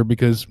Chamber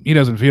because he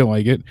doesn't feel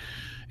like it.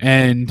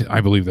 And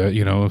I believe that,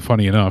 you know,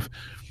 funny enough.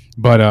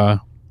 But,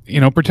 you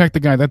know, protect the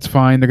guy. That's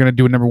fine. They're going to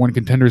do a #1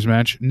 contenders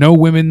match. No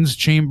women's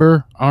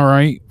chamber. All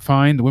right,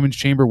 fine. The women's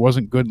chamber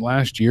wasn't good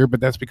last year,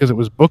 but that's because it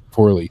was booked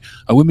poorly.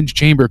 A women's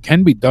chamber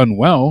can be done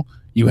well.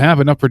 You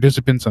have enough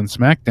participants on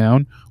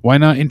SmackDown. Why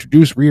not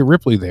introduce Rhea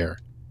Ripley there?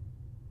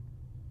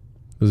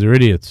 Because they're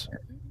idiots.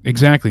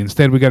 Exactly.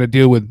 Instead, we got to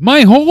deal with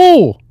my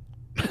hole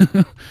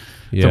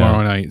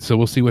tomorrow night. So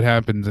we'll see what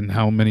happens and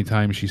how many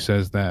times she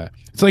says that.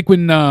 It's like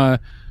when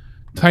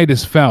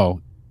Titus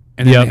fell.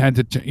 And then they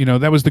had to, you know,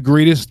 that was the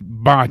greatest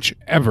botch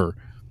ever.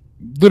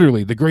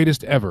 Literally the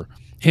greatest ever.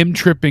 Him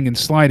tripping and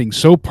sliding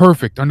so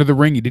perfect under the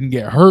ring. He didn't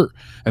get hurt.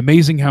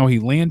 Amazing how he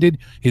landed.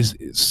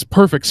 His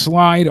perfect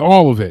slide,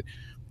 all of it.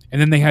 And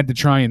then they had to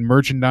try and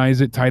merchandise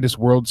it, Titus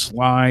World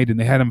Slide, and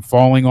they had him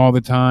falling all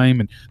the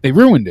time, and they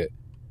ruined it.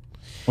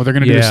 Well, they're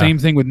going to do the same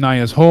thing with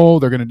Nia's hole.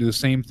 They're going to do the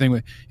same thing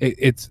with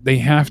they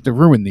have to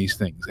ruin these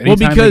things.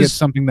 Anytime they get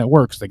something that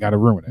works, they got to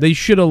ruin it. They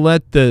should have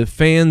let the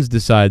fans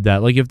decide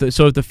that. Like if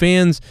the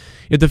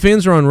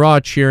fans are on Raw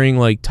cheering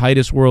like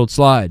Titus World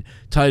Slide,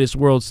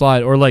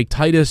 or like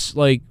Titus,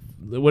 like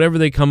whatever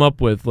they come up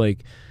with,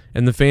 like,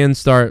 and the fans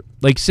start,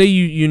 like, say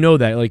you know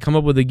that, like, come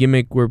up with a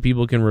gimmick where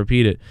people can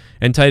repeat it,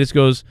 and Titus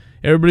goes,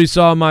 everybody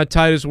saw my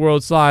Titus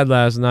World Slide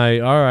last night.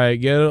 All right,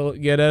 get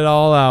it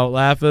all out,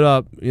 laugh it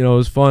up. You know, it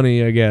was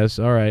funny, I guess.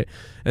 All right,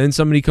 and then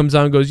somebody comes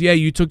out and goes, yeah,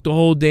 you took the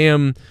whole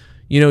damn,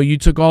 you know, you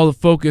took all the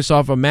focus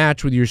off a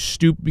match with your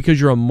because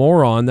you're a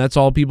moron. That's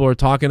all people are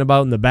talking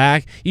about in the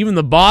back. Even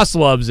the boss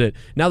loves it.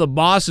 Now the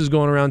boss is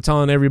going around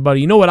telling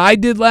everybody, you know what I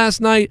did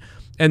last night?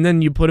 And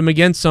then you put him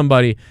against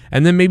somebody,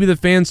 and then maybe the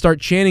fans start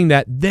chanting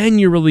that, then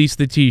you release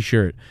the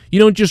T-shirt. You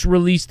don't just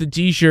release the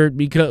T-shirt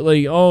because,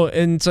 like, oh,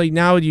 and it's like,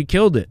 now you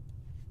killed it.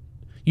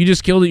 You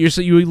just killed it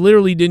yourself. You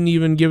literally didn't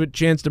even give it a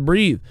chance to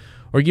breathe.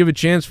 or give a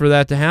chance for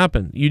that to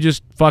happen. You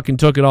just fucking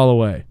took it all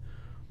away.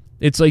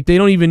 It's like they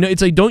don't even know.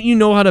 It's like, don't you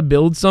know how to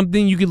build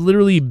something? You could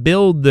literally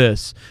build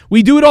this.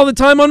 We do it all the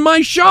time on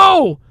my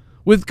show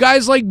with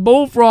guys like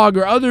Bullfrog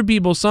or other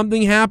people.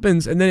 Something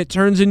happens, and then it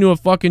turns into a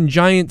fucking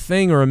giant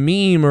thing or a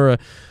meme or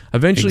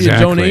eventually a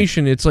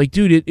donation. It's like,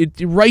 dude,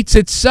 it writes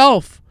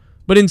itself.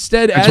 But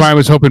instead, that's why I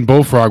was hoping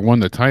Bullfrog won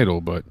the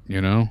title, but you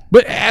know.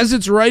 But as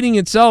it's writing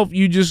itself,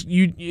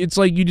 it's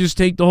like you just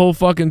take the whole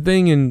fucking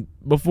thing, and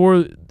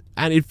before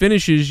it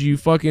finishes, you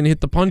fucking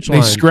hit the punchline.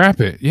 They scrap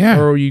it, yeah,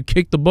 or you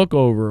kick the book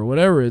over, or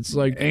whatever. It's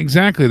like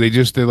exactly.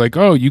 They're like,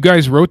 oh, you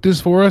guys wrote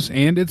this for us,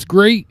 and it's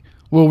great.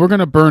 Well, we're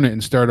gonna burn it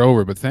and start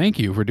over, but thank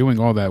you for doing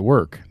all that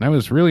work. That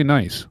was really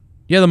nice.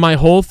 Yeah, my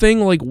whole thing,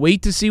 like,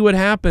 wait to see what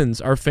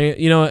happens. Our fan,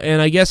 and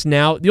I guess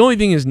now, the only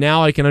thing is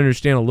now I can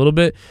understand a little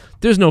bit.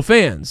 There's no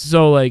fans.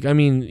 So, like, I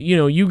mean,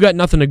 you got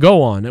nothing to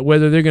go on,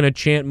 whether they're going to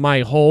chant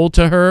my hole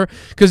to her.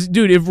 Because,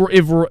 dude, if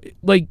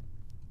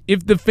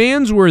the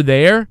fans were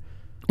there.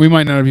 We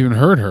might not have even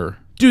heard her.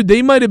 Dude,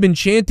 they might have been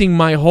chanting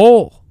my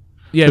hole.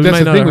 Yeah, but we that's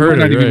might the thing. not We have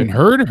might not heard even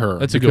heard her.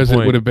 That's a good point.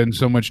 Because it would have been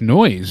so much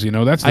noise.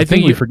 That's the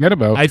thing we forget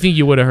about. I think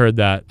you would have heard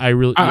that.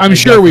 I'm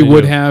sure we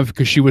would have,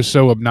 because she was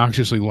so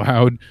obnoxiously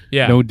loud.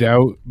 Yeah, no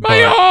doubt.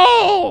 My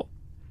hole.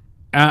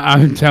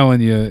 I'm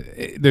telling you,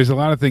 there's a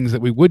lot of things that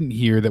we wouldn't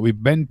hear that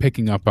we've been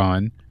picking up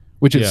on,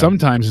 which it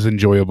sometimes is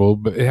enjoyable.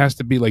 But it has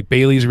to be like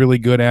Bailey's really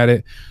good at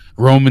it.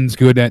 Roman's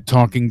good at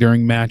talking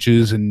during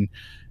matches and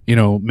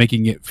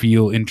making it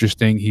feel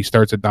interesting. He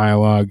starts a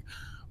dialogue.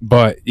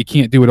 But you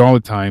can't do it all the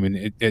time,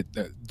 and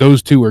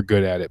those two are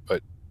good at it,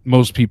 but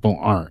most people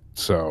aren't.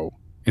 So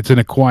it's an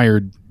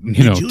acquired,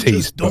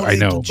 taste. But I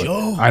know, but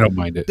I don't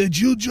mind it. Did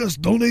you just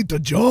donate to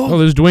Joe? Oh,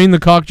 there's Dwayne the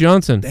Cock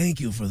Johnson.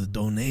 Thank you for the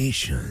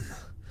donation.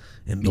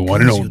 And the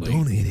one and because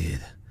only. you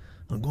donated,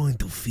 I'm going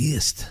to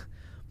fist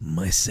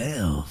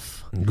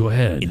myself. Go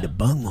ahead. In the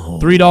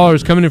bunghole.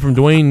 $3 coming in from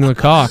Dwayne the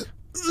Cock.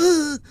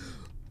 Ooh.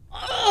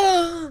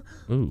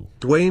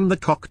 Dwayne the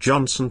Cock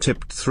Johnson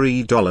tipped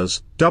 $3.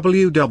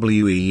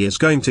 WWE is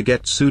going to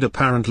get sued.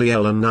 Apparently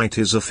LA Knight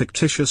is a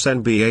fictitious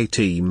NBA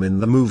team in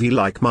the movie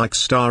Like Mike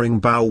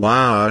starring Bow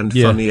Wow, and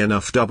funny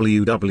enough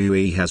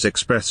WWE has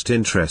expressed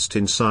interest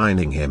in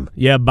signing him.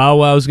 Yeah, Bow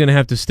Wow's going to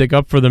have to stick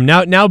up for them.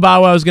 Now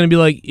Bow Wow's going to be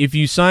like, if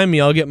you sign me,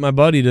 I'll get my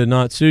buddy to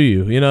not sue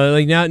you.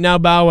 Like now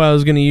Bow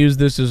Wow's going to use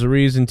this as a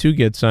reason to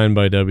get signed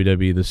by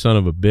WWE, the son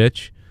of a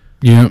bitch.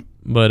 Yeah.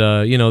 But,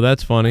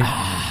 that's funny.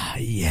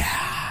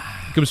 Yeah.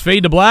 Comes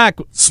Fade to Black.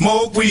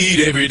 Smoke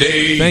weed every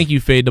day. Thank you,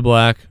 Fade to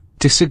Black.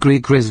 Disagree.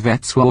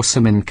 Grisvet's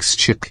awesome in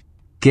Chick.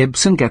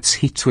 Gibson gets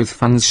heat with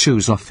fans'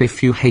 shoes off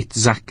if you hate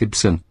Zach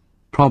Gibson.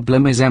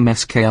 Problem is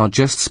MSK are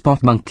just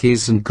spot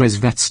monkeys, and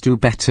Grisvets do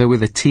better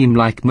with a team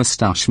like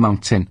Mustache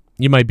Mountain.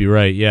 You might be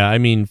right. Yeah, I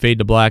mean, Fade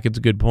to Black, it's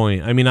a good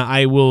point. I mean,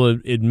 I will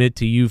admit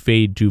to you,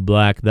 Fade to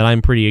Black, that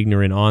I'm pretty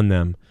ignorant on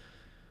them.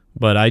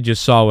 But I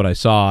just saw what I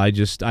saw.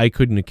 I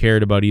couldn't have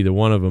cared about either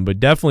one of them. But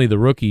definitely the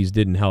rookies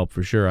didn't help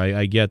for sure.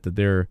 I get that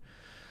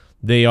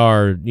they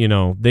are,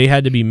 they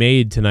had to be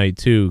made tonight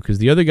too, because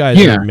the other guys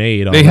were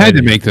made already. They had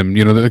to make them.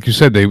 Like you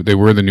said, they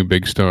were the new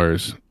big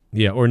stars.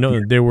 Yeah, or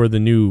no, they were the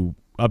new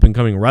up and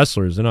coming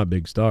wrestlers. They're not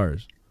big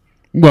stars.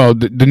 Well,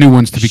 the new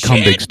ones to become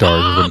big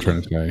stars is what I'm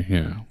trying to say.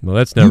 Yeah. Well,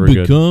 that's never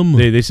good.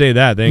 They say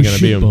that they ain't gonna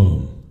be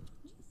them.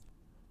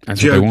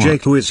 Joe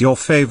Jake, who is your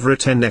favorite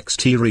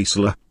NXT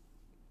wrestler?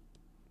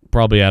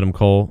 Probably Adam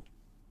Cole.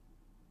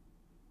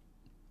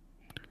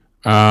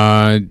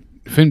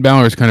 Finn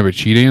Balor is kind of a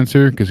cheat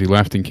answer because he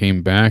left and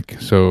came back.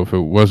 So if it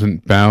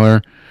wasn't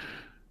Balor,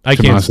 I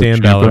can't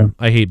stand Balor.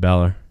 I hate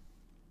Balor.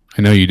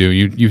 I know you do.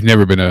 You've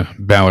never been a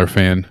Balor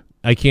fan.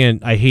 I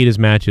can't. I hate his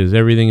matches.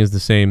 Everything is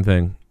the same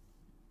thing.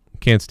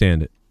 Can't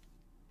stand it.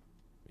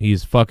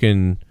 He's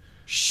fucking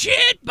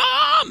shit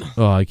bomb.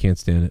 Oh, I can't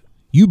stand it.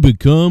 You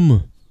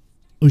become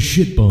a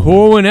shit bomb.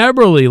 Corwin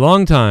Eberle,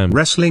 long time.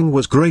 Wrestling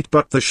was great,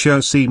 but the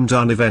show seemed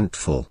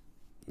uneventful.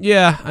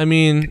 Yeah, I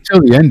mean,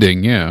 until the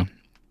ending, yeah.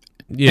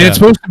 Yeah. And it's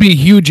supposed to be a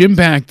huge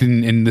impact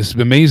in this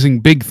amazing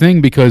big thing,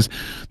 because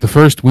the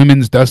first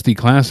women's Dusty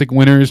Classic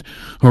winners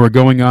who are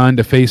going on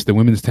to face the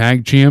women's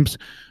tag champs,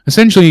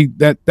 essentially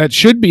that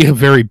should be a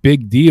very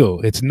big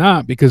deal. It's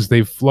not, because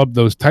they've flubbed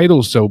those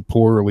titles so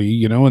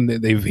poorly, and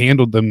they've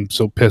handled them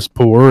so piss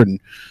poor, and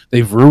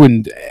they've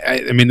ruined.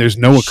 I mean, there's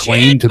no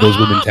acclaim to those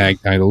women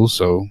tag titles,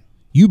 so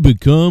you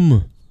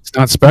become. It's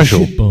not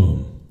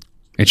special.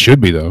 It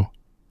should be though.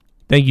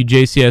 Thank you,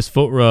 JCS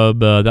Foot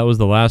Rub. That was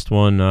the last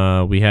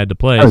one we had to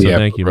play, so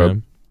thank you,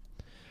 man.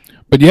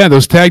 But yeah,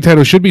 those tag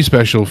titles should be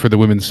special for the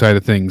women's side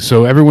of things.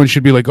 So everyone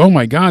should be like, oh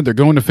my God, they're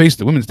going to face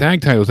the women's tag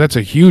titles. That's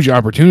a huge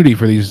opportunity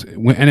for these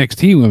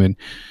NXT women.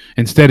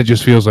 Instead, it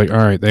just feels like, all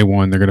right, they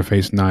won. They're going to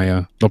face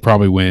Nia. They'll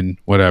probably win,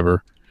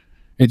 whatever.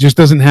 It just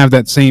doesn't have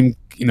that same,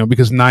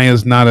 because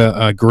Nia's not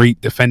a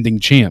great defending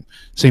champ.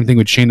 Same thing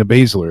with Shayna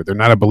Baszler. They're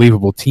not a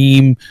believable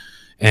team.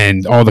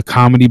 And all the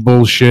comedy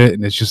bullshit,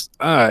 and it's just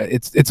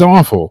it's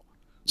awful.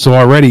 So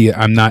already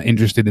I'm not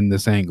interested in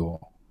this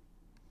angle.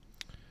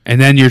 And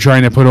then you're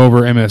trying to put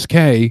over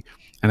MSK,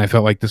 and I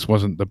felt like this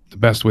wasn't the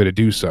best way to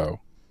do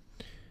so.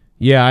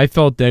 Yeah, I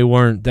felt they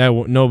weren't they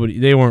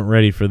weren't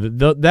ready for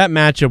that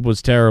matchup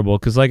was terrible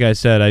because, like I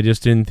said, I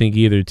just didn't think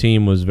either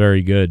team was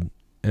very good,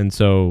 and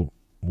so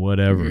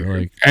whatever.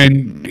 Like,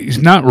 and he's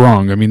not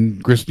wrong. I mean,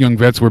 Grizzled Young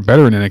Vets were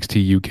better in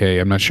NXT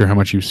UK. I'm not sure how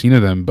much you've seen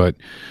of them, but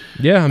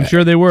yeah, I'm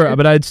sure they were.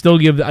 But I'd still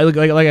give like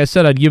I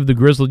said, I'd give the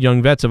Grizzled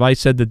Young Vets if I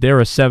said that they're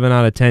a 7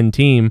 out of 10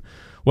 team.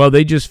 Well,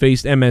 they just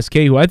faced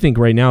MSK, who I think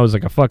right now is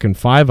like a fucking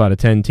 5 out of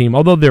 10 team.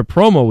 Although their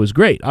promo was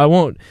great. I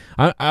want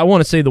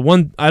to say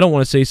I don't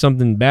want to say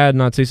something bad,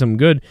 not say something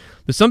good.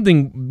 The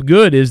something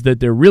good is that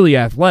they're really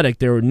athletic.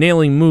 They were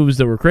nailing moves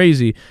that were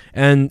crazy,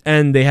 and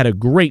they had a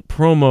great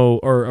promo,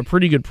 or a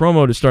pretty good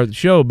promo to start the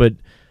show. But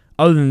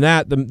other than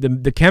that,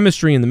 the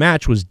chemistry in the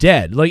match was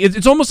dead. Like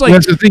it's almost like,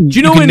 that's the thing. Do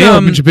you know can nail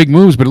a bunch of big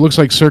moves, but it looks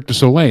like Cirque du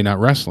Soleil, not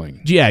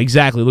wrestling. Yeah,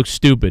 exactly. It looks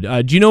stupid.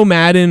 Do you know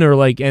Madden or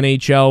like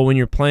NHL when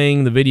you're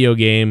playing the video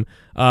game?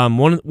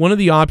 One of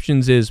the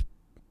options is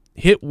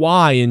hit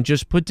Y and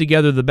just put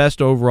together the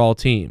best overall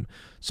team.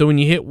 So when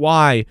you hit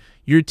Y,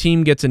 your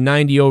team gets a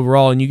 90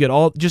 overall, and you get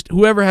just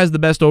whoever has the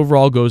best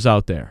overall goes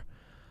out there.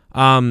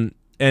 And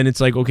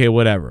it's like, okay,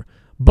 whatever.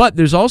 But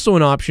there's also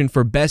an option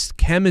for best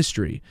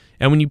chemistry.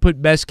 And when you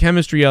put best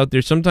chemistry out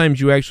there,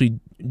 sometimes you actually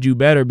do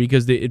better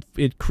because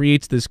it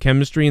creates this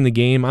chemistry in the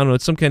game. I don't know,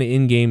 it's some kind of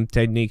in-game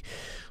technique.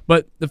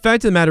 But the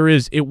fact of the matter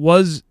is,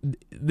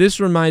 this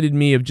reminded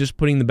me of just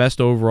putting the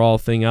best overall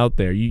thing out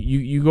there.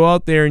 You go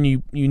out there and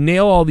you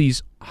nail all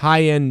these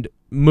high-end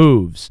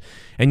moves.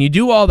 And you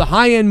do all the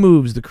high-end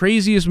moves, the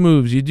craziest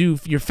moves.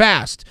 You're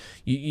fast.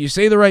 You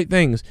say the right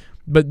things.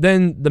 But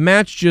then the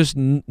match just,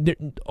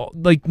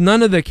 like,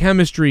 none of the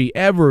chemistry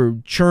ever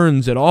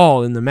churns at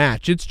all in the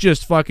match. It's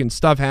just fucking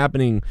stuff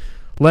happening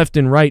left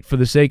and right for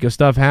the sake of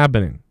stuff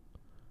happening.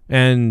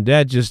 And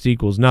that just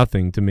equals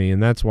nothing to me,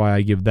 and that's why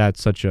I give that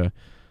such a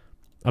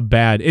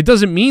bad. It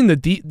doesn't mean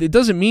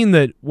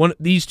that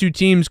these two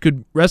teams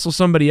could wrestle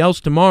somebody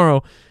else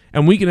tomorrow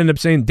and we could end up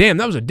saying, damn,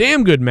 that was a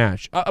damn good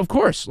match. Of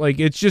course. Like,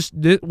 it's just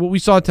what we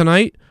saw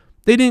tonight,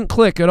 they didn't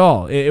click at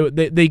all.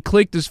 They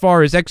clicked as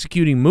far as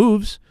executing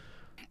moves.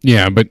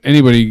 Yeah, but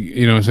anybody,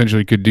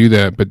 essentially could do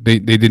that, but they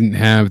didn't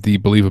have the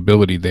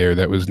believability there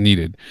that was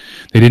needed.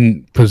 They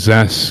didn't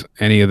possess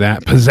any of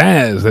that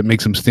pizzazz that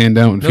makes them stand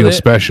out and feel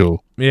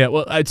special. Yeah,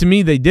 well, to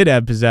me, they did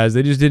have pizzazz.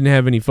 They just didn't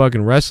have any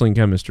fucking wrestling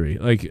chemistry.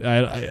 Like,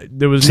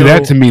 there was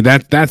that to me,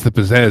 that's the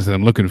pizzazz that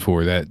I'm looking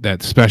for,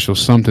 that special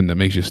something that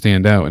makes you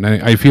stand out. And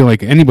I feel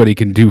like anybody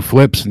can do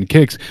flips and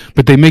kicks,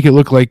 but they make it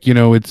look like,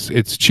 it's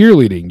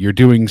cheerleading. You're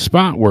doing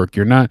spot work.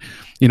 You're not,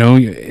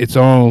 it's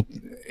all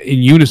in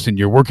unison.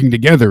 You're working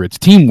together. It's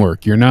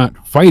teamwork. You're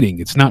not fighting.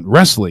 It's not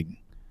wrestling.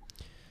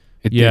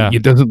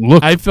 It doesn't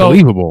look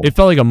believable. It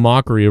felt like a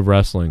mockery of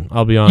wrestling,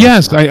 I'll be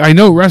honest. Yes, I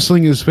know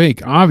wrestling is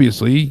fake,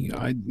 obviously.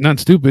 Not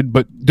stupid,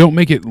 but don't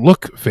make it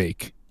look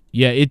fake.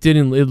 Yeah, it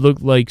didn't. It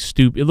looked like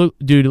stupid. It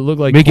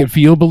looked like... Make it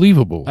feel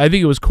believable. I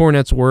think it was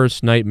Cornette's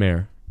worst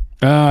nightmare.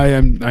 I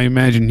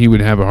imagine he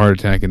would have a heart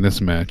attack in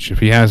this match if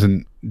he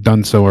hasn't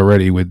done so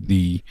already with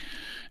the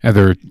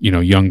other,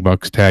 Young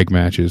Bucks tag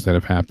matches that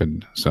have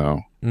happened. So...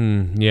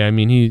 yeah, I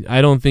mean,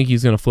 I don't think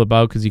he's going to flip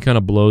out because he kind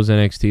of blows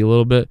NXT a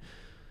little bit.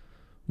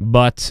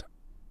 But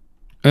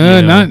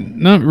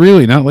not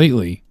really, not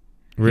lately.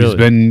 Really?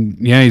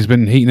 He's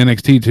been hating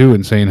NXT too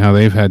and saying how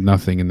they've had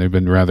nothing and they've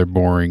been rather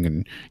boring,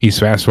 and he's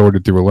fast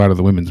forwarded through a lot of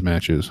the women's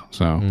matches.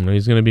 So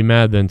he's going to be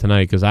mad then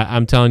tonight because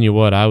I'm telling you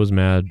what, I was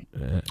mad.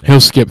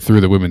 He'll skip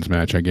through the women's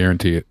match, I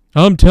guarantee it.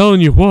 I'm telling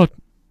you what.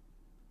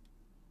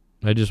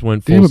 I just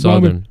went full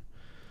Southern.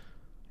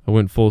 I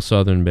went full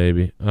Southern,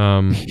 baby.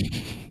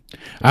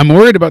 I'm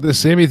worried about this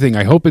Sammy thing.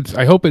 I hope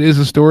it is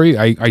a story.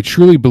 I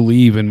truly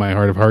believe in my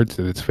heart of hearts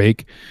that it's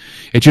fake.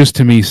 It just,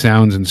 to me,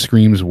 sounds and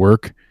screams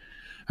work.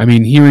 I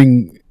mean,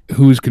 hearing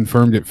who's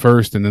confirmed it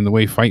first and then the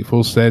way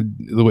Fightful said,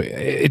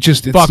 it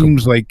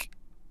seems like,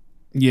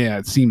 yeah,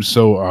 it seems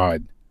so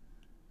odd.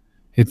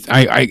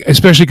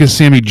 Especially because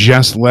Sammy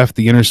just left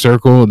the Inner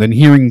Circle, and then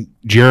hearing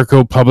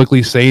Jericho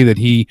publicly say that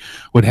he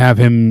would have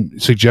him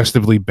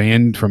suggestively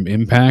banned from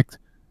Impact.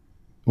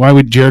 Why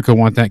would Jericho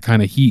want that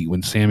kind of heat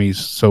when Sammy's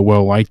so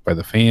well liked by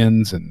the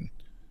fans? And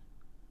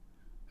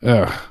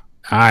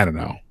I don't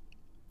know.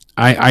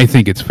 I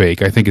think it's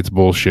fake. I think it's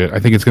bullshit. I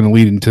think it's going to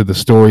lead into the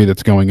story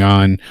that's going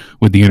on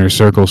with the Inner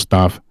Circle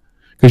stuff.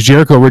 Because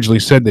Jericho originally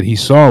said that he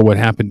saw what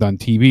happened on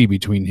TV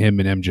between him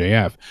and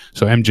MJF.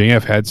 So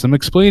MJF had some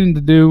explaining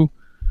to do,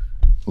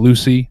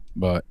 Lucy,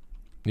 but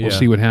we'll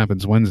see what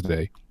happens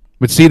Wednesday.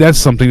 But see, that's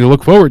something to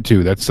look forward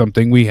to. That's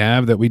something we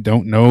have that we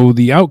don't know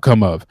the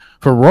outcome of.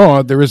 For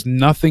Raw, there is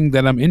nothing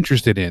that I'm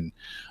interested in.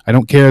 I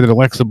don't care that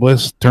Alexa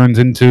Bliss turns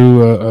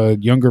into a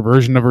younger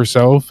version of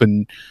herself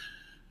and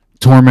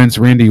torments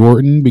Randy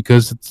Orton,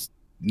 because it's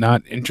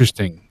not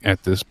interesting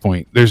at this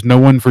point. There's no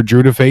one for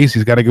Drew to face.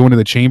 He's got to go into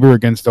the chamber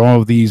against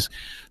all of these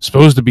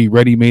supposed to be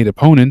ready-made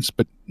opponents,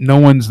 but no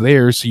one's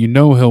there, so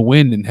he'll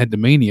win and head to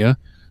Mania.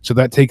 So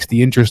that takes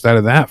the interest out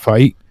of that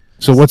fight.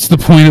 So what's the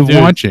point of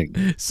watching?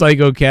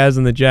 Psycho Kaz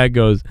in the chat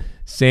goes,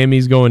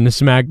 Sammy's going to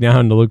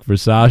SmackDown to look for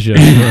Sasha.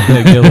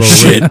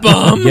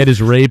 Get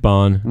his rape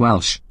on.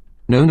 Welsh.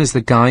 known as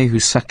the guy who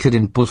suckered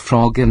in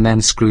Bullfrog and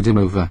then screwed him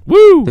over.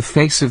 Woo! The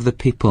face of the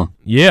people.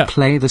 Yeah.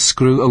 Play the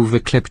screw over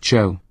clip,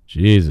 Joe.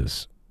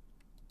 Jesus.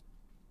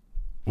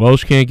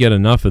 Welsh can't get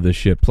enough of this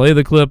shit. Play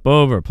the clip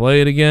over.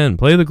 Play it again.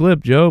 Play the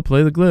clip, Joe.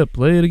 Play the clip.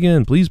 Play it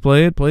again. Please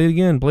play it. Play it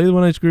again. Play it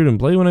when I screwed him.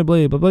 Play it when I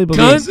played. Play. All right,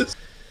 here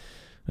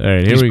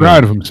we go. He's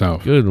proud of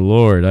himself. Good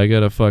Lord. I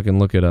got to fucking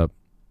look it up.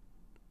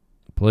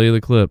 Play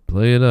the clip.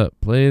 Play it up.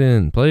 Play it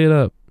in. Play it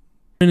up.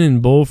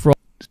 And Bullfrog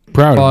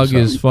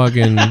is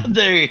fucking...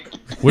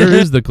 Where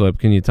is the clip?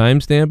 Can you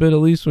timestamp it at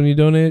least when you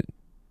donate?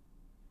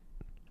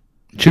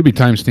 It should be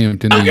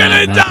timestamped in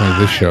the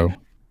this show.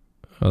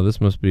 Oh,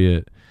 this must be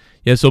it.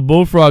 Yeah, so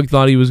Bullfrog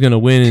thought he was going to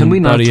win. Can we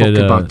now talk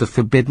about the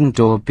forbidden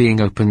door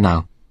being open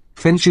now?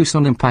 Finjuice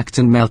on Impact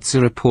and Meltzer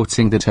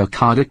reporting that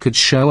Okada could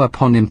show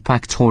up on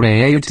Impact or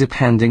AEW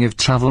depending of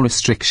travel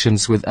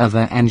restrictions with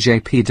other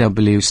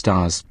NJPW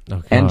stars.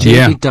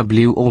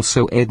 NJPW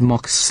also aired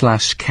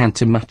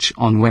Mox/Kenta match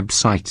on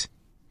website.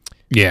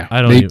 Yeah,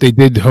 they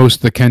did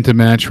host the Kenta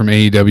match from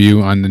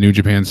AEW on the New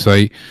Japan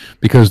site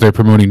because they're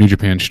promoting New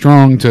Japan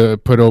Strong to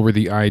put over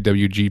the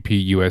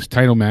IWGP US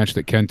title match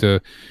that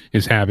Kenta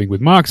is having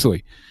with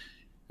Moxley.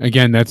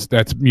 Again,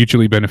 that's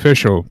mutually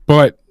beneficial.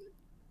 But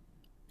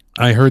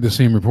I heard the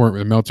same report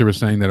where Meltzer was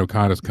saying that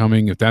Okada's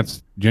coming. If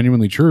that's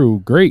genuinely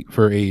true, great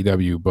for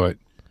AEW, but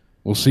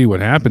we'll see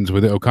what happens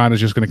with it. Okada's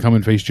just going to come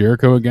and face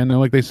Jericho again, though,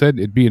 like they said.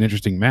 It'd be an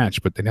interesting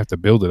match, but they'd have to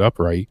build it up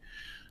right.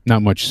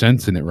 Not much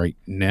sense in it right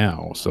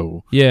now.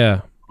 So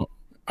yeah,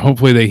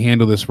 hopefully they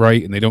handle this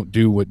right and they don't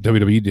do what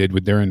WWE did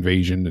with their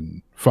invasion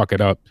and fuck it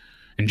up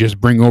and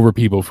just bring over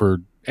people for,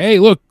 hey,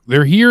 look,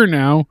 they're here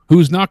now.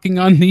 Who's knocking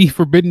on the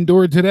forbidden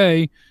door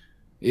today?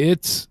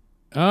 It's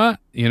I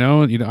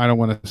don't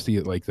want to see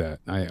it like that.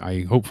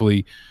 I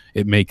hopefully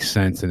it makes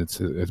sense and it's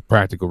a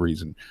practical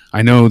reason.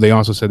 I know they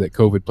also said that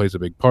COVID plays a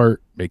big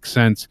part. Makes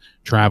sense.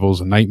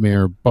 Travel's a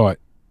nightmare, but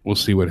we'll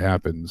see what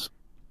happens.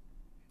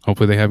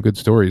 Hopefully they have good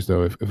stories,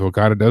 though. If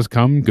Okada does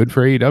come, good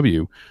for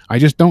AEW. I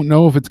just don't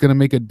know if it's going to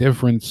make a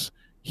difference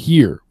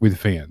here with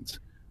fans.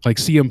 Like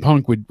CM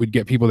Punk would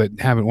get people that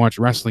haven't watched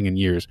wrestling in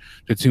years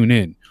to tune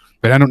in.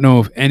 But I don't know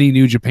if any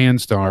New Japan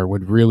star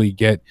would really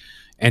get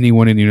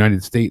anyone in the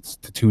United States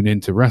to tune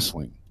into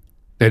wrestling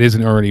that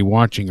isn't already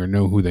watching or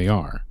know who they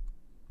are.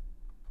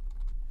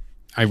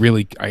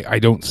 I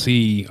don't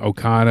see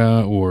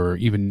Okada or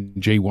even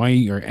Jay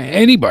White or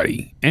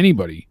anybody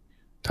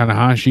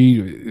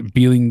Tanahashi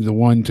being the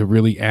one to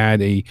really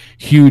add a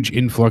huge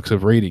influx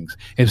of ratings.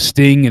 If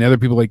Sting and other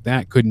people like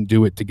that couldn't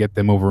do it to get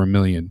them over 1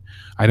 million,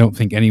 I don't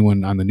think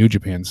anyone on the New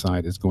Japan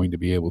side is going to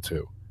be able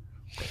to.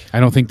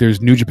 I don't think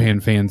there's New Japan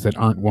fans that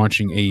aren't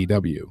watching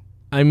AEW.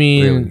 I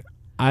mean, really.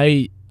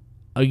 I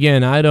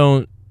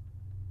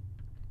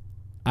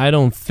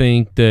don't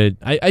think that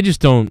I just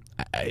don't.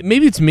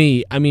 Maybe it's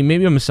me. I mean,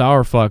 maybe I'm a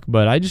sour fuck,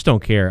 but I just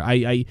don't care.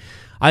 I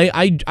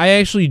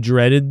actually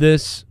dreaded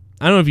this.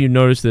 I don't know if you've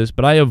noticed this,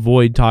 but I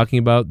avoid talking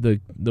about the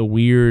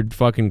weird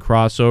fucking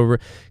crossover.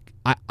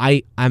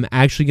 I'm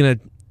actually gonna.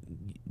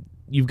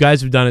 You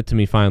guys have done it to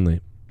me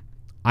finally.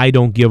 I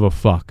don't give a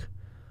fuck.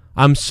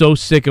 I'm so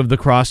sick of the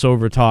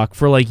crossover talk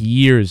for like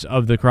years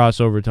of the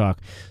crossover talk.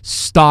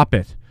 Stop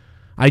it.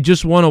 I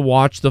just want to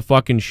watch the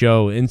fucking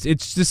show. And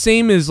it's the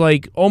same as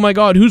like, oh my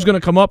God, who's going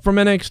to come up from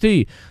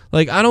NXT?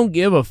 Like, I don't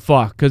give a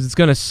fuck because it's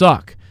going to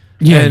suck.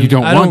 Yeah, and you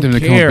don't want them to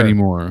come up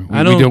anymore.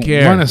 I don't care.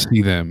 We don't want to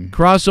see them.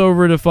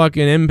 Crossover to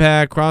fucking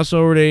Impact,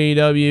 crossover to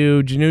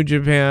AEW, New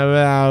Japan,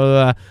 blah,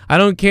 blah, blah. I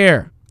don't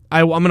care.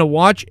 I'm going to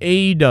watch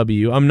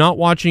AEW. I'm not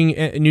watching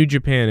New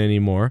Japan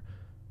anymore.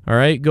 All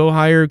right? Go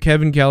hire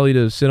Kevin Kelly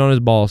to sit on his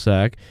ball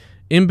sack.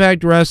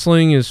 Impact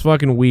Wrestling is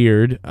fucking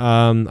weird.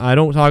 I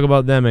don't talk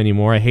about them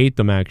anymore. I hate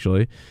them,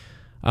 actually.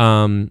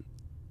 I won't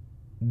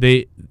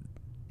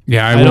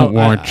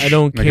watch. I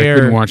don't care. I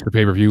couldn't watch the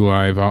pay-per-view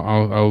live.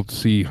 I'll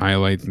see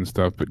highlights and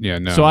stuff, but yeah,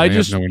 no. So I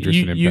have no interest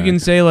in Impact. You can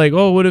say like,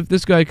 oh, what if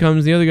this guy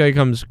comes, the other guy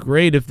comes?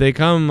 Great. If they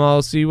come,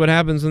 I'll see what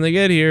happens when they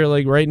get here.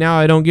 Like right now,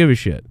 I don't give a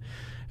shit.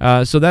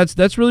 So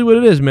that's really what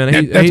it is,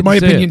 man. That's my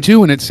opinion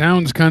too, and it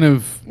sounds kind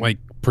of like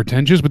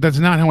pretentious, but that's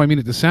not how I mean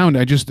it to sound.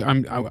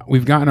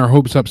 We've gotten our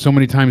hopes up so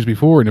many times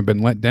before and have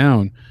been let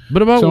down.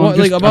 But about what?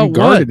 Like about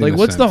what? Like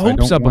what's the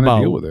hopes up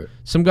about?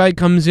 Some guy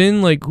comes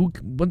in like who?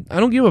 What, I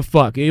don't give a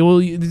fuck. Well,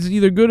 it's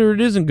either good or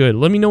it isn't good.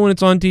 Let me know when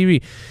it's on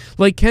TV.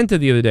 Like Kenta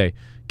the other day.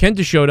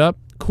 Kenta showed up.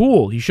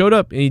 Cool. He showed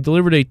up and he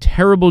delivered a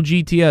terrible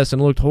GTS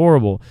and it looked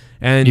horrible.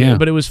 And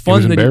but it was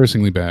fun. It was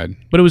embarrassingly bad.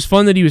 But it was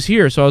fun that he was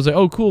here. So I was like,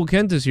 oh, cool.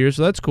 Kenta's here,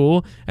 so that's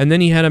cool. And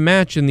then he had a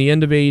match in the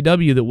end of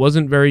AEW that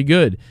wasn't very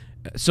good.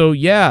 So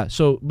yeah,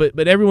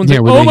 but everyone's like,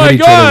 oh my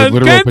God,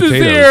 Kenta's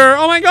here!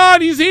 Oh my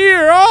God, he's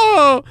here!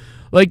 Oh,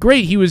 like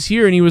great, he was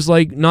here and he was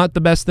like not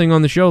the best thing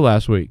on the show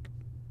last week.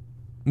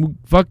 Who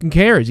fucking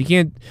cares? He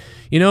can't,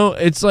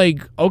 it's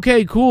like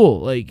okay, cool,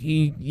 like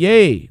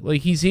yay,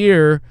 like he's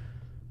here,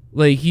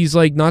 like he's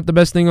like not the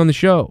best thing on the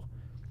show.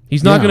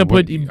 He's not Yeah, going to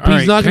put. well, He's all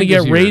right, not going to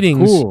Kenta's get here.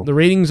 ratings. Cool. The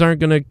ratings aren't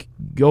going to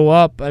go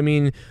up. I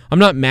mean, I'm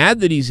not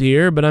mad that he's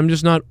here, but I'm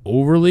just not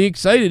overly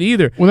excited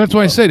either. Well, that's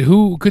why I said,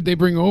 who could they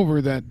bring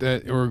over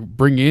that or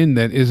bring in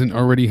that isn't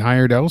already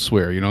hired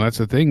elsewhere? You know, that's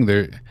the thing.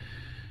 They're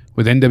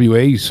with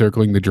NWA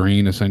circling the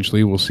drain.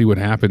 Essentially, we'll see what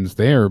happens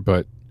there.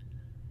 But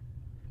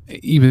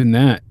even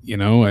that, you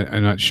know,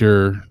 I'm not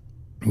sure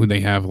who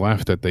they have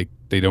left that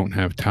they don't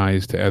have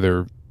ties to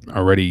other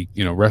already,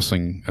 you know,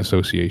 wrestling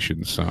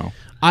associations. So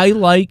I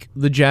like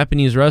the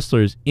Japanese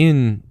wrestlers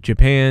in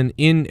Japan,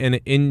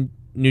 in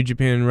New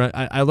Japan.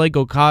 I like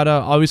Okada,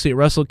 obviously at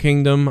Wrestle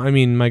Kingdom. I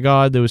mean, my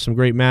God, there was some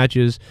great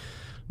matches.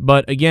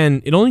 But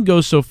again, it only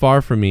goes so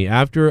far for me.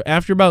 After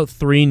about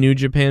 3 New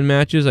Japan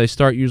matches, I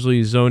start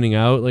usually zoning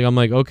out. Like I'm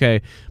like,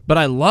 okay, but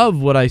I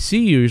love what I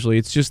see usually.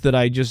 It's just that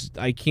I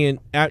can't.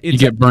 you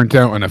get burnt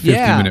out on a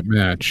 50-minute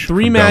match.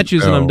 3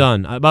 matches and I'm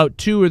done. About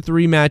 2 or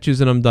 3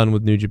 matches and I'm done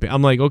with New Japan.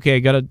 I'm like, okay, I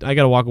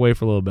gotta walk away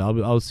for a little bit.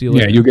 I'll see you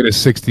later. Yeah, you get a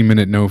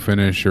 60-minute no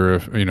finish or a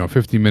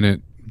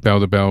 50-minute bell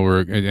to bell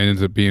where it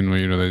ends up being,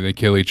 you know, they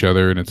kill each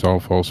other and it's all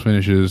false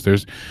finishes.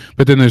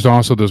 But then there's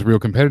also those real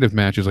competitive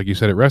matches, like you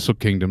said, at Wrestle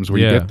Kingdoms, where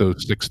you get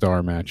those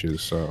 6-star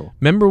matches. So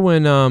remember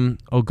when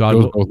oh God,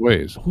 goes both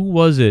ways. Who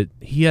was it?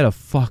 He had a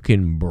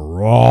fucking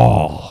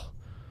brawl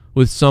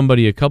with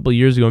somebody a couple of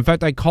years ago. In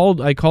fact, I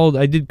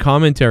did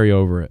commentary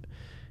over it,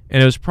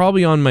 and it was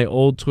probably on my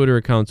old Twitter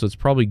account, so it's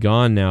probably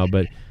gone now.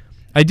 But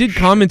I did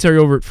commentary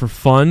over it for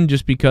fun,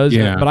 just because.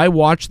 Yeah. But I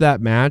watched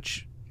that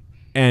match.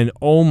 And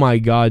oh my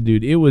God,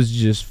 dude, it was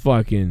just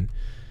fucking.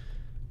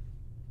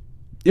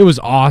 It was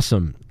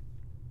awesome.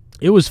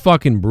 It was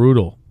fucking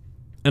brutal.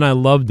 And I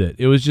loved it.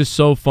 It was just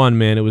so fun,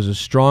 man. It was a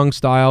strong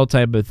style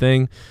type of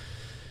thing.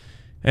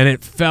 And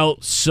it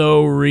felt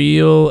so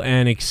real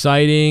and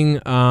exciting.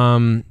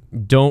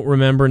 Don't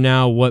remember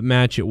now what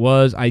match it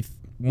was. I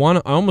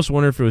almost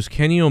wonder if it was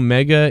Kenny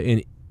Omega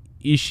and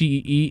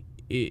Ishii.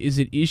 Is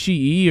it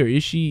Ishii or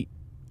Ishii?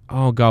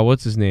 Oh, God,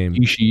 what's his name?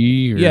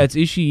 Ishii? Yeah, it's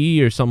Ishii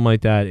or something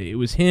like that. It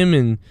was him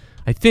and,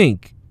 I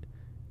think,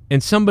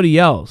 and somebody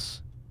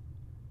else.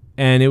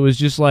 And it was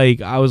just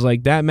like, I was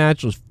like, that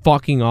match was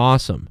fucking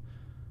awesome.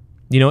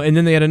 You know, and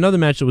then they had another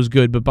match that was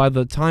good, but by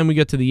the time we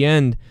got to the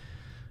end,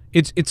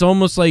 it's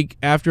almost like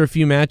after a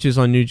few matches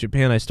on New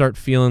Japan, I start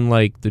feeling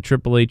like the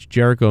Triple H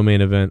Jericho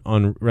main event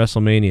on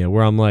WrestleMania,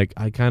 where I'm like,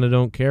 I kind of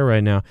don't care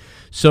right now.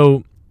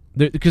 So,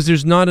 because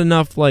there's not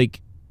enough,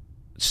 like,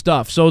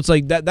 stuff. So it's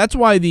like that's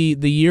why the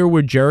year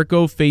where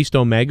Jericho faced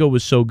Omega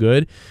was so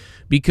good,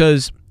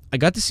 because I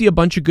got to see a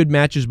bunch of good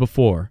matches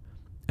before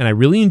and I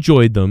really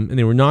enjoyed them, and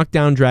they were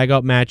knockdown drag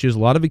out matches. A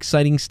lot of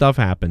exciting stuff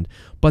happened,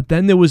 but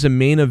then there was a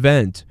main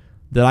event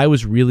that I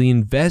was really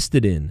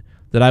invested in,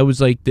 that I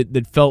was like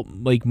that felt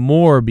like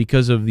more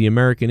because of the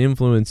American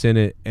influence in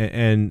it,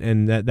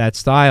 and that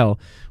style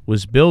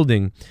was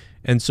building.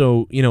 And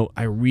so, you know,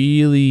 I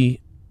really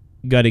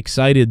got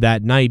excited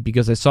that night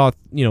because I saw,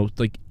 you know,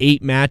 like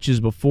 8 matches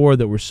before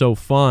that were so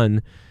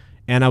fun,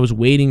 and I was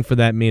waiting for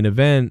that main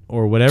event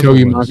or whatever.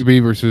 Togi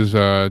Makabe versus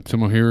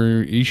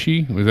Tomohiro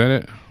Ishii, was that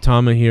it?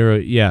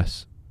 Tomohiro,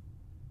 yes.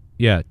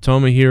 Yeah,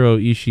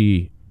 Tomohiro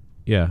Ishii.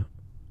 Yeah.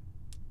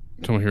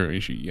 Tomohiro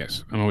Ishii,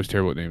 yes. I'm always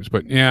terrible at names.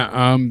 But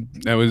yeah,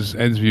 that was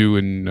Ed's view,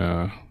 and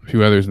a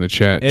few others in the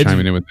chat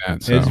chiming in with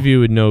that. So. Ed's view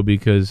would know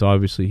because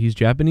obviously he's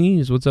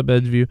Japanese. What's up,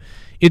 Ed's view?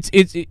 It's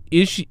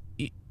Ishii.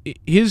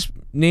 His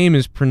name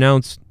is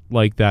pronounced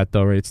like that,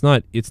 though, right? It's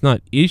not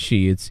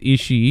Ishii. It's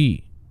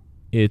Ishii.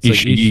 It's Ishii, like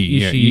Ishii.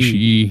 yeah,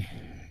 Ishii.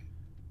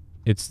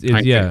 It's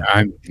yeah.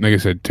 I'm like I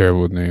said,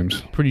 terrible with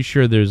names. Pretty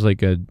sure there's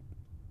like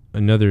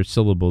another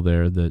syllable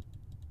there that.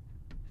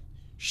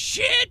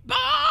 Shit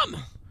bomb.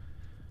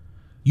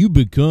 You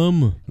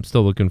become. I'm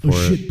still looking for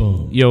it. Shit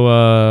bomb. Yo,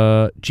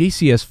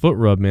 JCS Foot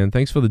Rub, man.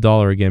 Thanks for the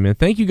 $1 again, man.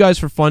 Thank you guys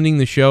for funding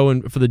the show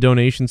and for the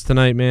donations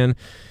tonight, man.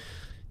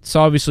 It's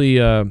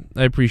obviously, I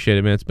appreciate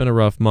it, man. It's been a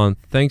rough month.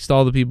 Thanks to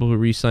all the people who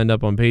re-signed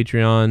up on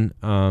Patreon.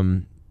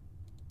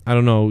 I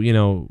don't know, you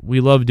know, we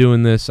love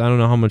doing this. I don't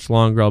know how much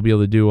longer I'll be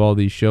able to do all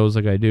these shows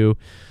like I do,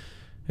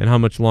 and how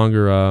much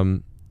longer,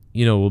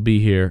 you know, we'll be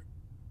here,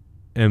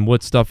 and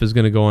what stuff is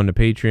going to go on to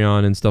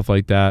Patreon and stuff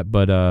like that.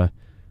 But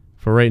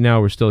for right now,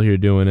 we're still here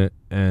doing it,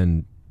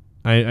 and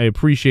I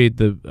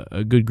appreciate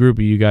a good group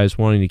of you guys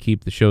wanting to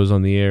keep the shows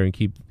on the air and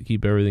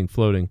keep everything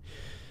floating.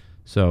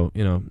 So,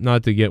 you know,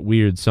 not to get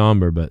weird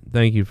somber, but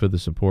thank you for the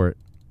support.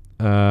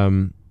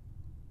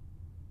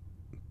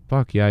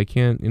 Fuck, yeah, I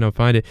can't, you know,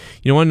 find it.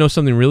 You want to know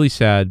something really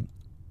sad?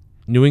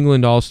 New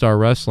England All-Star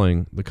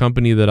Wrestling, the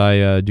company that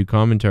I do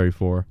commentary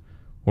for,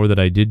 or that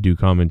I did do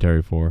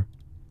commentary for,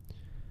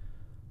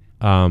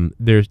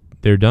 they're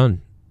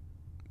done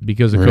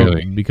because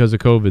of because of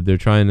COVID.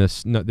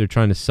 They're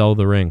trying to sell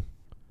the ring.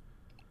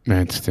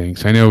 That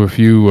stinks. I know a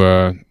few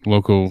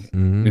local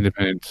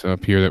independents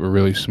up here that were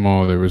really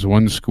small. There was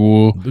one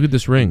school. Look at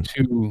this ring.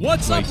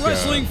 What's up,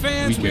 wrestling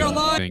fans? We are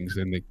live. Things,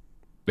 and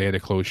they had to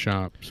close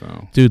shop.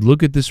 So, dude,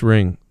 look at this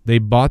ring. They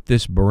bought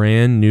this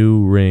brand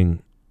new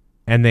ring,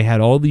 and they had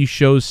all these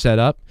shows set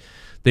up.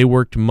 They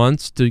worked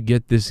months to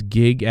get this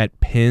gig at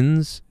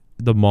Pins,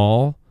 the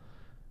mall.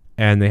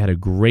 and they had a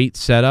great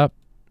setup,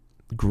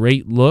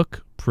 great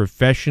look,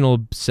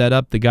 professional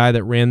setup. The guy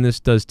that ran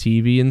this does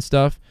TV and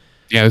stuff.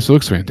 Yeah, this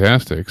looks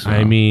fantastic. So.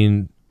 I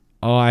mean,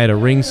 I had a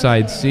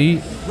ringside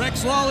seat.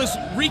 Rex Lawless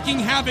wreaking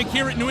havoc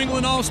here at New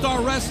England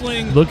All-Star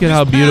Wrestling. Look at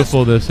how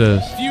beautiful this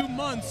is. Few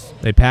months.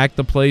 They packed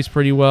the place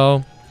pretty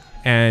well,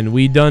 and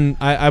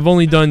I've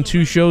only done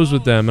 2 shows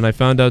with them, and I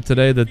found out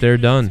today that they're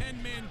done.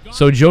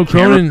 So Joe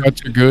Cronin, camera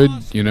cuts are good.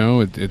 You know,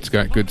 it's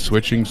got good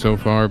switching so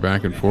far,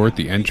 back and forth.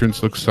 The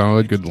entrance looks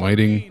solid, good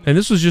lighting. And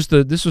this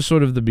was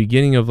sort of the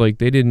beginning of, like,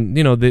 they didn't,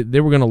 you know, they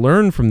were going to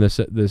learn from this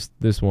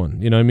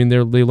one. You know, I mean,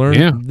 they learned.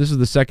 Yeah. This is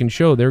the second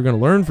show. They were going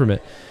to learn from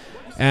it,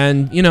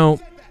 and you know,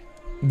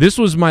 this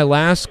was my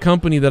last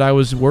company that I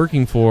was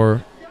working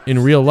for in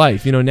real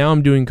life. You know, now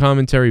I'm doing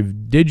commentary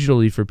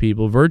digitally for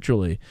people,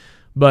 virtually,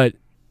 but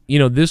you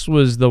know, this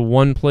was the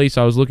one place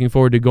I was looking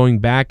forward to going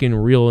back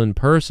in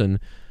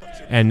person.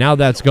 And now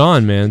that's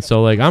gone, man.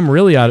 So like, I'm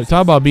really talk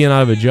about being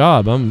out of a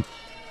job. I'm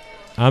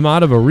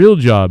out of a real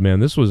job, man.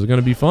 This was going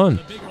to be fun.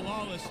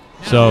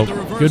 So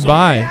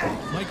goodbye.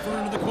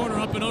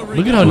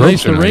 Look at how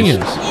nice the ring is.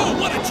 Oh,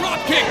 what a drop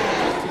kick!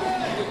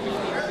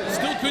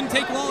 Still couldn't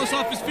take Lawless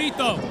off his feet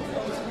though.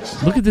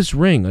 Look at this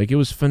ring. Like, it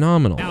was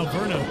phenomenal. Now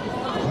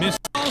Verno, Miss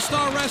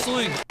All-Star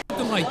Wrestling,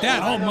 something like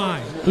that. Oh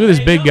my! Look at this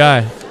big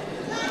guy.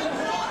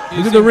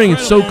 Look at the ring.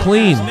 It's so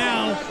clean.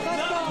 Now,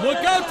 look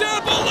out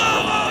down below.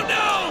 Oh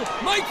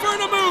no! Mike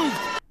Verno moved.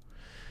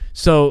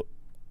 So,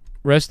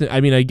 I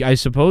mean, I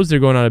suppose they're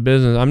going out of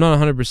business. I'm not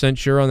 100%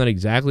 sure on that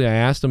exactly. I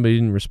asked him, but he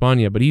didn't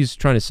respond yet. But he's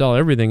trying to sell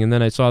everything. And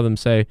then I saw them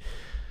say,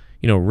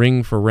 you know,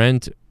 ring for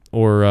rent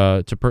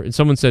or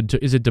someone said,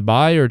 is it to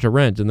buy or to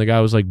rent? And the guy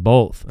was like,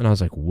 both. And I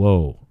was like,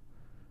 whoa.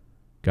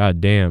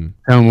 God damn.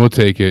 Tell him we'll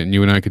take it, and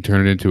you and I could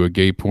turn it into a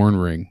gay porn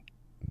ring.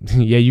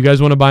 Yeah, you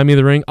guys want to buy me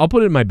the ring? I'll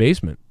put it in my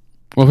basement.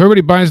 Well, if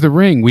everybody buys the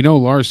ring, we know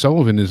Lars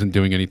Sullivan isn't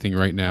doing anything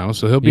right now,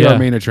 so he'll be our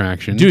main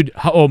attraction. Dude,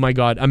 oh my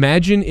God.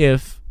 Imagine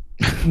if...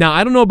 Now,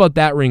 I don't know about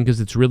that ring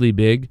because it's really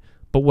big,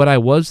 but what I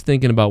was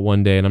thinking about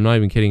one day, and I'm not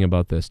even kidding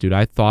about this, dude,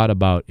 I thought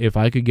about if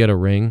I could get a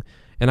ring,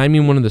 and I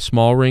mean one of the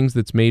small rings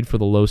that's made for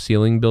the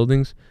low-ceiling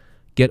buildings,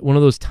 get one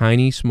of those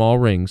tiny, small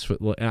rings. For,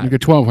 like a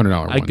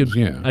 $1,200 ones,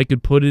 yeah. I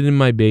could put it in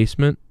my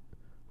basement,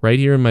 right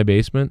here in my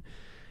basement,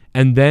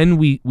 and then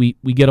we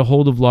get a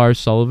hold of Lars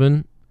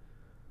Sullivan,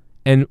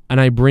 and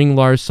I bring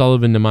Lars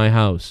Sullivan to my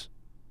house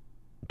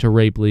to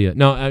rape Leah.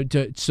 No,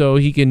 so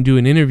he can do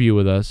an interview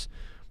with us,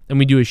 and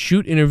we do a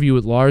shoot interview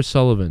with Lars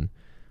Sullivan,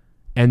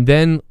 and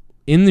then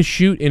in the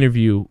shoot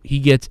interview, he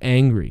gets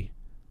angry,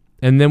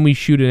 and then we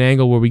shoot an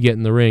angle where we get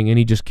in the ring, and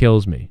he just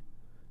kills me,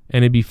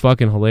 and it'd be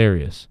fucking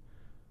hilarious,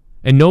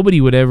 and nobody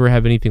would ever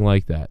have anything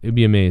like that. It'd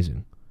be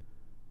amazing.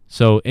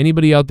 So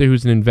anybody out there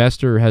who's an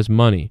investor or has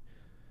money,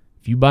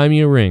 if you buy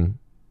me a ring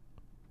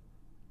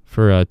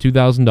for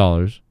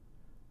 $2,000,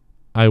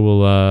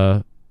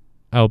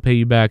 I'll pay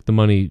you back the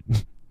money.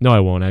 No, I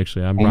won't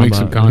actually. We'll make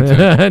some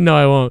content. No,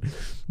 I won't.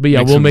 But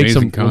yeah, we'll make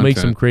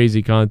some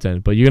crazy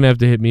content. But you're gonna have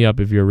to hit me up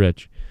if you're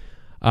rich.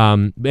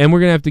 And we're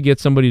gonna have to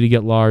get somebody to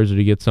get Lars or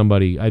to get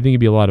somebody. I think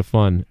it'd be a lot of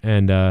fun.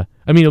 And I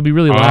mean, it'll be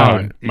really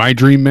loud. My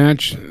dream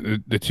match,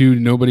 the two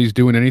nobody's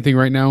doing anything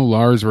right now,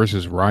 Lars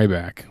versus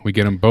Ryback. We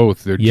get them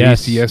both. They're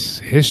GCS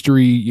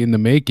history in the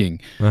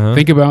making.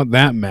 Think about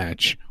that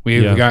match.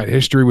 We've got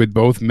history with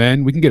both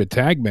men. We can get a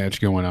tag match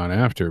going on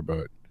after,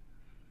 but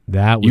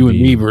that would you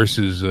and me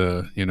versus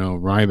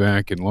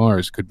Ryback and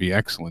Lars could be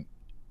excellent.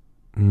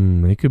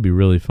 It could be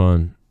really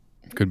fun.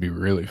 Could be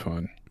really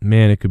fun.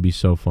 Man, it could be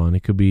so fun.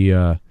 It could be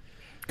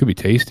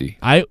tasty.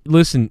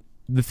 Listen,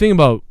 the thing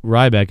about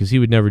Ryback is he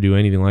would never do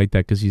anything like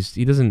that because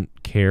he doesn't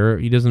care.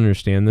 He doesn't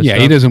understand this stuff.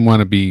 He doesn't want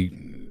to be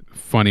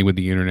funny with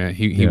the internet.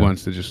 He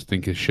wants to just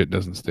think his shit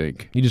doesn't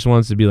stink. He just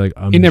wants to be like,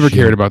 he never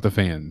cared about the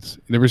fans.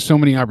 There were so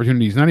many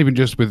opportunities, not even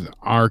just with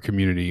our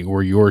community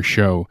or your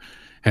show,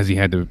 has he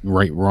had to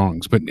right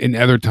wrongs, but in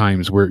other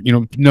times where,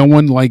 no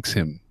one likes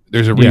him.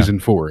 There's a reason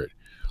for it.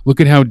 Look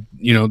at how,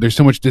 there's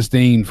so much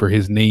disdain for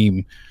his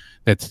name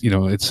that's,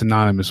 it's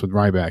synonymous with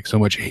Ryback. So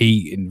much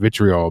hate and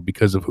vitriol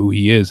because of who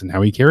he is and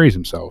how he carries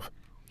himself.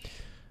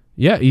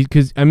 Yeah,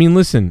 because, I mean,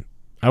 listen,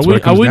 I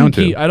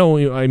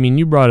mean,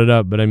 you brought it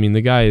up, but I mean,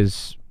 the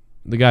guy's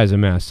a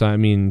mess. I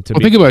mean,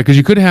 think about it, because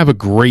you could have a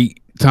great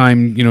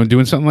time,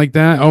 doing something like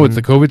that. Oh, it's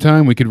the COVID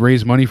time. We could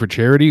raise money for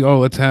charity. Oh,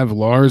 let's have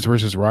Lars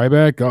versus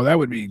Ryback. Oh, that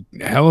would be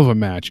a hell of a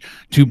match.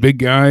 Two big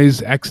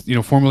guys,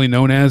 formerly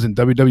known as in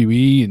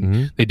WWE,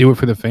 and they do it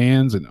for the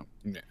fans, and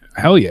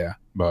hell yeah.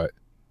 But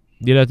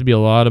it'd have to be a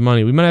lot of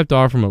money. We might have to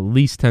offer him at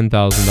least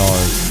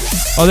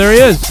 $10,000. Oh, there he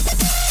is.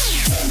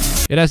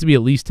 It has to be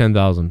at least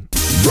 $10,000.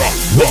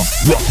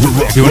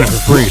 Doing it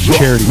for free. It's a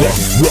charity.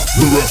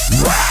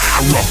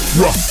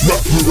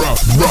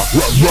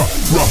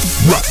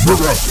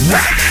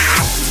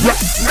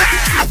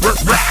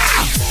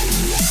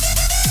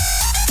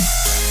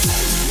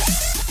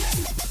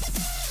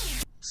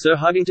 Sir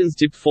Huggington's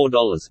tipped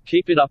 $4.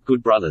 Keep it up,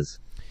 good brothers.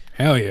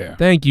 Hell yeah.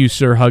 Thank you,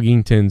 Sir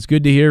Huggingtons.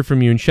 Good to hear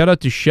from you. And shout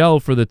out to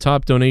Shell for the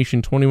top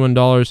donation,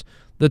 $21.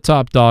 the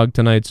top dog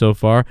tonight so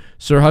far.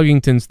 Sir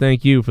Huggington's,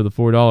 thank you for the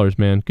 $4,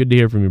 man. Good to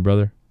hear from you,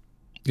 brother.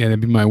 Yeah, that'd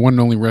be my one and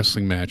only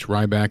wrestling match.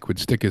 Ryback would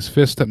stick his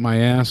fist up my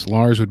ass,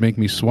 Lars would make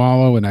me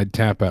swallow, and I'd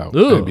tap out.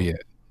 Ooh. That'd be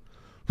it.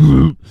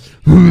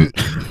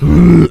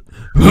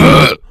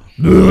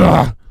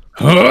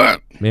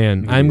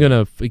 Man, I'm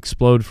gonna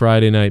explode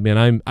Friday night,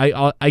 man.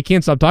 I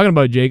can't stop talking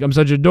about it, Jake. I'm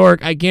such a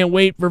dork. I can't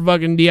wait for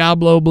fucking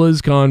Diablo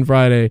BlizzCon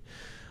Friday.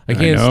 I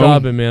can't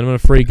stop it, man. I'm gonna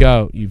freak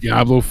out.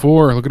 Diablo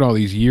 4. Look at all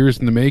these years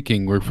in the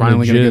making. We're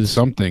finally gonna get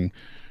something.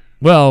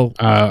 Well,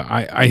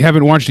 I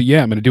haven't watched it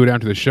yet. I'm gonna do it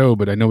after the show,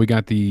 but I know we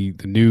got the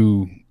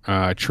new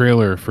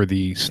trailer for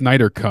the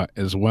Snyder Cut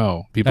as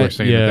well. People are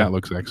saying that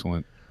looks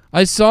excellent.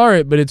 I saw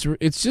it, but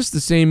it's just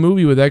the same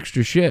movie with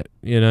extra shit.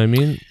 You know what I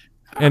mean?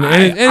 And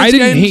I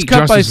didn't hate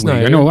cut by Justice League.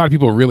 Snyder. I know a lot of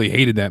people really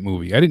hated that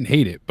movie. I didn't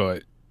hate it,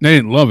 but I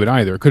didn't love it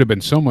either. It could have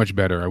been so much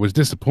better. I was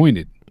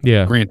disappointed.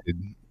 Yeah,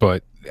 granted,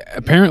 but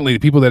apparently the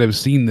people that have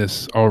seen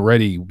this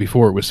already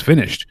before it was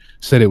finished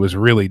said it was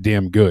really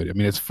damn good. I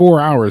mean, it's 4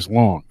 hours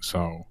long,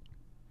 so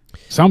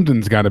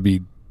something's got to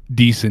be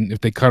decent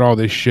if they cut all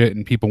this shit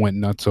and people went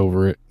nuts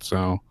over it.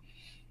 So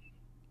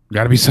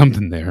got to be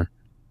something there.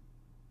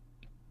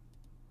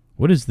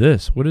 What is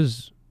this? What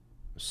is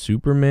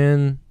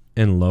Superman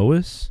and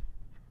Lois?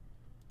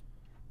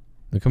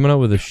 They're coming out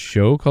with a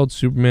show called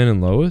Superman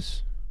and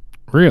Lois?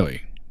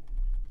 Really?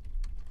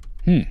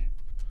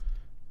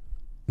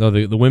 No,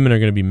 the women are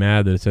going to be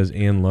mad that it says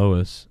and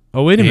Lois.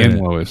 Oh, wait a minute.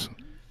 And Lois.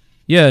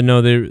 Yeah,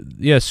 no,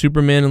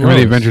 Superman and Lois.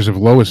 The Adventures of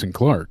Lois and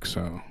Clark,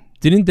 so.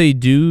 Didn't they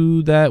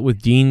do that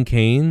with Dean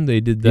Cain? They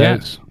did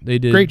that. Yes. They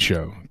did. Great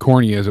show.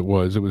 Corny as it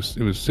was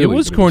silly. It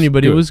was corny,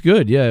 but it was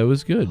good. Yeah, it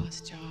was good.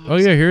 Oh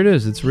yeah, here it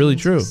is. It's really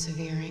true.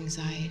 Severe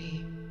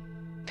anxiety.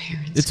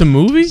 It's a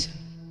movie?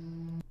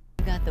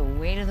 You got the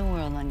weight of the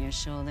world on your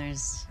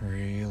shoulders.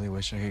 Really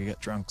wish I could get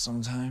drunk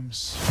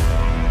sometimes.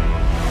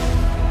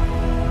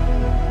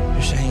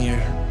 You're saying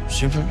you're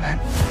Superman?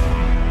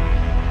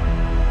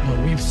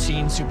 Well, we've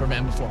seen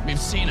Superman before. We've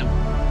seen him.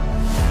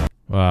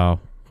 Wow.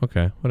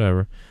 Okay.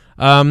 Whatever.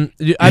 I've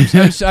seen.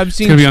 It's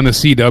gonna be on the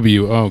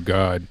CW. Oh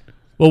God.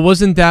 Well,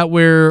 wasn't that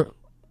where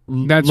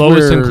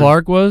Lois and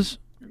Clark was?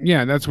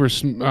 Yeah, that's where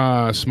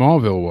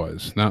Smallville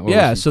was. Not Lois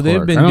and so Clark.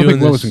 they've been I don't doing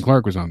think Lois this- and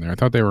Clark was on there. I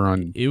thought they were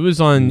on. It was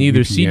on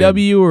either UPN.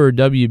 CW or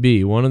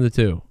WB, one of the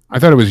two. I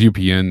thought it was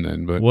UPN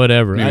then, but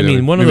whatever. I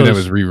mean, one of maybe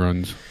those. that was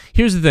reruns.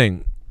 Here's the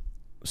thing: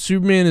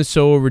 Superman is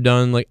so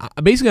overdone. Like,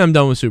 basically, I'm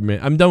done with Superman.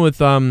 I'm done with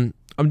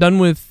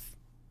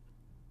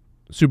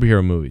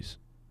superhero movies.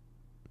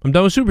 I'm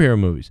done with superhero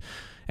movies.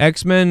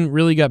 X-Men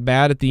really got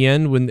bad at the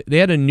end when they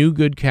had a new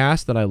good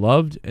cast that I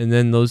loved, and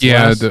then those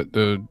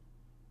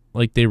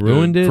they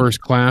ruined it.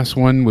 First Class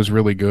one was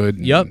really good.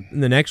 Yep,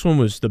 and the next one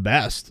was the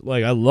best.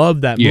 Like, I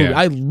loved that movie. Yeah.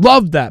 I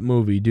loved that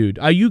movie, dude.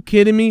 Are you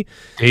kidding me?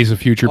 Days of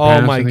Future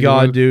Past. Oh my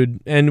God, dude.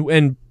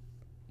 And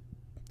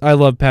I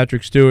love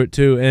Patrick Stewart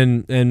too.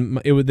 And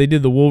they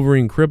did the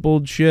Wolverine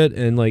crippled shit,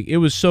 and like it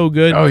was so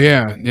good. Oh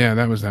yeah,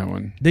 that was that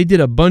one. They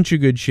did a bunch of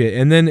good shit,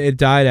 and then it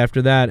died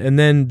after that. And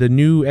then the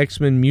new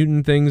X-Men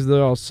mutant things, they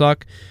all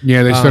suck.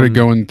 Yeah, they started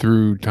going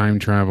through time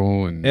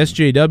travel and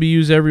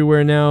SJWs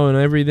everywhere now and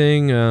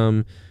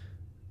everything.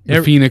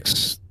 The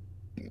Phoenix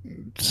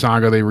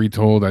saga they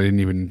retold, I didn't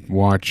even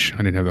watch. I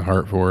didn't have the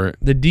heart for it.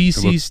 The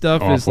DC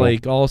stuff awful. is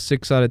like all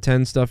 6 out of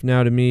 10 stuff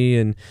now to me,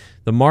 and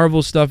the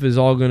Marvel stuff is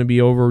all going to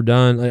be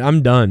overdone. Like,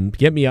 I'm done.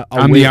 Get me out.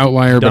 I'm the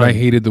outlier, but I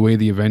hated the way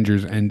the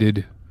Avengers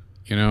ended.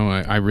 You know,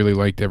 I really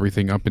liked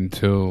everything up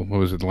until, what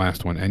was it, the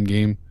last one,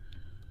 Endgame?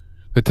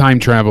 The time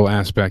travel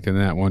aspect in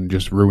that one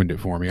just ruined it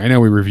for me. I know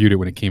we reviewed it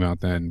when it came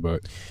out then,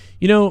 but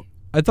you know,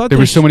 I thought there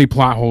were so many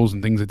plot holes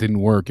and things that didn't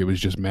work. It was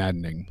just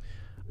maddening.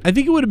 I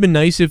think it would have been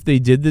nice if they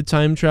did the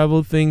time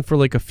travel thing for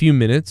like a few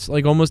minutes,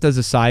 like almost as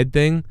a side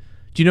thing.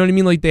 Do you know what I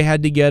mean? Like they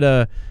had to get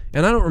and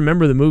I don't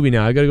remember the movie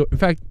now. I gotta go. In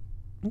fact,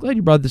 I'm glad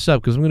you brought this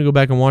up because I'm gonna go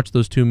back and watch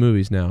those 2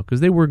 movies now because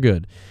they were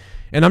good.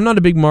 And I'm not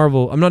a big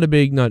Marvel. I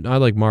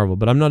like Marvel,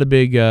 but I'm not a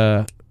big,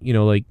 I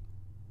like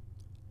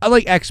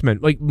X-Men.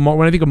 Like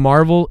when I think of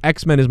Marvel,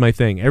 X-Men is my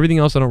thing. Everything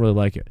else, I don't really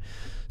like it.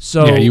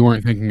 So yeah, you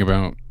weren't thinking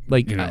about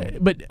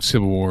but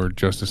Civil War,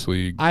 Justice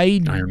League,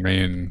 Iron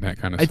Man, that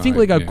kind of stuff. I think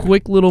like a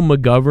quick little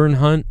McGovern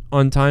hunt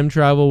on time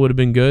travel would have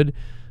been good,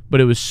 but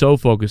it was so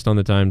focused on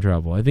the time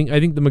travel. I think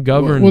the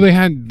McGovern. Well, they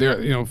had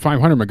their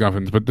 500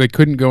 MacGuffins, but they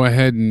couldn't go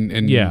ahead and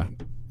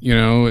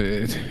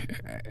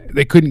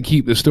they couldn't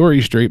keep the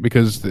story straight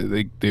because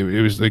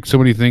it was like so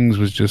many things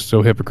was just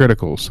so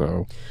hypocritical.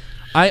 So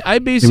I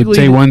basically they would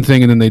say one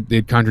thing and then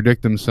they'd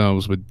contradict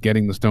themselves with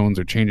getting the stones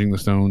or changing the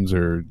stones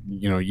or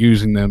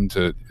using them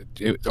to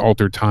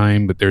alter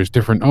time. But there's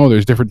different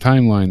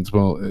timelines.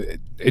 Well,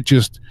 it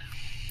just.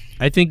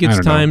 I think it's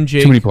time,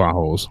 Jake. Too many plot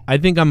holes. I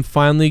think I'm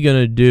finally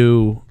gonna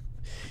do.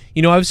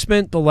 I've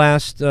spent the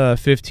last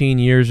 15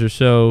 years or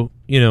so,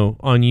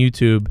 on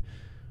YouTube,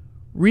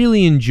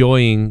 really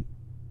enjoying.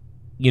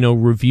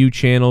 Review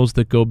channels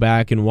that go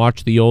back and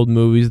watch the old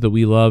movies that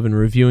we love and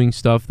reviewing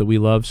stuff that we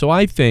love. So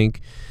I think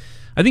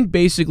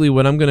basically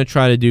what I'm going to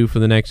try to do for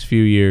the next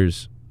few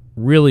years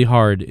really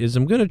hard is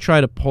I'm going to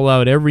try to pull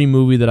out every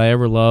movie that I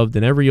ever loved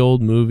and every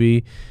old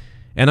movie,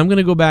 and I'm going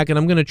to go back and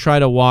I'm going to try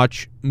to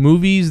watch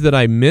movies that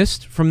I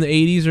missed from the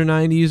 80s or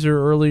 90s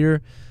or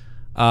earlier,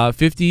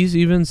 50s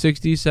even,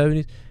 60s,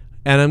 70s,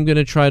 and I'm going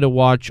to try to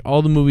watch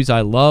all the movies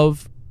I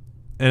love,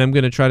 and I'm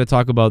going to try to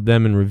talk about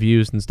them in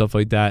reviews and stuff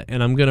like that,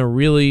 and I'm going to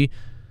really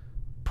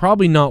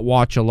probably not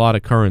watch a lot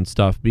of current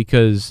stuff,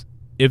 because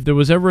if there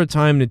was ever a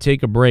time to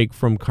take a break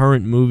from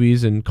current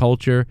movies and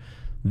culture,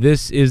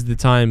 this is the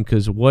time,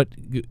 because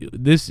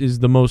this is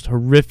the most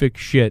horrific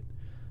shit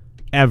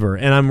ever,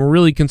 and I'm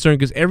really concerned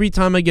because every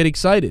time I get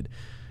excited,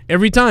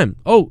 every time,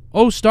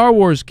 oh, Star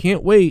Wars,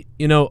 can't wait,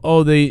 you know,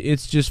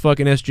 it's just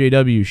fucking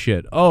SJW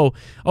shit. Oh,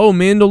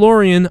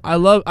 Mandalorian,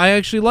 I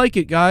actually like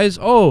it, guys.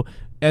 Oh,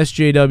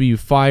 SJW,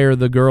 fire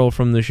the girl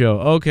from the show.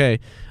 Okay.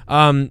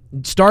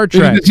 Star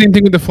Trek. The same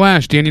thing with The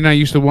Flash. Danny and I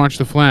used to watch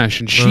The Flash,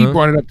 and she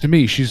brought it up to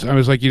me. I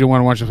was like, you don't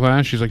want to watch The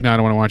Flash? She's like, no, I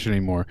don't want to watch it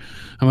anymore.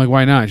 I'm like,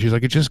 why not? She's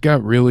like, it just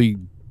got really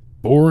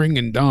boring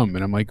and dumb.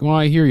 And I'm like, well,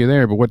 I hear you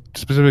there, but what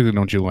specifically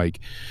don't you like?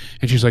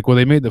 And she's like, well,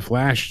 they made The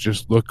Flash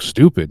just look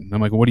stupid. And I'm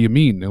like, well, what do you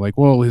mean? They're like,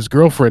 well, his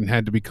girlfriend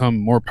had to become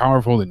more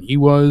powerful than he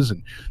was,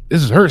 and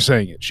this is her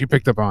saying it. She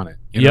picked up on it,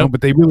 you know.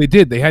 But they really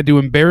did. They had to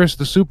embarrass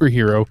the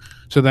superhero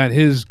so that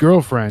his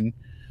girlfriend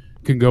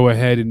can go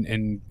ahead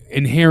and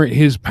inherit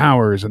his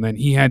powers, and then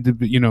he had to,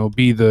 you know,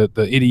 be the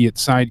idiot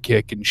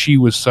sidekick, and she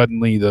was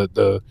suddenly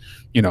the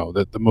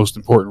most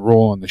important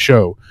role on the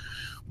show.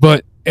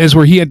 But as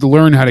where he had to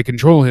learn how to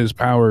control his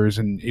powers,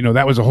 and you know,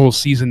 that was a whole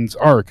season's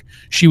arc,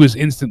 she was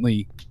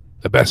instantly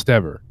the best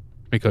ever,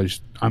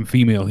 because I'm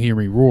female, hear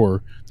me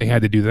roar. They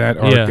had to do that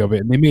arc of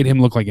it, and they made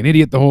him look like an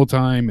idiot the whole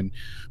time, and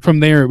from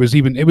there it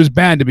was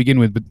bad to begin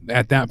with, but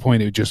at that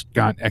point it just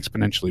got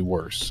exponentially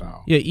worse.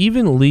 So yeah,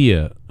 even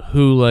Leah,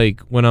 who, like,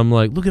 when I'm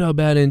like, look at how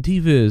bad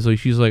Antifa is, like,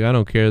 she's like, I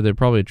don't care, they're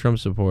probably a Trump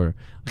supporter.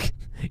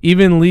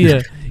 even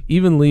Leah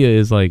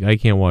is like, I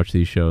can't watch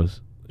these shows.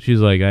 She's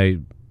like,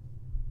 and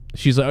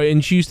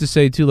she used to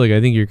say too, like,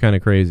 I think you're kind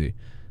of crazy,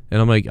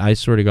 and I'm like, I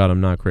swear to God,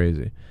 I'm not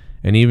crazy.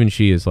 And even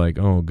she is like,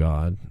 oh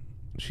God.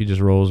 She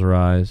just rolls her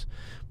eyes,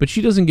 but she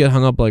doesn't get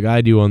hung up like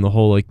I do on the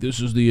whole, like, this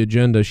is the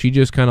agenda. She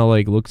just kind of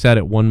like looks at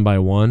it one by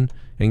one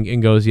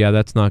and goes, yeah,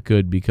 that's not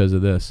good because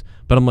of this.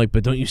 But I'm like,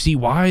 but don't you see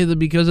why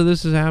because of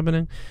this is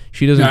happening?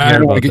 She doesn't care. I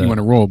don't want to get you on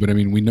a roll, but I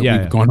mean, we know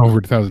we've gone over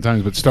it 1,000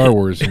 times. But Star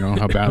Wars, you know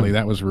how badly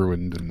that was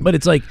ruined. And but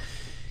it's like,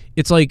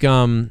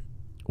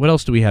 what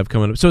else do we have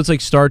coming up? So it's like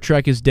Star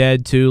Trek is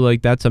dead too.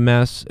 Like, that's a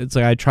mess. It's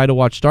like I try to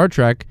watch Star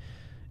Trek.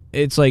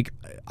 It's like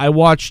I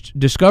watched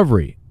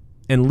Discovery,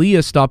 and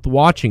Leah stopped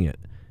watching it.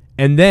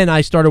 And then I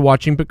started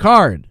watching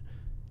Picard.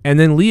 And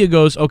then Leah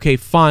goes, okay,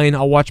 fine,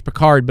 I'll watch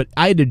Picard. But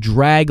I had to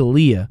drag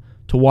Leah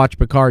to watch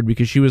Picard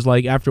because she was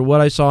like, after what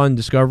I saw in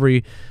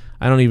Discovery,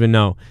 I don't even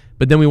know.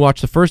 But then we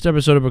watched the first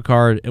episode of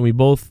Picard, and we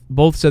both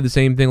said the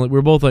same thing. Like, we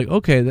were both like,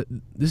 okay,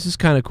 this is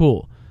kind of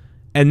cool.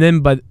 And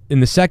then in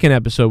the second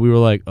episode, we were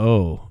like,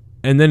 oh.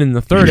 And then in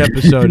the third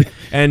episode,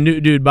 and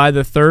dude, by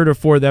the third or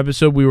fourth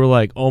episode, we were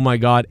like, oh my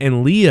God.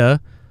 And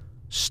Leah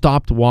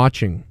stopped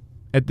watching.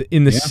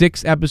 In the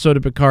sixth episode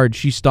of Picard,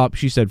 she stopped.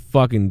 She said,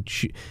 "Fucking."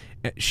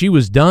 She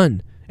was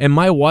done. And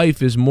my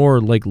wife is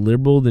more like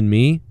liberal than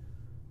me,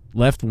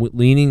 left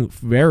leaning,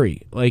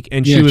 very like.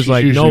 And she was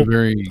like, "No,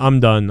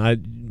 I'm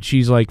done."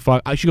 She's like,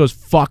 "Fuck." She goes,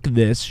 "Fuck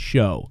this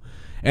show."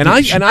 And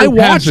I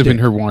watched it. In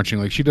her watching,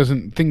 like,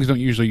 things don't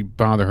usually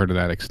bother her to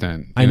that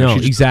extent. I know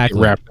exactly.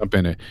 Wrapped up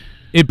in it.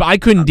 I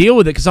couldn't deal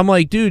with it because I'm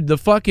like, dude,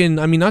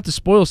 I mean, not to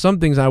spoil some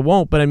things, I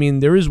won't, but I mean,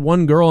 there is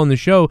one girl on the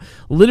show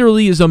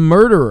literally is a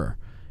murderer.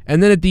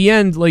 And then at the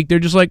end, like, they're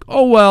just like,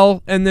 oh,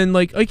 well, and then,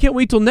 like, I can't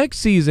wait till next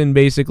season,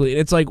 basically.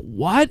 And it's like,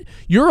 what?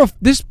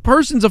 This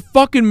person's a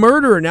fucking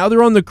murderer. Now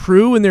they're on the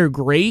crew and they're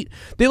great.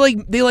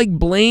 They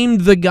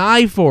blamed the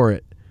guy for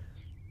it.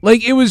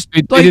 Like, it was...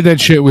 They did that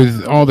shit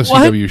with all the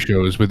CW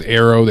shows. With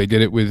Arrow, they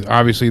did it with...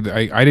 Obviously,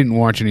 I didn't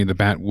watch any of the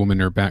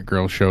Batwoman or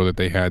Batgirl show that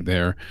they had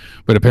there,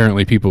 but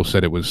apparently people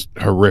said it was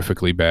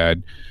horrifically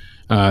bad.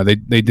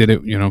 They did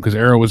it, you know, because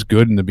Arrow was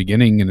good in the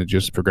beginning and it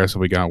just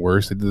progressively got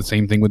worse. They did the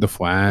same thing with The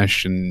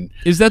Flash. And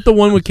is that the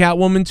one with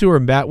Catwoman too, or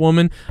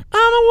Batwoman?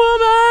 I'm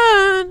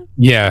a woman.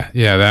 Yeah,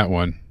 that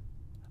one.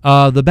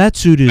 The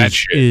Batsuit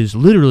is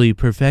literally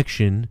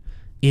perfection.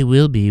 It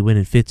will be when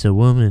it fits a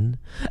woman.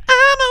 I'm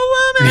a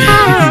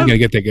woman. You gotta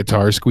get that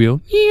guitar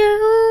squeal.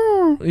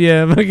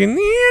 Yeah, fucking.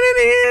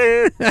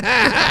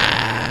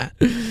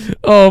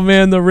 Oh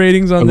man, the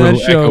ratings on that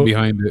show. Echo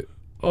behind it.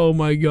 Oh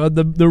my God,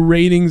 the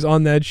ratings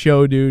on that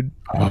show, dude.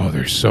 Oh,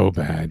 they're so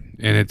bad,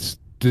 and it's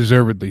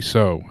deservedly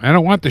so. I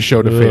don't want the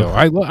show to fail.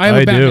 I have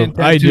a Batman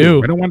tattoo. I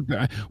do. I don't want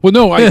that. Well,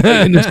 no,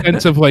 in the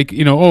sense of, like,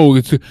 you know, oh,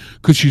 it's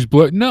because she's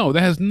blood. No,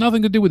 that has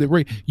nothing to do with it.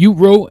 Right? You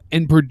wrote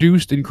and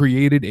produced and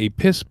created a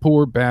piss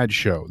poor bad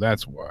show.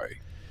 That's why.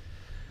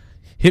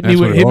 Hit me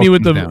with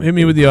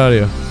the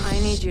audio. I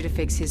need you to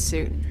fix his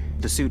suit.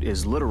 The suit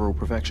is literal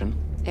perfection.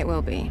 It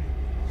will be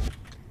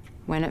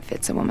when it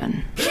fits a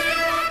woman.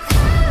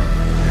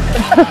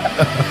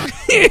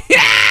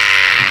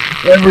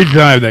 Every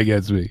time that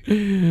gets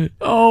me.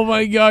 Oh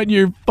my god,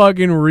 you're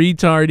fucking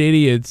retard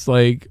idiots.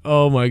 Like,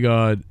 oh my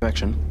god.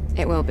 Perfection.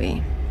 It will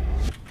be.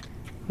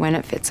 When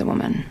it fits a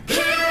woman.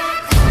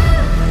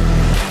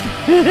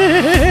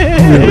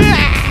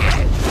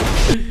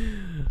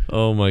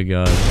 Oh my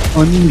god.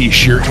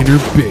 Unleash your inner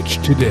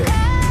bitch today.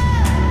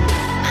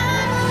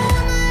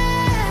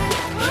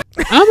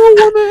 I'm a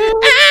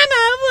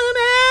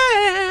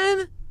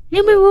woman.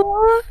 Hear me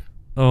roar.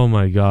 Oh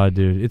my god,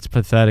 dude. It's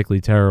pathetically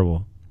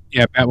terrible.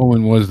 Yeah,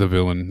 Batwoman was the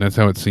villain. That's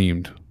how it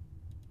seemed.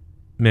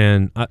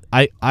 Man,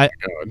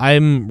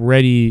 I'm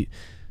ready.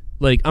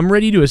 Like, I'm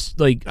ready to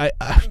like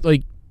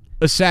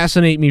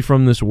assassinate me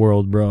from this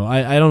world, bro.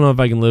 I don't know if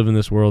I can live in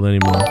this world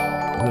anymore.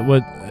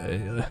 What?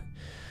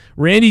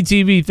 Randy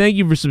TV, thank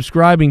you for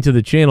subscribing to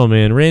the channel,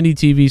 man. Randy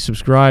TV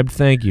subscribed.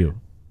 Thank you.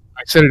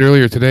 I said it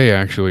earlier today,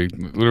 actually.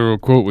 The literal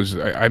quote was,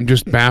 I'm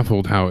just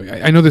baffled how...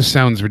 I know this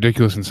sounds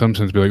ridiculous in some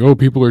sense, be like, oh,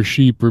 people are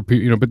sheep, or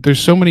but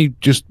there's so many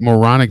just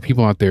moronic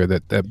people out there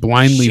that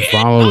blindly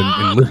follow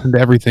and listen to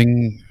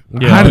everything.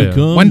 Yeah,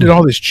 when did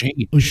all this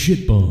change? A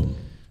shit bomb.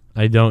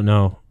 I don't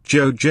know.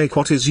 Joe Jake,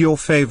 what is your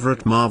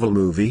favorite Marvel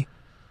movie?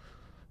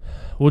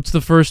 What's the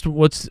first?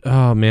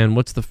 Oh man,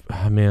 I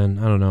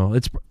don't know.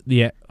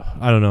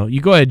 I don't know.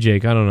 You go ahead,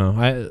 Jake. I don't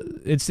know.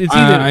 It's either.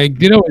 I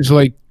did always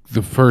like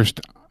the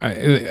first.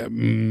 The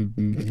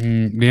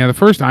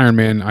first Iron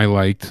Man I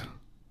liked.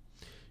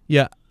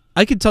 Yeah,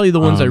 I could tell you the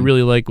ones I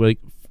really like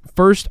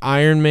first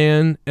Iron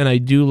Man, and I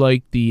do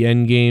like the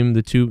Endgame,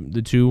 the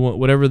two,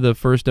 whatever the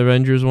first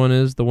Avengers one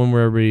is, the one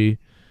where the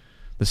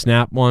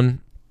snap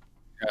one.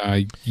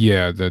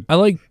 Yeah,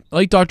 I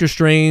like Doctor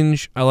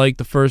Strange. I like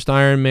the first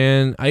Iron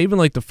Man. I even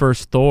like the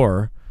first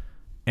Thor,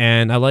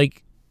 and I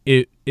like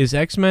it. Is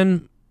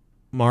X-Men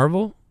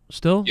Marvel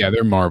still? Yeah,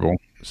 they're Marvel.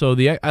 So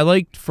I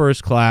liked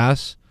First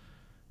Class.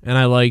 And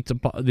I liked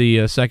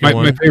the second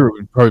one. My favorite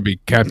would probably be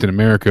Captain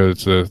America.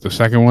 It's the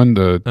second one.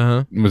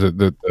 Was it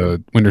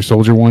the Winter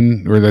Soldier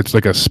one, where that's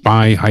like a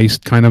spy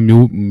heist kind of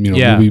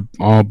movie,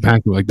 all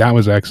packed like that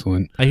was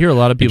excellent. I hear a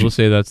lot of people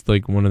say that's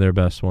like one of their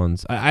best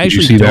ones. I did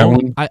actually you see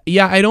don't. that one?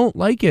 I don't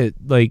like it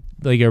like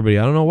everybody.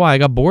 I don't know why. I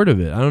got bored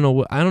of it. I don't know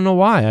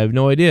why. I have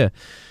no idea.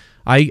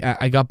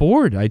 I got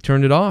bored. I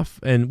turned it off,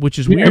 and which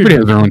is weird. Everybody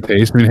has their own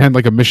taste. I mean, it had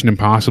like a Mission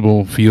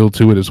Impossible feel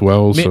to it as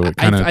well, so it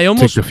kind of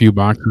ticked a few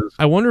boxes.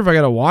 I wonder if I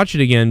got to watch it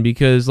again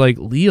because like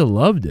Leah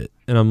loved it,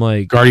 and I'm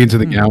like, Guardians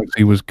of the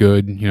Galaxy was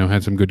good.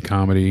 Had some good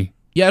comedy.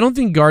 Yeah, I don't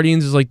think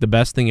Guardians is like the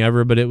best thing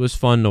ever, but it was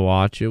fun to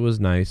watch. It was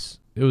nice.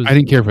 I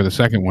didn't care for the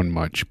second one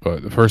much,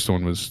 but the first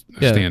one was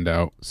a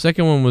standout.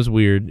 Second one was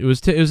weird. It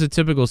was a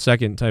typical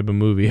second type of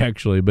movie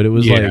actually, but it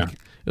was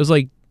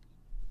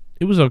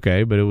it was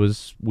okay, but it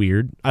was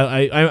weird.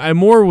 I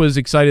more was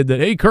excited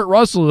that, hey, Kurt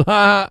Russell,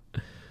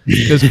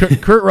 because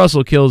Kurt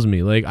Russell kills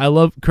me. Like, I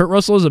love Kurt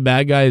Russell as a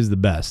bad guy is the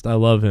best. I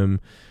love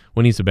him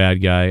when he's a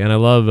bad guy, and I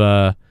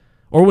love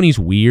or when he's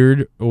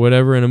weird or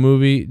whatever in a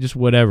movie, just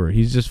whatever.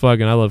 He's just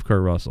fucking. I love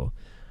Kurt Russell.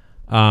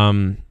 We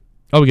got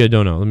a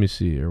donut. Let me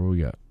see here. What we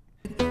got?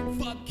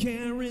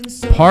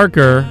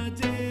 Parker.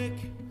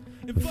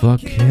 Fuck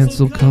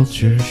cancel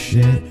culture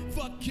shit.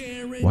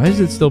 Why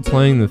is it still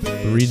playing the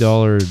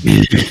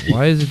 $3?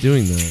 Why is it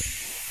doing that?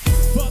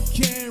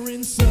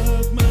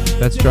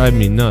 That's driving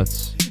me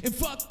nuts. You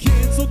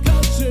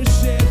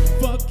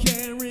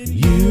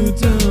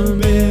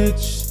dumb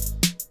bitch.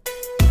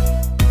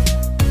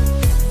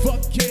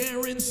 Fuck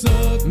Karen,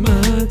 suck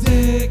my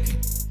dick.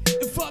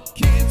 Fuck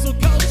cancel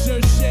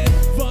culture shit.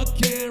 Fuck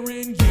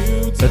Karen,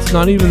 you. That's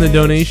not even the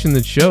donation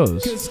that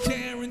shows.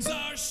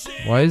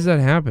 Why is that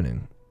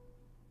happening?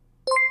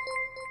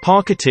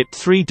 Parker tipped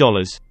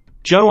 $3.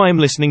 Joe, I am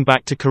listening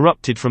back to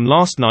Corrupted from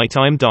last night.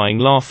 I am dying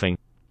laughing.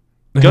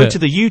 Go to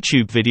the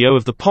YouTube video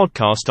of the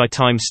podcast. I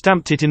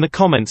time-stamped it in the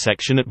comment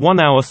section at 1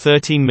 hour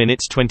 13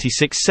 minutes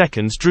 26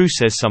 seconds. Drew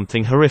says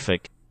something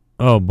horrific.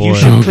 Oh boy. You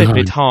should clip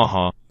it,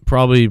 haha.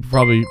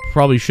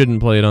 Probably shouldn't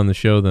play it on the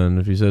show then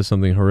if he says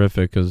something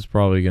horrific, because it's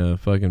probably gonna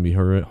fucking be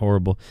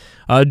horrible.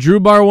 Drew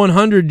Bar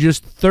 100,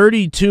 just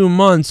 32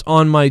 months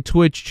on my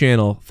Twitch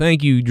channel.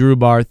 Thank you, Drew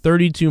Bar.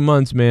 32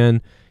 months,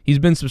 man. He's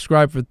been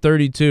subscribed for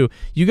 32.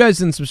 You guys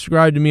can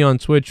subscribe to me on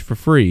Twitch for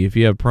free if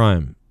you have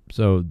Prime.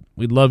 So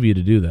we'd love you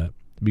to do that.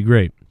 It'd be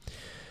great.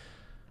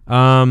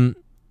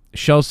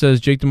 Shell says,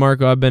 Jake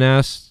DeMarco, I've been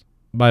asked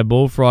by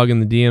Bullfrog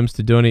in the DMs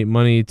to donate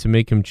money to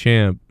make him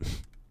champ.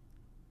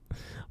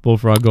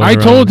 Bullfrog going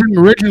around. told him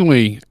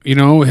originally,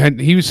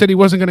 he said he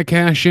wasn't going to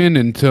cash in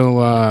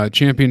until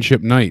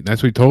championship night.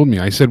 That's what he told me.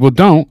 I said, well,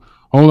 don't.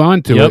 Hold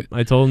on to it.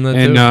 I told him that too.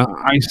 And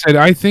I said,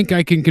 I think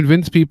I can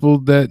convince people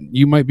that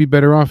you might be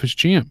better off as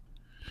champ.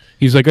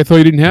 He's like, I thought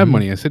you didn't have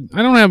money. I said,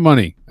 I don't have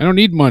money. I don't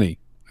need money.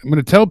 I'm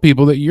going to tell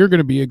people that you're going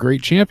to be a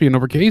great champion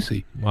over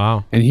Casey.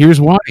 Wow. And here's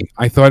why.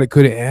 I thought it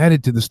could have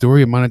added to the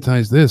story and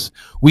monetized this.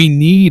 We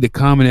need a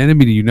common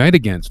enemy to unite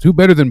against. Who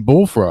better than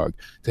Bullfrog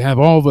to have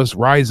all of us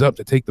rise up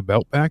to take the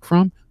belt back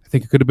from? I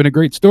think it could have been a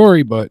great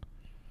story, but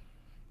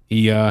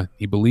he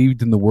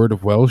believed in the word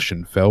of Welsh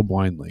and fell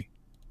blindly.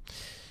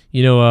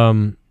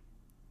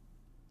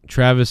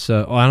 Travis,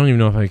 I don't even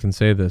know if I can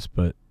say this,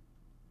 but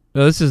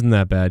this isn't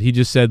that bad. He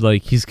just said,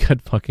 like, he's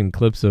got fucking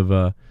clips of,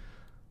 I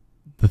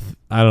don't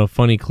know,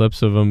 funny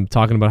clips of him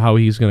talking about how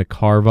he's going to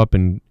carve up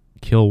and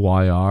kill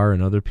YR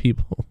and other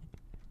people.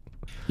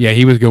 Yeah,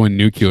 he was going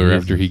nuclear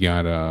after he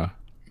got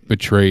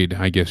betrayed,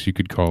 I guess you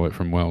could call it,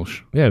 from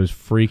Welsh. Yeah, he was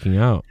freaking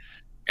out.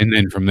 And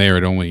then from there,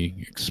 it only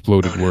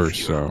exploded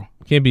worse, so.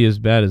 Can't be as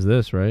bad as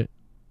this, right?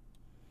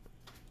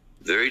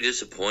 Very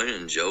disappointed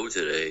in Joe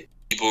today.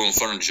 People in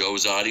front of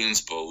Joe's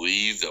audience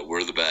believe that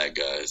we're the bad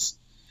guys.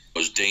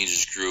 Most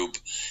dangerous group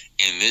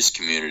in this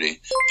community.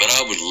 But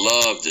I would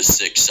love to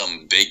sick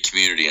some big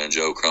community on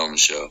Joe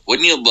Cronin's show.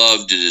 Wouldn't you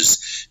love to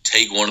just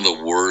take one of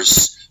the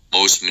worst,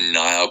 most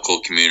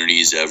maniacal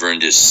communities ever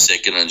and just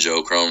sick it on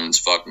Joe Cronin's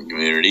fucking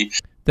community?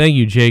 Thank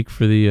you, Jake,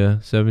 for the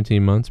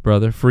 17 months,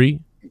 brother. Free?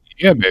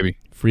 Yeah, baby.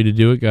 Free to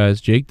do it, guys.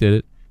 Jake did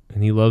it,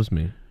 and he loves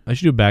me. I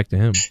should do it back to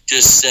him.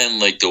 Just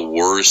send, like, the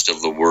worst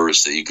of the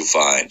worst that you could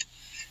find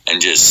and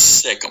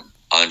just sick them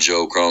on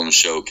Joe Cronin's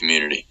show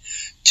community.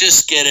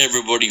 Just get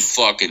everybody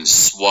fucking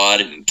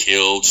swatted and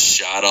killed,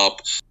 shot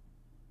up.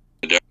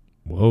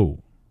 Whoa.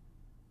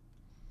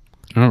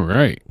 All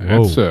right.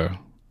 Whoa.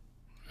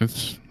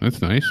 That's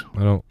nice.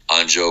 I don't.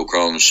 On Joe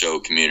Cronin's show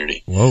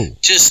community. Whoa.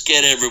 Just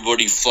get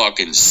everybody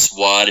fucking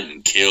swatted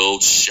and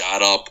killed,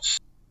 shot up.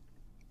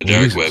 The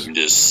dark web and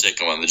just sick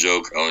them on the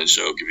Joe Cronin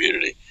show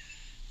community.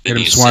 Then Get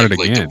him you swatted sick,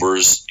 like, again. the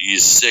worst. You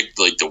sick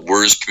like the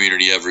worst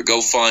community ever.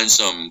 Go find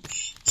some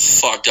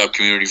fucked up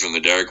community from the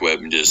dark web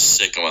and just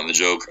sick them on the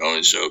Joe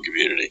Cronin show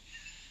community.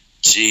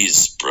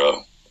 Jeez,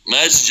 bro.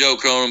 Imagine Joe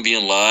Cronin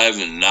being live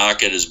and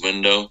knock at his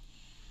window.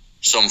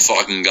 Some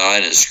fucking guy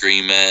in a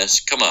scream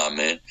mask. Come on,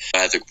 man.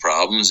 Ethic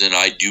problems, and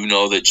I do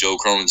know that Joe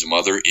Cronin's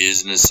mother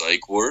is in a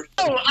psych ward.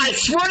 Oh, I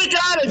swear to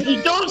God, if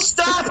you don't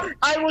stop,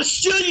 I will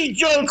shoot you,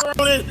 Joe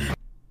Cronin.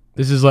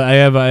 This is like I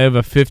have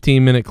a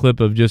 15-minute clip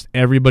of just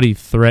everybody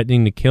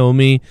threatening to kill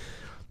me,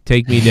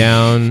 take me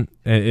down.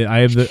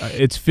 And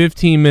it's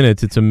 15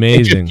 minutes. It's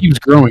amazing. It just keeps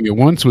growing. It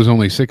once was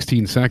only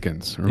 16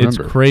 seconds. Remember.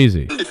 It's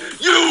crazy.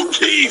 You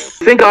Keith!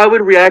 Think I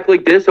would react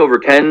like this over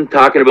Ken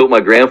talking about my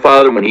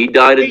grandfather when he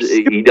died?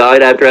 He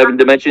died after having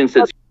dementia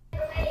since.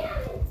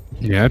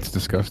 Yeah, it's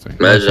disgusting.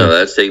 Imagine how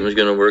that statement's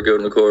going to work out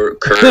in the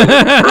court. Currently,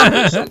 on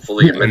purpose. I'm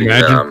fully admitting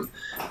that I'm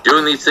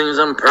doing these things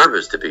on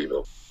purpose to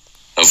people.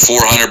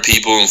 400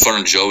 people in front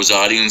of Joe's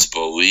audience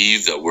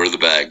believe that we're the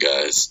bad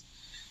guys.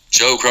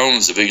 Joe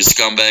Cronin's the biggest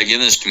scumbag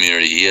in this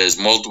community. He has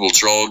multiple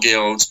troll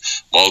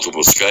accounts,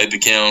 multiple Skype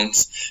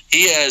accounts.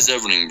 He has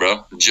everything,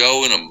 bro.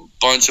 Joe and a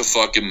bunch of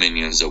fucking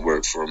minions that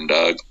work for him,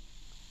 dog.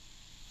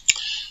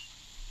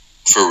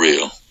 For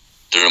real.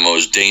 They're the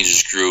most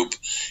dangerous group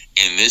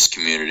in this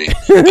community.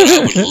 But I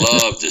would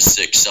love to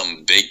sick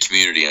some big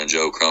community on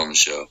Joe Cronin's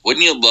show.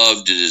 Wouldn't you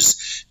love to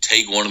just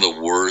take one of the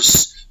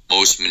worst,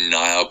 most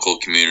maniacal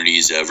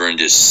communities ever and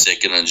just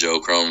sick it on Joe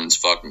Cronin's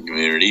fucking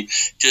community?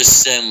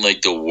 Just send,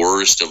 like, the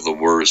worst of the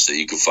worst that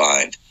you could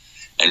find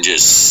and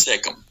just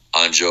sick them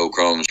on Joe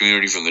Cronin's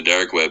community from the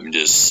dark web and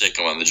just sick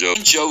them on the Joe.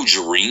 Joe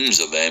dreams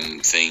of them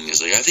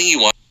things. Like, I think he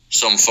wants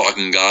some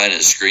fucking guy in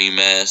a scream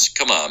mask.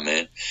 Come on,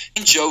 man.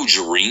 Joe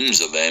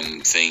dreams of them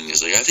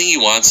things. Like, I think he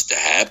wants it to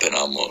happen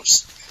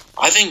almost.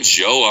 I think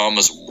Joe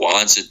almost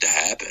wants it to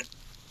happen.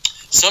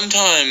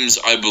 Sometimes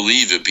I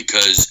believe it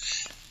because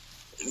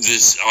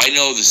I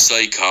know the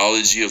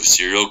psychology of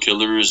serial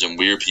killers and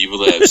weird people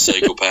that have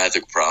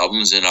psychopathic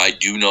problems, and I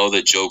do know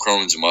that Joe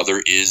Cronin's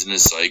mother is in a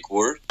psych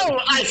ward. Oh,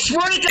 I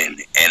swear to God.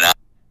 And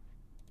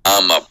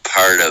I'm a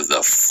part of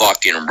the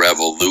fucking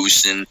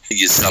revolution. Tell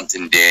you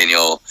something,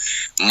 Daniel.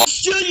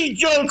 Shoot you,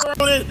 Joe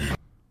Cronin.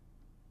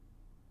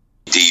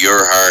 To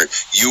your heart,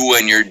 you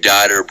and your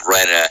daughter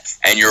Brenna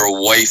and your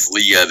wife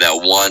Leah that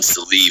wants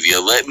to leave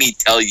you. Let me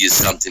tell you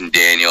something,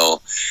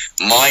 Daniel.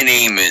 My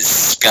name is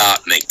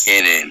Scott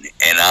McKinnon,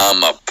 and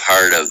I'm a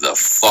part of the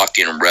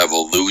fucking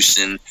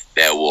revolution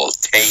that will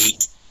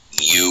take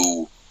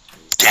you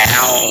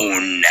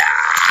down.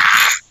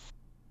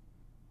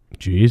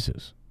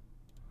 Jesus.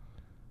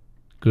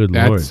 Good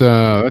Lord.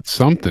 That's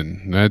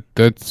something.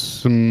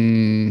 That's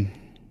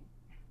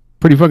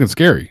pretty fucking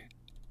scary.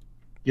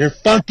 You're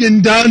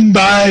fucking done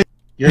by.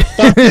 You're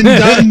fucking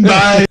done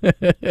by.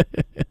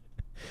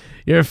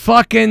 You're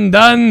fucking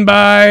done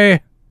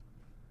by.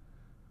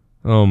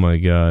 Oh my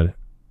God.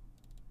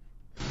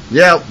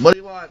 Yeah, what do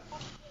you want?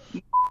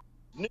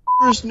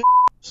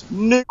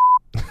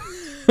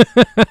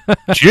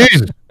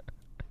 Jesus.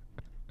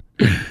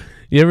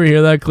 You ever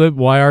hear that clip?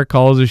 YR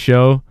calls a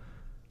show.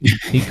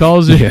 He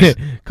calls it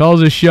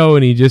calls a show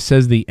and he just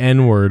says the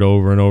N-word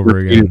over and over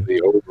again.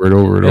 Over and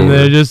over and over. And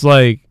they're just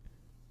like,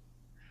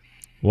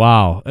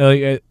 wow.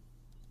 Like,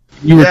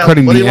 you were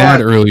cutting the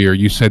ad earlier.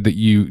 You said that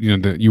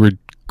you were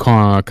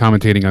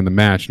commentating on the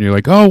match, and you're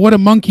like, "Oh, what a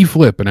monkey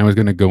flip!" And I was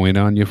going to go in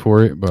on you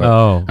for it, but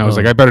I was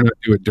like, "I better not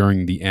do it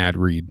during the ad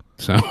read."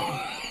 So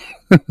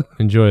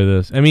enjoy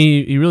this. I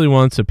mean, he really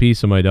wants a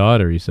piece of my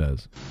daughter. He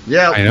says,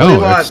 "Yeah, I know."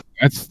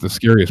 That's the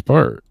scariest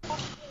part.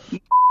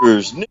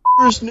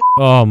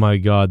 Oh my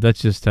God,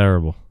 that's just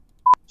terrible.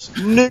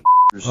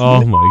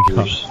 Oh my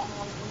God.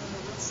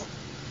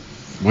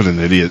 What an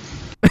idiot.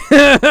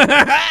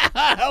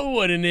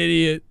 What an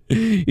idiot.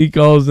 He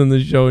calls in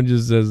the show and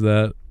just says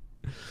that.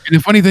 And the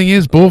funny thing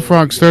is,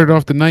 Bullfrog started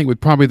off the night with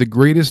probably the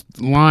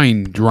greatest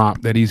line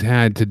drop that he's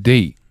had to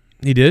date.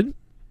 He did?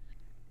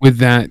 With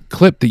that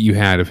clip that you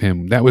had of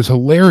him. That was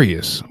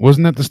hilarious.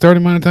 Wasn't that the start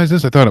of Monetize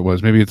This? I thought it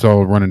was. Maybe it's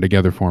all running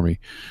together for me.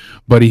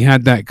 But he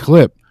had that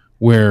clip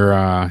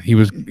where he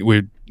was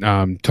with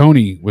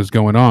Tony was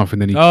going off,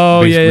 and then he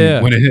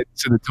went ahead and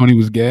said that Tony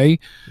was gay.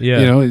 Yeah.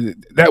 You know,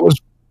 that was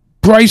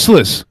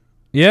priceless.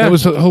 Yeah. That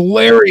was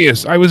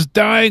hilarious. I was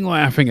dying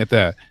laughing at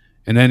that.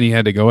 And then he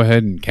had to go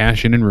ahead and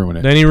cash in and ruin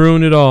it. Then he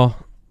ruined it all.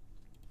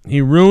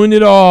 He ruined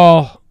it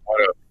all.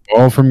 What a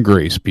fall from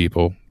grace,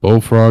 people.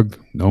 Bullfrog,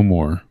 no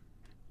more.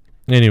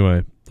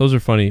 Anyway, those are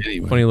funny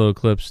little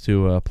clips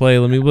to play.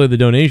 Let me play the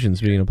donations,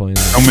 speaking of playing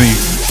that. How many?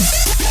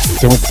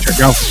 So much to check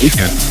out this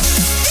weekend.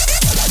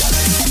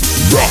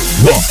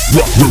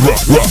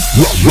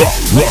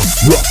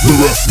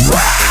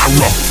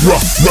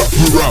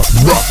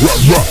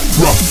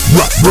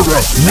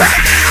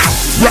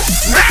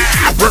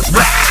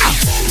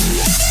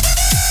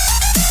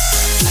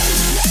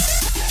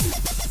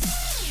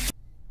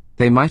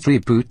 They might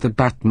reboot the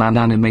Batman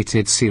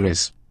animated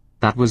series.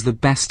 That was the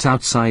best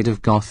outside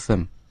of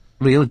Gotham.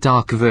 Real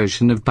dark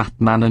version of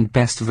Batman and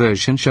best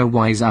version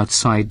show-wise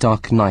outside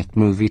Dark Knight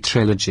movie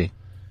trilogy.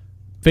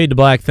 Fade to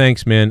Black,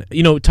 thanks, man.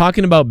 You know,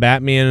 talking about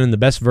Batman and the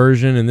best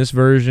version and this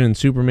version and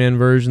Superman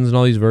versions and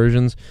all these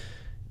versions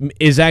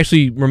is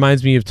actually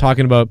reminds me of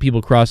talking about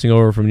people crossing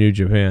over from New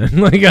Japan.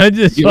 Like, I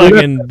just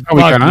fucking we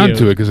got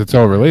onto it because it's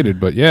all related,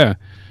 but yeah.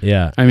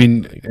 Yeah. I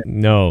mean,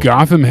 no.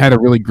 Gotham had a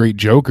really great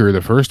Joker,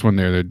 the first one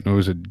there. That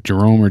was it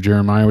Jerome or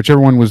Jeremiah, whichever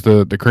one was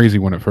the crazy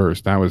one at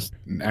first. That was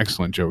an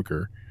excellent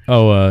Joker.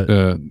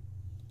 Oh,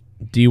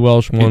 D.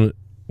 Welsh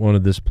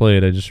wanted this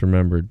played. I just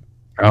remembered.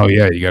 Oh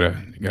yeah, you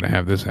gotta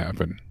have this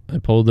happen. I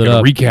pulled it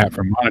up. Recap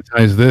from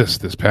Monetize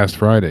This past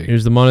Friday.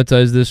 Here's the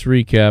Monetize This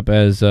recap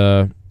as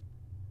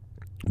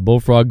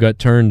Bullfrog got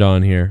turned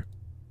on here.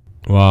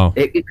 Wow.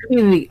 It could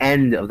be the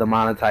end of the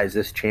Monetize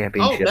This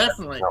championship. Oh,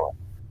 definitely.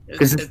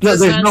 Because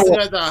there's no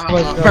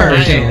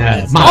version.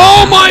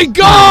 Oh my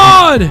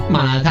God!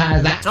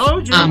 Monetize that.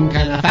 Told you. I'm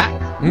gonna fat.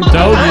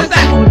 Told you.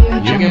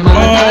 You can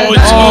monetize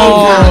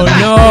that.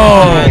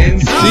 No.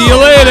 See you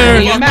later.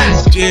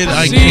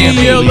 I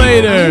See you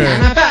later.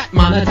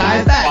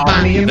 Monetize that.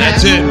 Buy me a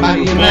mask. That's it. Buy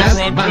me a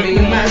mask. Buy me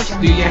a mask.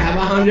 Do you have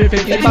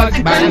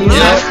 $150? Buy me a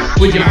mask.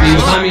 Would you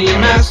please buy me a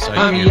mask?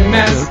 Buy me a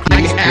mask.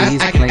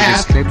 I can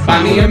ask.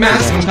 Buy me a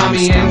mask. Call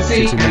me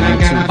MC, and I'm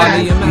gonna buy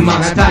you a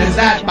mask. Monetize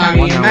that. Buy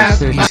me a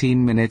mask.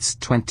 13 minutes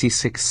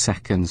 26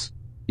 seconds.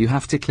 You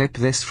have to clip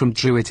this from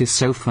Drew. It is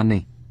so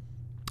funny.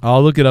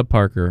 I'll look it up,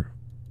 Parker.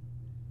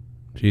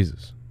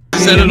 Jesus.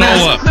 Set it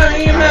all up. Buy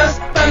me a mask.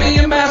 Buy me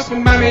a mask.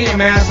 Buy me a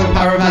mask. A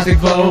pyroclastic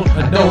flow.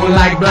 I don't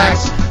like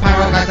blacks.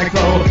 Pyroclastic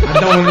flow. I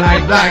don't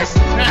like blacks.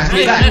 Ask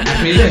me that.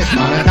 Ask me this.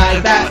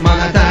 Monetize that.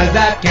 Monetize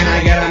that. Can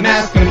I get a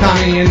mask from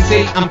Tommy and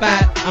see? I'm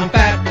fat. I'm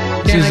fat.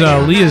 This is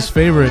Leah's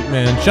favorite,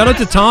 man. Shout out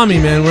to Tommy,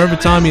 man. Wherever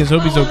Tommy is,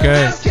 hope he's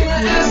okay.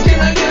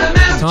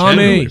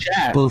 Tommy.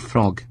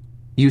 Bullfrog.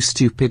 You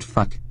stupid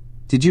fuck.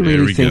 Did you There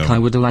really we think go. I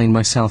would align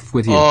myself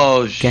with you?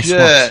 Oh, Guess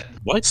shit.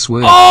 what?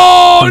 Swear.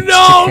 Oh, Points to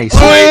no. Casey. Points.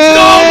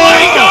 Oh,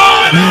 my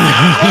God.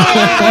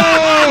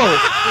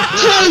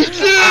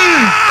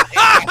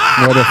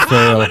 What a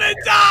fail. I'm gonna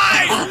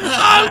die!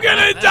 I'm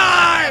gonna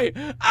die!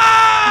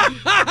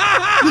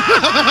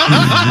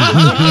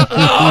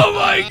 Oh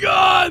my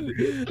God!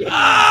 He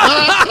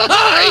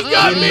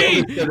got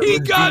me! He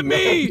got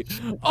me!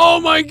 Oh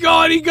my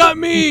God! He got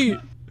me!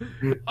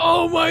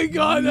 Oh my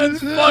God! That's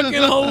fucking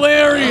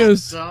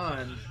hilarious!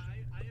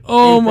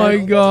 Oh my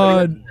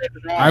God!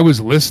 I was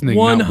listening,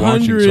 not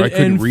watching, so I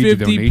couldn't read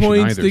the 150 donation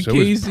points either. to So it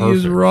was Casey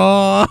is perfect.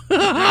 raw.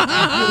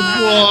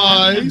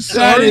 Why?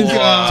 That is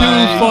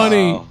too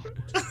funny.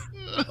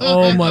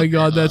 Oh my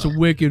God, that's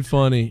wicked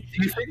funny.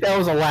 Do you think that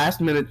was a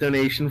last-minute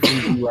donation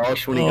from D.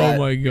 Welsh when he got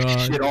my God.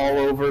 shit all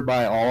over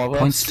by all of us?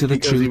 Points to the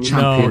because true he was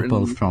champion, important?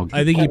 Bullfrog.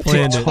 I think he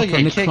planned it. Like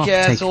a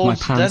kick-ass old.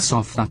 Take my pants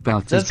off. That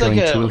belt is That's like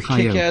going to a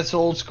Ohio. kick-ass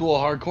old school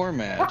hardcore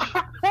match.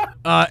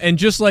 And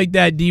just like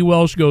that, D.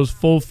 Welsh goes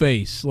full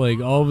face, like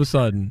all of a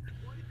sudden.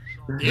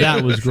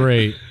 That was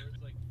great.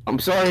 I'm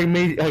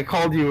sorry, I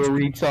called you a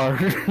retard.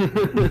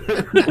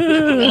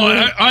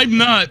 Well, I'm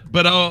not,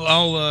 but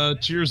I'll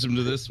cheers him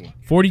to this one.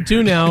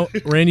 42 now.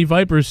 Randy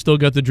Viper's still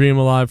got the dream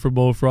alive for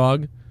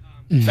Bullfrog.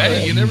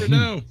 Hey, you never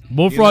know.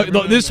 Bullfrog. You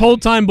never know. This whole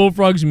time,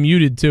 Bullfrog's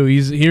muted too.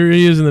 Here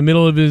he is in the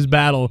middle of his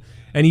battle,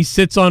 and he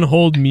sits on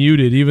hold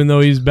muted, even though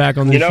he's back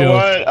on the show. You know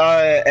what?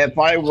 If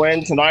I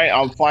win tonight,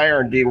 I'm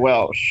firing D.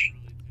 Welsh.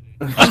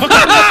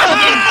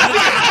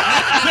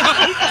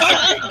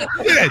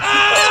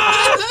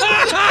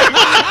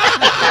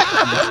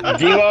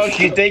 D. Welsh,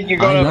 you think you're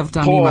gonna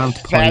pull a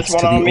fast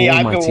one on me?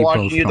 I've been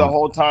watching you the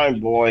whole time,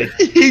 boy.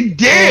 He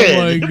did.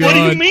 Oh my God. What do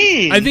you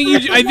mean? I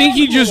think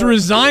he just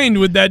resigned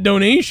with that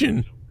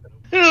donation.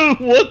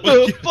 What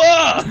the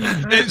fuck?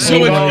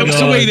 So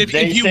wait, if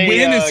you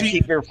win, is he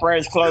keep your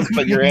friends close,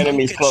 but your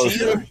enemies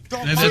closer?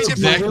 And that's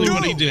exactly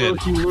what he did.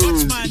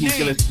 He's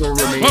gonna still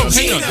remain. Oh,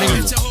 hang on.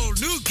 It's a whole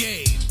new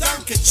game.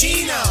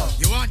 Duncachino.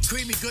 You want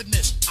creamy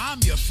goodness? I'm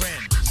your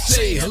friend.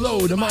 Say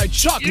hello to my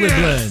chocolate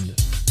blend.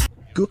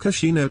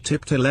 Duncachino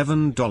tipped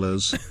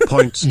 $11.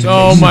 Points to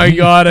Oh my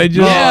god,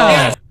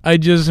 I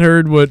just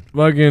heard what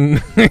fucking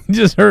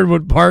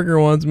what Parker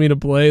wants me to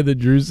play that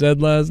Drew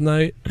said last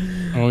night.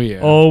 Oh yeah.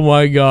 Oh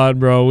my god,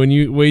 bro. When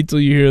you wait till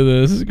you hear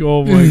this.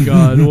 Oh my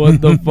god. What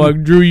the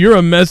fuck? Drew, you're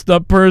a messed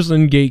up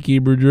person,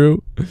 gatekeeper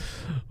Drew.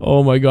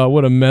 Oh my god,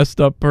 what a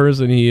messed up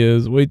person he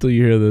is. Wait till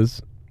you hear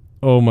this.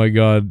 Oh my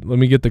god. Let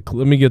me get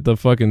the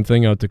fucking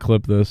thing out to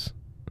clip this.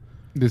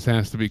 This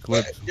has to be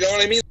clipped. You know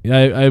what I mean?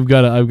 Yeah, I've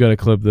got to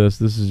clip this.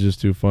 This is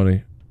just too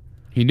funny.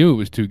 He knew it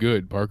was too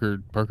good. Parker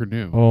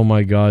knew. Oh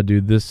my god,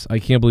 dude! I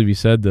can't believe he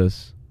said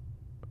this.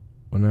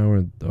 Well, now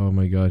we're. Oh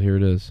my god, here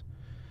it is.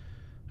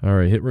 All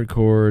right, hit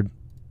record.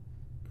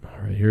 All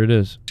right, here it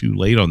is. Too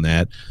late on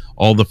that.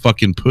 All the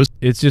fucking pussy.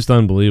 It's just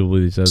unbelievable.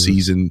 He says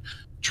season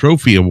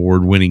trophy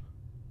award winning.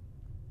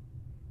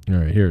 All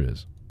right, here it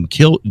is.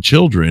 Kill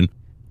children.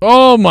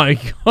 Oh my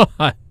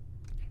god!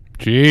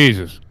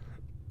 Jesus.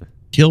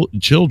 Kill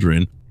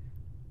children.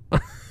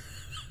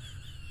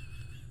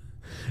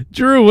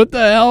 Drew, what the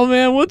hell,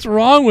 man? What's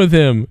wrong with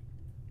him?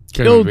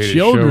 Kill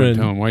children.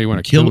 Tell him why you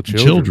want to kill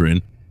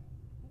children.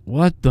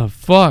 What the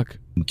fuck?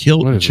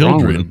 Kill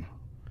children.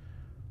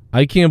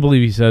 I can't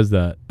believe he says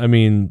that. I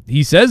mean,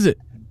 he says it.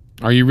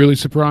 Are you really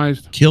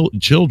surprised? Kill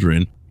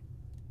children.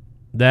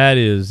 That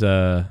is,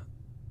 I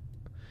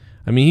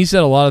mean, he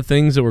said a lot of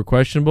things that were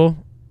questionable.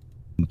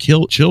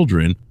 Kill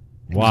children.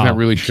 Wow. Does that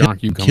really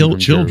shock you? Kill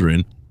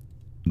children.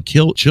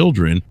 Kill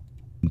children.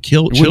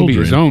 Kill it children. Wouldn't be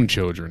his own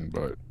children,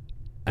 but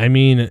I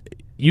mean,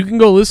 you can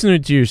go listen to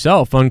it to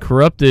yourself on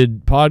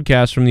Corrupted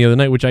podcast from the other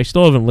night, which I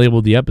still haven't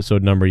labeled the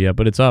episode number yet,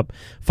 but it's up.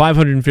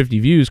 550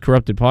 views,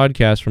 Corrupted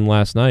podcast from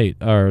last night,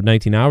 or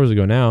 19 hours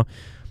ago now.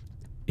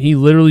 He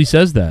literally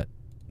says that.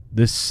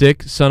 This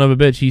sick son of a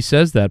bitch, he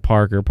says that,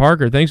 Parker.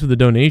 Parker, thanks for the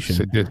donation.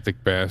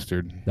 Sadistic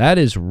bastard. That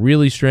is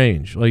really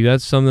strange. Like,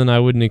 that's something I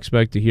wouldn't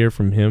expect to hear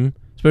from him,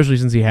 especially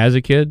since he has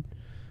a kid,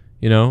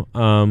 you know?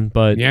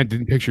 But yeah, I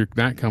didn't picture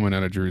that coming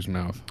out of Drew's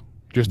mouth.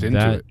 Just into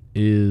that it.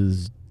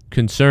 Is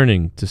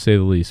concerning, to say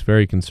the least.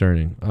 Very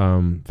concerning.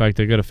 In fact,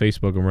 I got to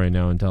Facebook him right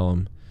now and tell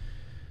him,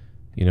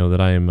 you know, that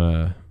I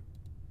am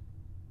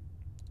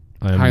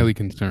highly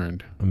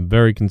concerned. I'm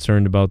very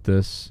concerned about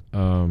this.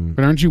 But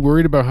aren't you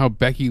worried about how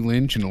Becky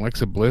Lynch and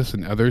Alexa Bliss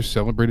and others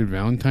celebrated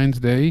Valentine's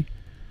Day?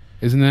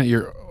 Isn't that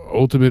your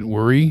ultimate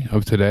worry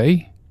of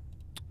today?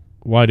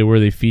 Why? Were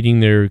they feeding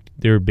their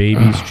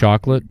babies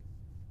chocolate?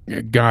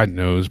 God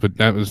knows, but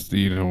that was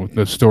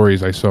the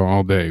stories I saw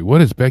all day.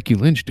 What is Becky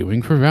Lynch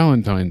doing for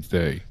Valentine's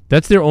Day?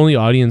 That's their only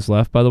audience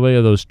left, by the way,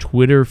 are those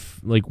Twitter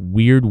like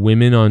weird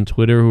women on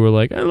Twitter who are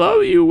like, "I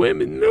love you,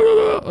 women."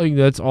 Like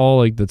that's all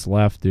like that's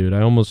left, dude.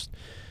 I almost,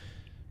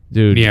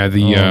 dude. Yeah, oh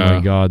my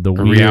god, the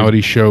weird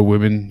reality show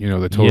women,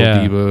 the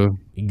total diva.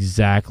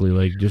 Exactly,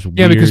 like just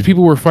yeah, weird. Because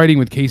people were fighting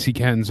with Casey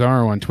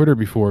Catanzaro on Twitter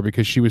before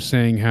because she was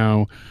saying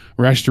how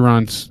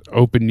restaurants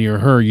open near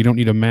her, you don't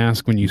need a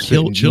mask when you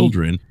kill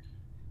children.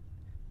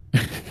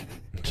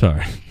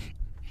 Sorry.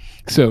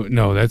 So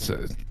no, that's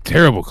a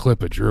terrible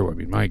clip of Drew. I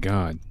mean, my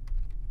God,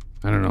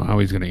 I don't know how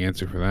he's going to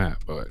answer for that.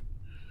 But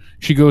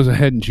she goes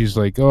ahead and she's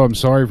like, "Oh, I'm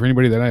sorry for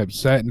anybody that I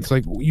upset." And it's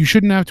like, you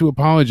shouldn't have to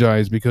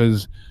apologize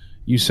because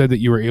you said that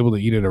you were able to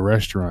eat at a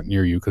restaurant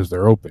near you because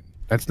they're open.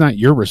 That's not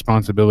your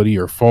responsibility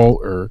or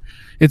fault. Or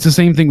it's the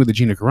same thing with the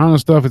Gina Carano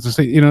stuff. It's the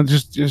same,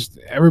 just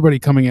everybody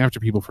coming after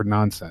people for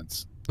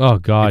nonsense. Oh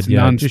God, it's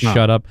yeah, non-stop. just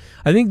shut up.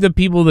 I think the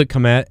people that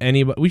come at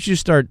anybody, we should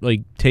start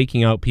like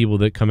taking out people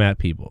that come at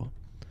people.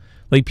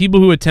 Like people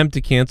who attempt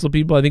to cancel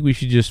people, I think we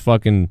should just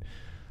fucking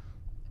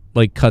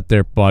like cut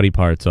their body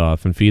parts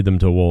off and feed them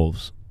to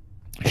wolves.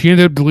 She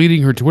ended up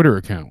deleting her Twitter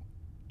account.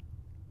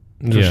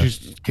 So yeah.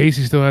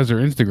 Casey still has her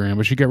Instagram,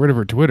 but she got rid of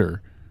her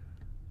Twitter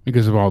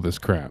because of all this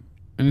crap.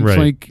 And it's right.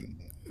 like,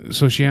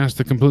 so she has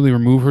to completely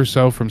remove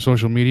herself from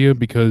social media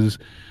because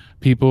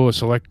people, a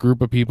select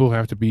group of people,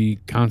 have to be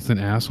constant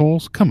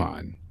assholes. Come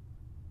on,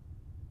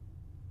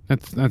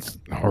 that's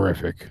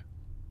horrific.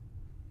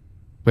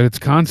 But it's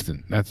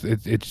constant.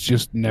 It's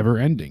just never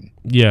ending.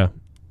 Yeah,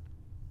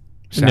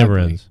 it never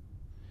ends.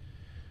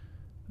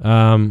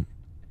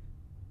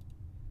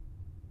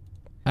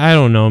 I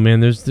don't know, man.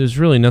 There's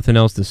really nothing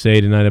else to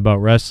say tonight about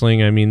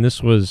wrestling. I mean,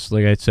 this was,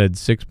 like I said,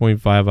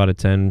 6.5 out of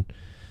 10.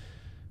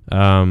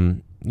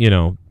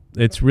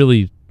 It's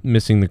really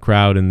missing the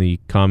crowd and the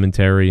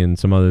commentary and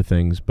some other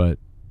things, but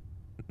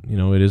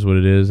it is what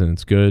it is, and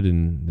it's good,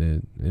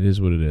 and it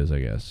is what it is, I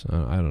guess.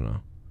 I don't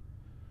know.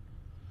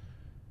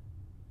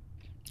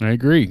 I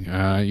agree.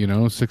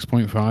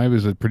 6.5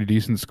 is a pretty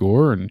decent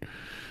score, and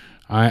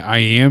I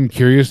am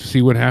curious to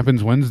see what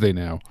happens Wednesday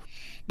now.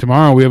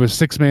 Tomorrow we have a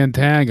 6-man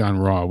tag on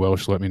Raw.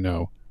 Welsh, let me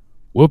know.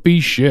 Whoopee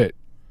shit.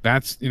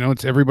 That's,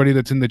 it's everybody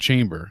that's in the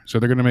chamber. So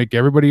they're going to make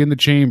everybody in the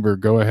chamber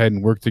go ahead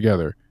and work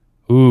together.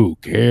 Who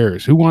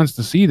cares? Who wants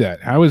to see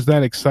that? How is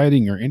that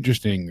exciting or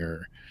interesting?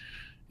 Or,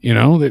 you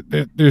know,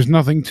 there's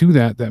nothing to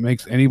that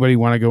makes anybody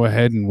want to go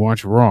ahead and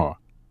watch Raw.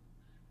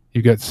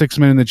 You've got 6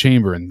 men in the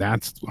chamber, and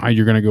that's how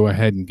you're going to go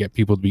ahead and get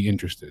people to be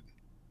interested,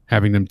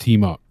 having them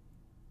team up.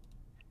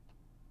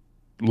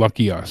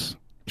 Lucky us.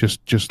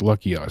 Just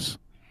lucky us.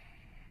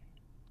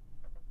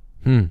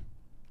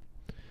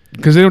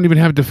 Because they don't even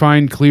have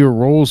defined clear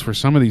roles for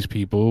some of these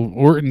people.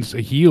 Orton's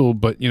a heel,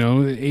 but, you know,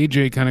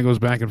 AJ kind of goes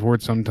back and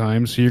forth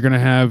sometimes. So you're going to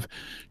have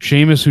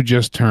Sheamus, who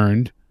just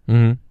turned.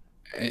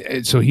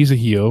 So he's a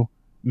heel.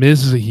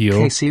 Miz is a heel.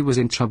 Casey was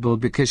in trouble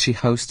because she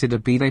hosted a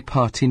B-Day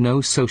party,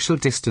 no social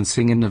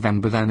distancing, in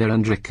November. Then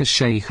and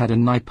Ricochet had a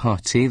night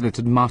party that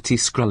had Marty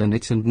Scurll in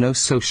it and no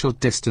social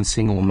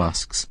distancing or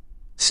masks.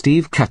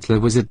 Steve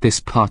Cutler was at this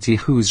party,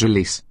 whose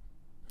release?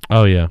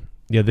 Oh, yeah.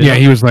 Yeah,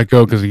 he was let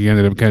go because he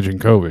ended up catching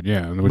COVID.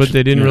 Yeah, but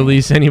they didn't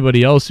release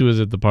anybody else who was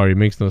at the party. It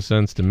makes no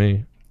sense to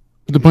me.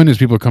 The point is,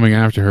 people are coming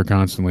after her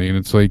constantly, and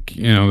it's like,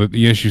 you know,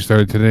 the issue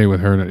started today with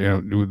her,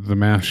 you know, with the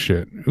mask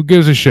shit. Who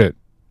gives a shit?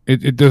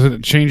 It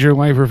doesn't change your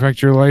life or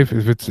affect your life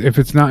if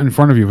it's not in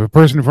front of you. If a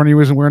person in front of you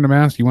isn't wearing a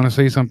mask, you want to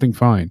say something,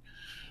 fine.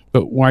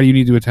 But why do you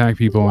need to attack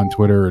people on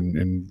Twitter?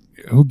 And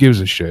who gives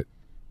a shit?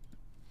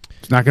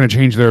 It's not going to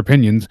change their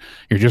opinions.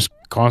 You're just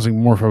causing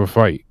more of a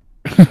fight.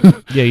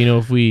 Yeah, you know,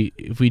 if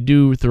we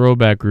do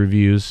throwback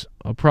reviews,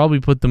 I'll probably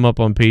put them up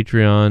on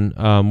Patreon.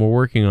 We're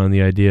working on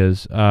the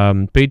ideas.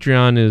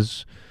 Patreon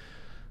is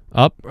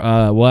up.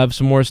 We'll have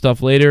some more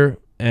stuff later.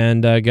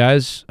 And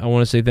guys, I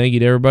want to say thank you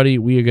to everybody.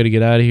 We are going to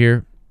get out of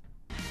here.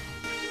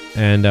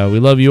 And we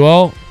love you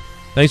all.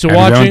 Thanks for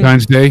watching.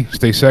 Valentine's Day.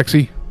 Stay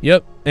sexy.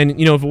 Yep. And,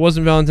 you know, if it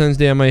wasn't Valentine's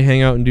Day, I might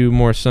hang out and do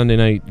more Sunday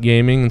night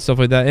gaming and stuff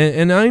like that.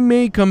 And I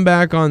may come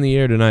back on the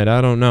air tonight. I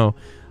don't know.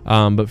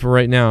 But for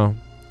right now,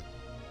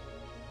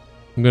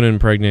 I'm going to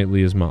impregnate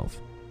Leah's mouth.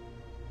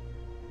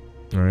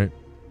 All right?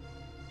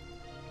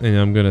 And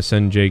I'm going to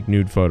send Jake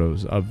nude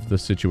photos of the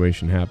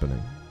situation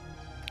happening.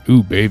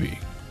 Ooh, baby.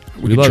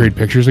 We can trade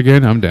pictures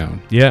again? I'm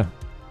down. Yeah.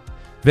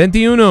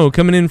 21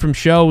 coming in from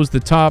Shell was the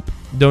top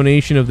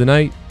donation of the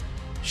night.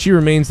 She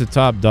remains the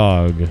top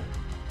dog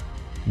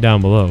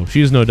down below. She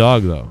is no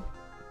dog, though.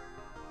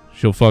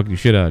 She'll fuck the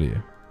shit out of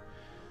you.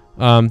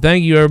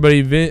 Thank you,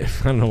 everybody. I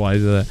don't know why I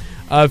said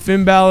that.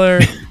 Finn Balor,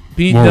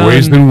 Pete More Dunne,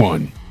 ways than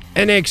one.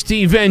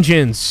 NXT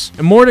Vengeance.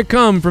 And more to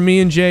come from me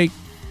and Jake.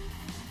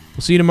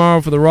 We'll see you tomorrow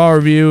for the Raw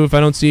review. If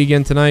I don't see you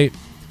again tonight,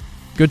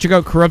 go check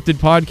out Corrupted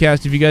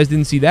Podcast if you guys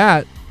didn't see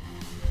that.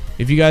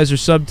 If you guys are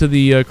subbed to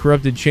the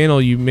Corrupted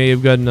channel, you may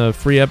have gotten a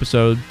free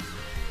episode.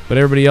 But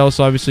everybody else,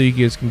 obviously, you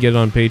guys can get it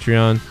on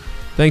Patreon.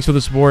 Thanks for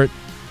the support.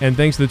 And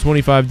thanks to the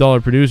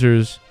 $25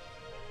 producers.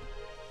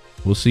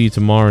 We'll see you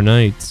tomorrow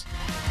night.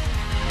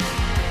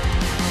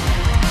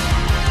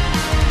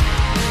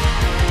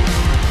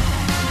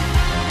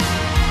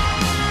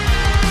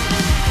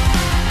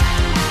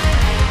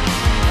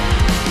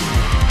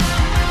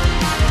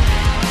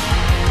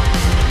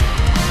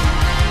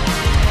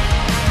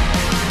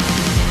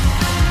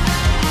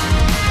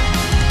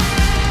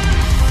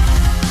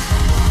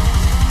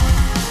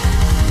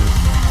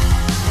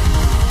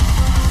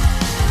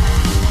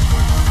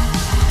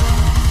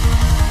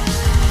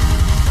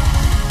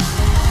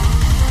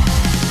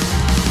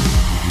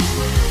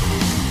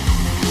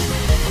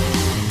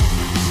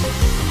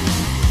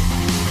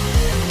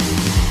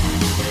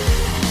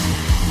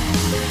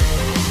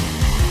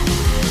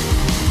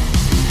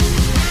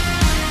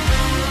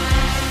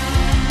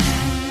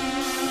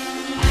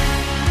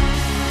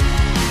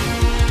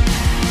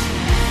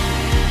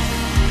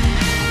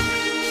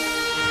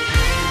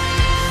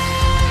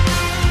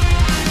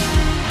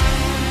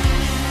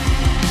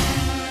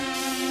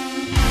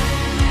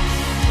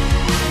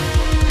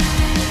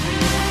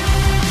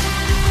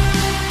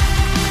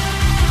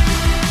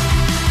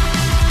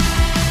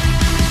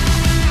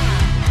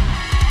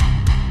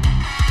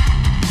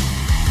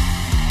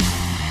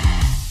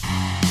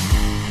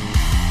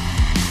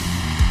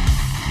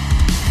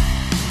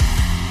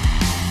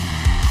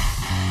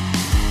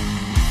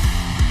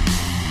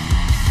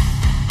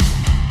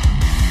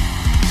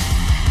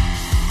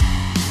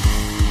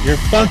 You're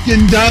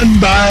fucking done,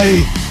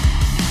 bye.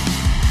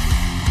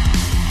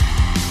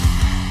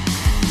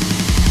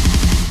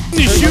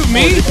 You shoot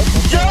me?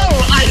 Joe,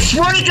 I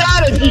swear to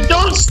God, if you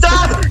don't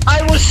stop,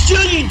 I will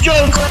shoot you,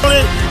 Joe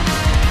Cronin.